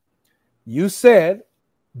Defender, you said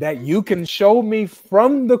that you can show me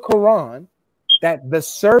from the Quran that the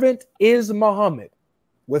servant is Muhammad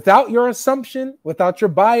without your assumption, without your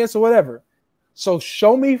bias or whatever. So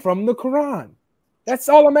show me from the Quran. That's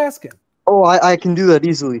all I'm asking. Oh, I can do that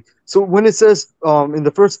easily. So when it says in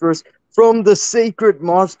the first verse, from the sacred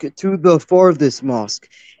mosque to the farthest mosque,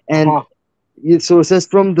 and so it says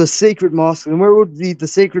from the sacred mosque, and where would be the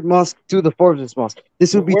sacred mosque to the farthest mosque?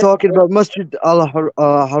 This would be talking about Masjid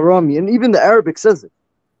al-Harami, and even the Arabic says it.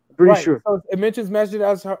 I'm pretty sure. So it mentions Masjid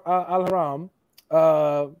al-Haram.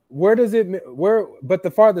 Where does it? But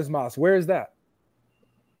the farthest mosque, where is that?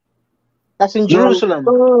 That's in Jerusalem.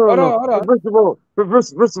 No.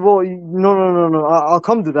 First of all, no. I'll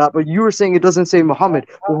come to that. But you were saying it doesn't say Muhammad.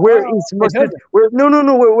 Where is Masjid?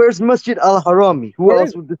 Where's Masjid al-Harami? Who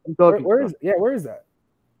else would this be talking about? Where is that?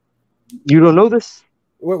 You don't know this?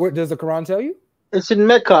 Where does the Quran tell you? It's in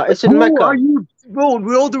Mecca. It's in Mecca. Are you bro,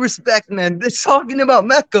 with all the respect, man, they're talking about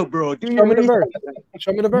Mecca, bro. Show me the verse.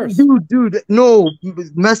 Show me the verse. Dude, no,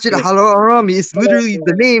 Masjid Al-Haram is literally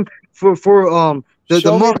the name for the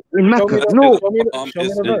mosque in Mecca. No,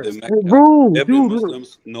 Is in Mecca. bro, Every dude,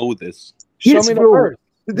 Muslims know this. Show yes, me the bro. verse.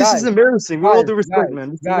 This is Guys, embarrassing. With all the respect, guys,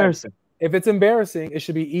 man, it's guys. embarrassing. If it's embarrassing, it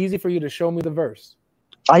should be easy for you to show me the verse.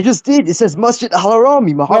 I just did. It says Masjid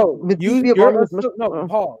Al-Harami. No,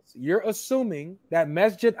 pause. You're assuming that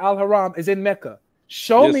Masjid Al-Haram is in Mecca.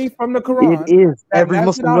 Show me from the Quran. It is. Every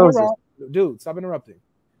Muslim knows it. Dude, stop interrupting.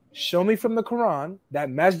 Show me from the Quran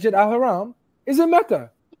that Masjid Al-Haram is in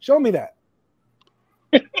Mecca. Show me that.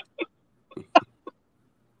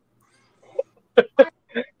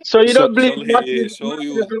 So you don't believe? Show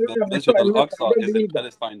you that Masjid Al-Aqsa is in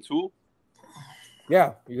Palestine too?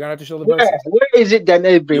 Yeah, you're gonna have to show the verse. Where is it then,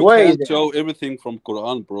 Avery? You Where is can't it? show everything from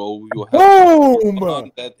Quran, bro. You have Boom!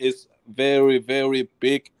 Quran that is very, very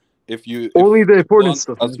big. If only the important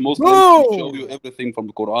stuff, as Muslims to show you everything from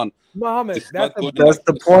the Quran. Muhammad, that's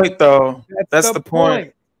the point, though. That's the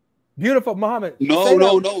point. Beautiful, Muhammad.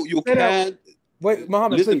 No, you can't. Wait,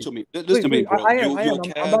 Muhammad, listen please. to me. Listen to me, bro. I am.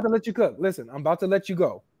 I'm about to let you cook. Listen, I'm about to let you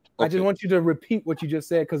go. Okay. I just want you to repeat what you just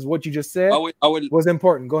said, because what you just said was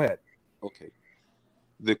important. Go ahead. Okay.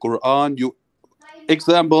 The Quran,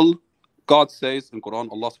 example, God says in Quran,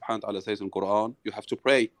 Allah subhanahu wa ta'ala says in Quran, you have to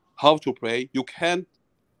pray. How to pray? You can't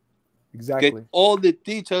get all the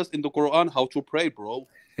details in the Quran how to pray, bro.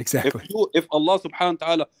 Exactly. If Allah subhanahu wa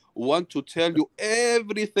ta'ala want to tell you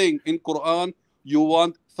everything in Quran, you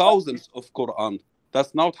want thousands of Quran.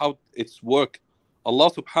 That's not how it's work.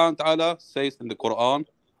 Allah subhanahu wa ta'ala says in the Quran,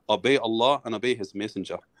 obey Allah and obey His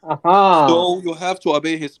Messenger. So you have to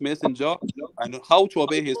obey His Messenger. And how to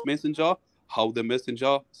obey His Messenger? How the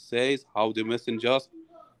Messenger says, how the messengers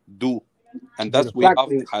do. And that's we have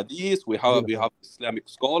hadith, we have Islamic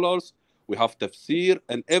scholars, we have tafsir,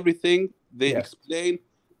 and everything they explain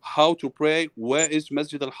how to pray. Where is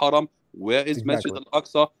Masjid Al-Haram? Where is Masjid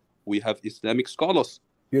Al-Aqsa? We have Islamic scholars.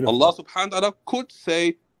 Allah subhanahu wa ta'ala could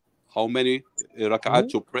say how many rak'at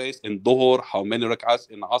to pray in Dhuhr, how many rak'ats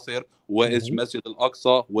in Asr, where is Masjid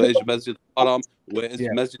Al-Aqsa, where is Masjid Al-Haram, where is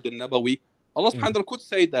Masjid Al-Nabawi. Allah subhanahu wa ta'ala could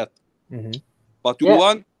say that. But you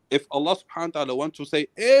want, if Allah subhanahu wa ta'ala want to say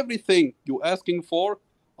everything you're asking for,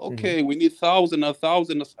 okay, we need thousands and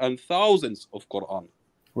thousands and thousands of Quran.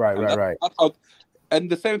 Right. And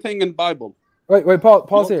the same thing in Bible. Wait,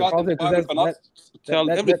 pause here. Tell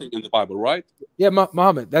everything in the Bible, right? Yeah,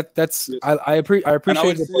 Muhammad. That's I appreciate. I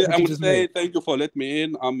would say thank you for letting me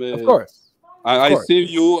in. Of course. I see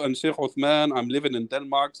you and Sheikh Uthman. I'm living in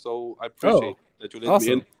Denmark, so I appreciate that you let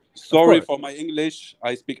me in. Sorry for my English.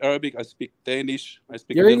 I speak Arabic. I speak Danish. I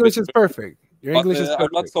speak. Your English is perfect. Your English is perfect.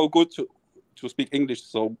 I'm not so good to speak English,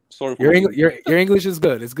 so sorry for your English is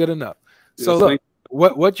good. It's good enough. So look,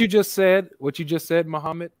 what you just said,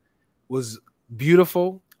 Muhammad, was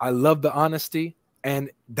beautiful. I love the honesty,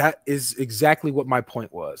 and that is exactly what my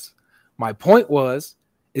point was. My point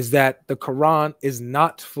is that the Quran is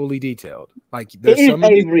not fully detailed. Like there's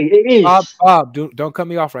it is. Bob, don't cut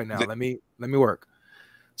me off right now. Let me work.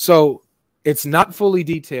 So it's not fully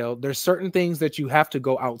detailed. There's certain things that you have to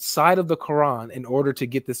go outside of the Quran in order to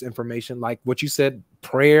get this information, like what you said,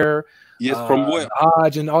 prayer, from where?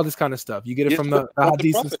 Hajj, and all this kind of stuff. You get it from the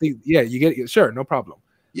hadith. Yeah, you get it. Sure, no problem.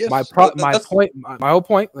 Yes, my whole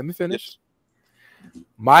point. Let me finish.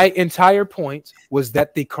 My entire point was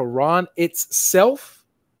that the Quran itself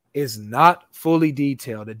is not fully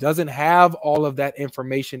detailed. It doesn't have all of that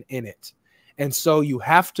information in it. And so you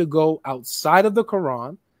have to go outside of the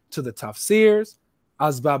Quran to the tafsirs,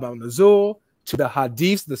 asbab al-nuzul, to the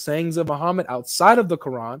hadiths, the sayings of Muhammad outside of the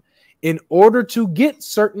Quran, in order to get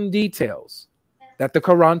certain details that the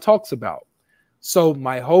Quran talks about. So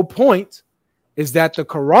my whole point is that the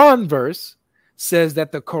Quran verse says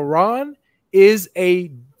that the Quran is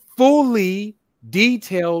a fully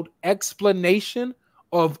detailed explanation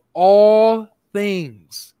of all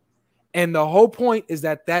things. And the whole point is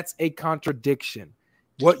that that's a contradiction.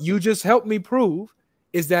 What you just helped me prove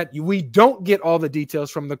is that we don't get all the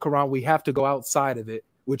details from the Quran. We have to go outside of it,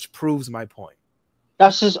 which proves my point.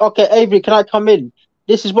 That's just okay. Avery, can I come in?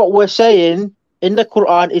 This is what we're saying in the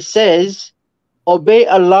Quran. It says, obey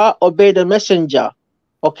Allah, obey the messenger.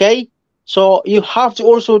 Okay? So you have to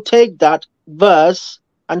also take that verse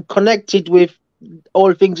and connect it with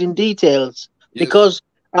all things in details. Yes. Because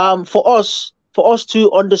for us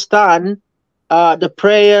to understand the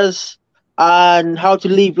prayers and how to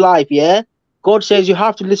live life, God says you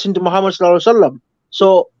have to listen to Muhammad sallallahu alaihi wasallam.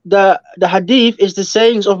 So the hadith is the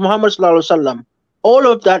sayings of Muhammad sallallahu alaihi wasallam. All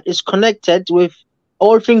of that is connected with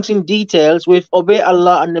all things in details with obey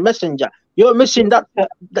Allah and the messenger. You're missing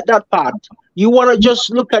that part. You want to just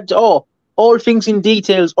look at all things in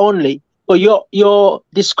details only, but you're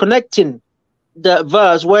disconnecting the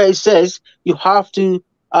verse where it says you have to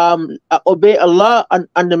obey Allah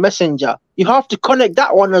and the messenger. You have to connect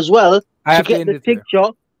that one as well I to have to get end the it there. picture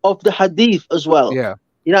of the hadith as well. Yeah.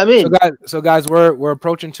 You know what I mean? So guys, we're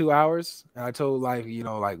approaching 2 hours. And I told like, you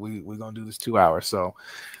know, like we're gonna do this 2 hours. So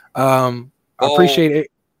I appreciate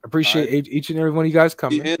it. Appreciate each and every one of you guys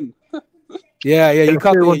coming. In. Yeah, you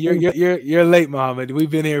caught the you're late, Muhammad. We've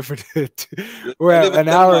been here for we're at an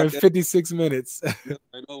hour and 56 minutes.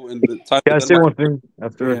 I know. In the time Can I say one thing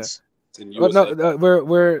afterwards? Well, no,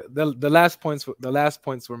 we're the last points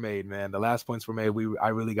were made, man. The last points were made. I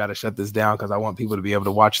really got to shut this down because I want people to be able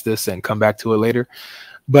to watch this and come back to it later.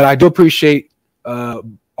 But I do appreciate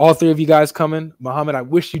all three of you guys coming. Muhammad, I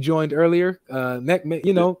wish you joined earlier.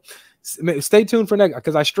 You know, stay tuned for next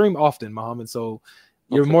because I stream often, Muhammad. So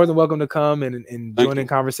you're more than welcome to come and join in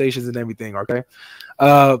conversations and everything. Okay.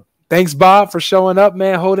 Thanks, Bob, for showing up,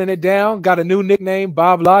 man. Holding it down. Got a new nickname,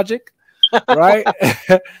 Bob Logic, right?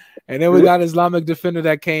 And then we got Islamic Defender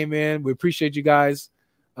that came in. We appreciate you guys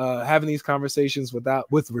having these conversations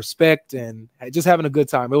with respect and just having a good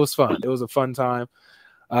time. It was fun. It was a fun time.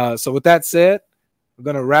 So with that said, we're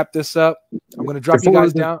gonna wrap this up. I'm gonna drop you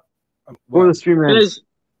guys down. Before the stream ends,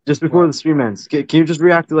 just before the stream ends, can you just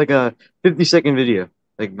react to like a 50-second video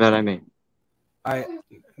like that I made?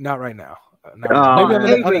 Not right now.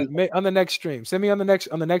 Maybe on the next stream. Send me on the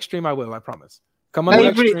next stream. I will. I promise. Come on,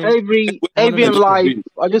 Adrian Live.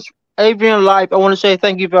 Adrian Live. I want to say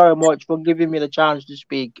thank you very much for giving me the chance to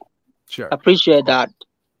speak. Sure, I appreciate that.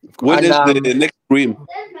 When is the next stream?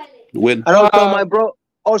 When? And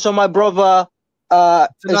also my brother,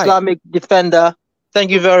 Islamic Defender.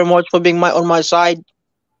 Thank you very much for being on my side.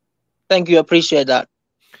 Thank you. Appreciate that.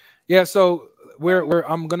 Yeah. So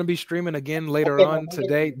I'm gonna be streaming again later on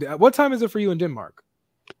today. What time is it for you in Denmark?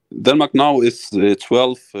 Denmark now is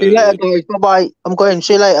 12. See you later, guys. Bye-bye. I'm going.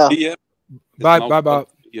 See you later. PM. Bye.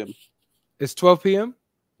 It's 12 p.m.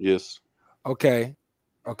 Yes. Okay,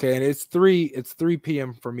 and it's 3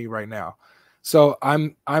 p.m. for me right now. So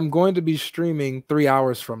I'm going to be streaming 3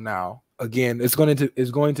 hours from now. Again, it's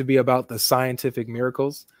going to be about the scientific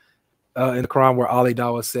miracles in the Quran where Ali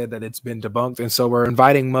Dawah said that it's been debunked, and so we're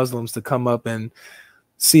inviting Muslims to come up and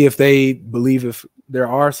see if they believe if there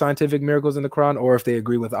are scientific miracles in the Quran or if they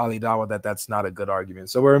agree with Ali Dawah that that's not a good argument.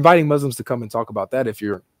 So we're inviting Muslims to come and talk about that if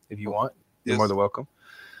you want. You're more than welcome.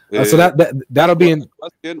 So that'll be in.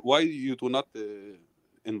 Why you do not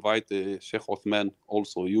invite Sheikh Uthman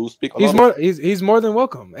also? You speak. He's more than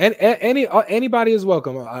welcome, and anybody is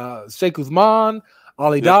welcome. Sheikh Uthman,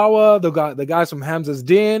 Ali Dawah, the guys from Hamza's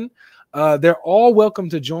Den. They're all welcome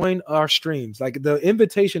to join our streams. Like the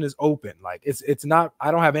invitation is open. Like it's not.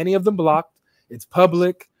 I don't have any of them blocked. It's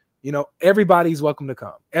public. You know, everybody's welcome to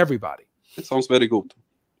come. Everybody. It sounds very good.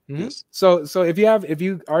 Mm-hmm. Yes. So if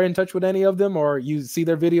you are in touch with any of them or you see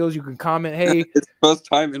their videos, you can comment. Hey, it's the first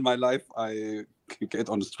time in my life I can get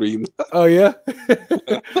on the stream. Oh yeah.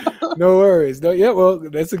 No worries. No, yeah. Well,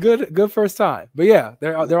 that's a good first time. But yeah,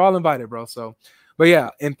 they're all invited, bro. So. But yeah,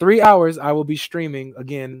 in 3 hours, I will be streaming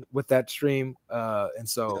again with that stream. And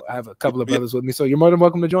so I have a couple of brothers with me. So you're more than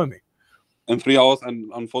welcome to join me. In 3 hours,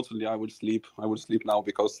 and unfortunately, I will sleep. I will sleep now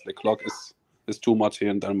because the clock is too much here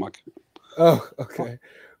in Denmark. Oh, okay.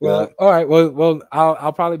 Well, all right. Well,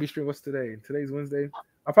 I'll probably be streaming. What's today? Today's Wednesday.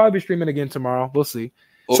 I'll probably be streaming again tomorrow. We'll see.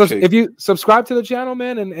 Okay. So if you subscribe to the channel,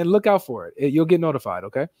 man, and look out for it, you'll get notified.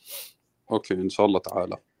 Okay. Okay. Inshallah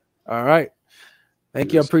ta'ala. All right.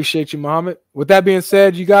 Thank you. I appreciate you, Muhammad. With that being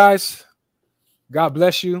said, you guys, God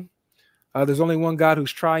bless you. There's only one God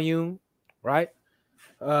who's triune, right?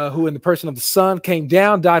 Who in the person of the Son came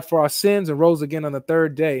down, died for our sins, and rose again on the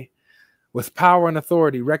third day with power and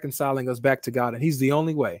authority, reconciling us back to God. And he's the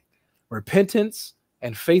only way. Repentance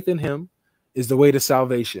and faith in him is the way to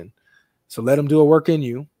salvation. So let him do a work in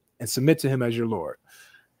you and submit to him as your Lord.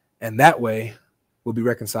 And that way we'll be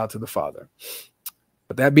reconciled to the Father.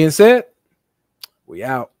 But that being said, we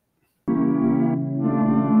out.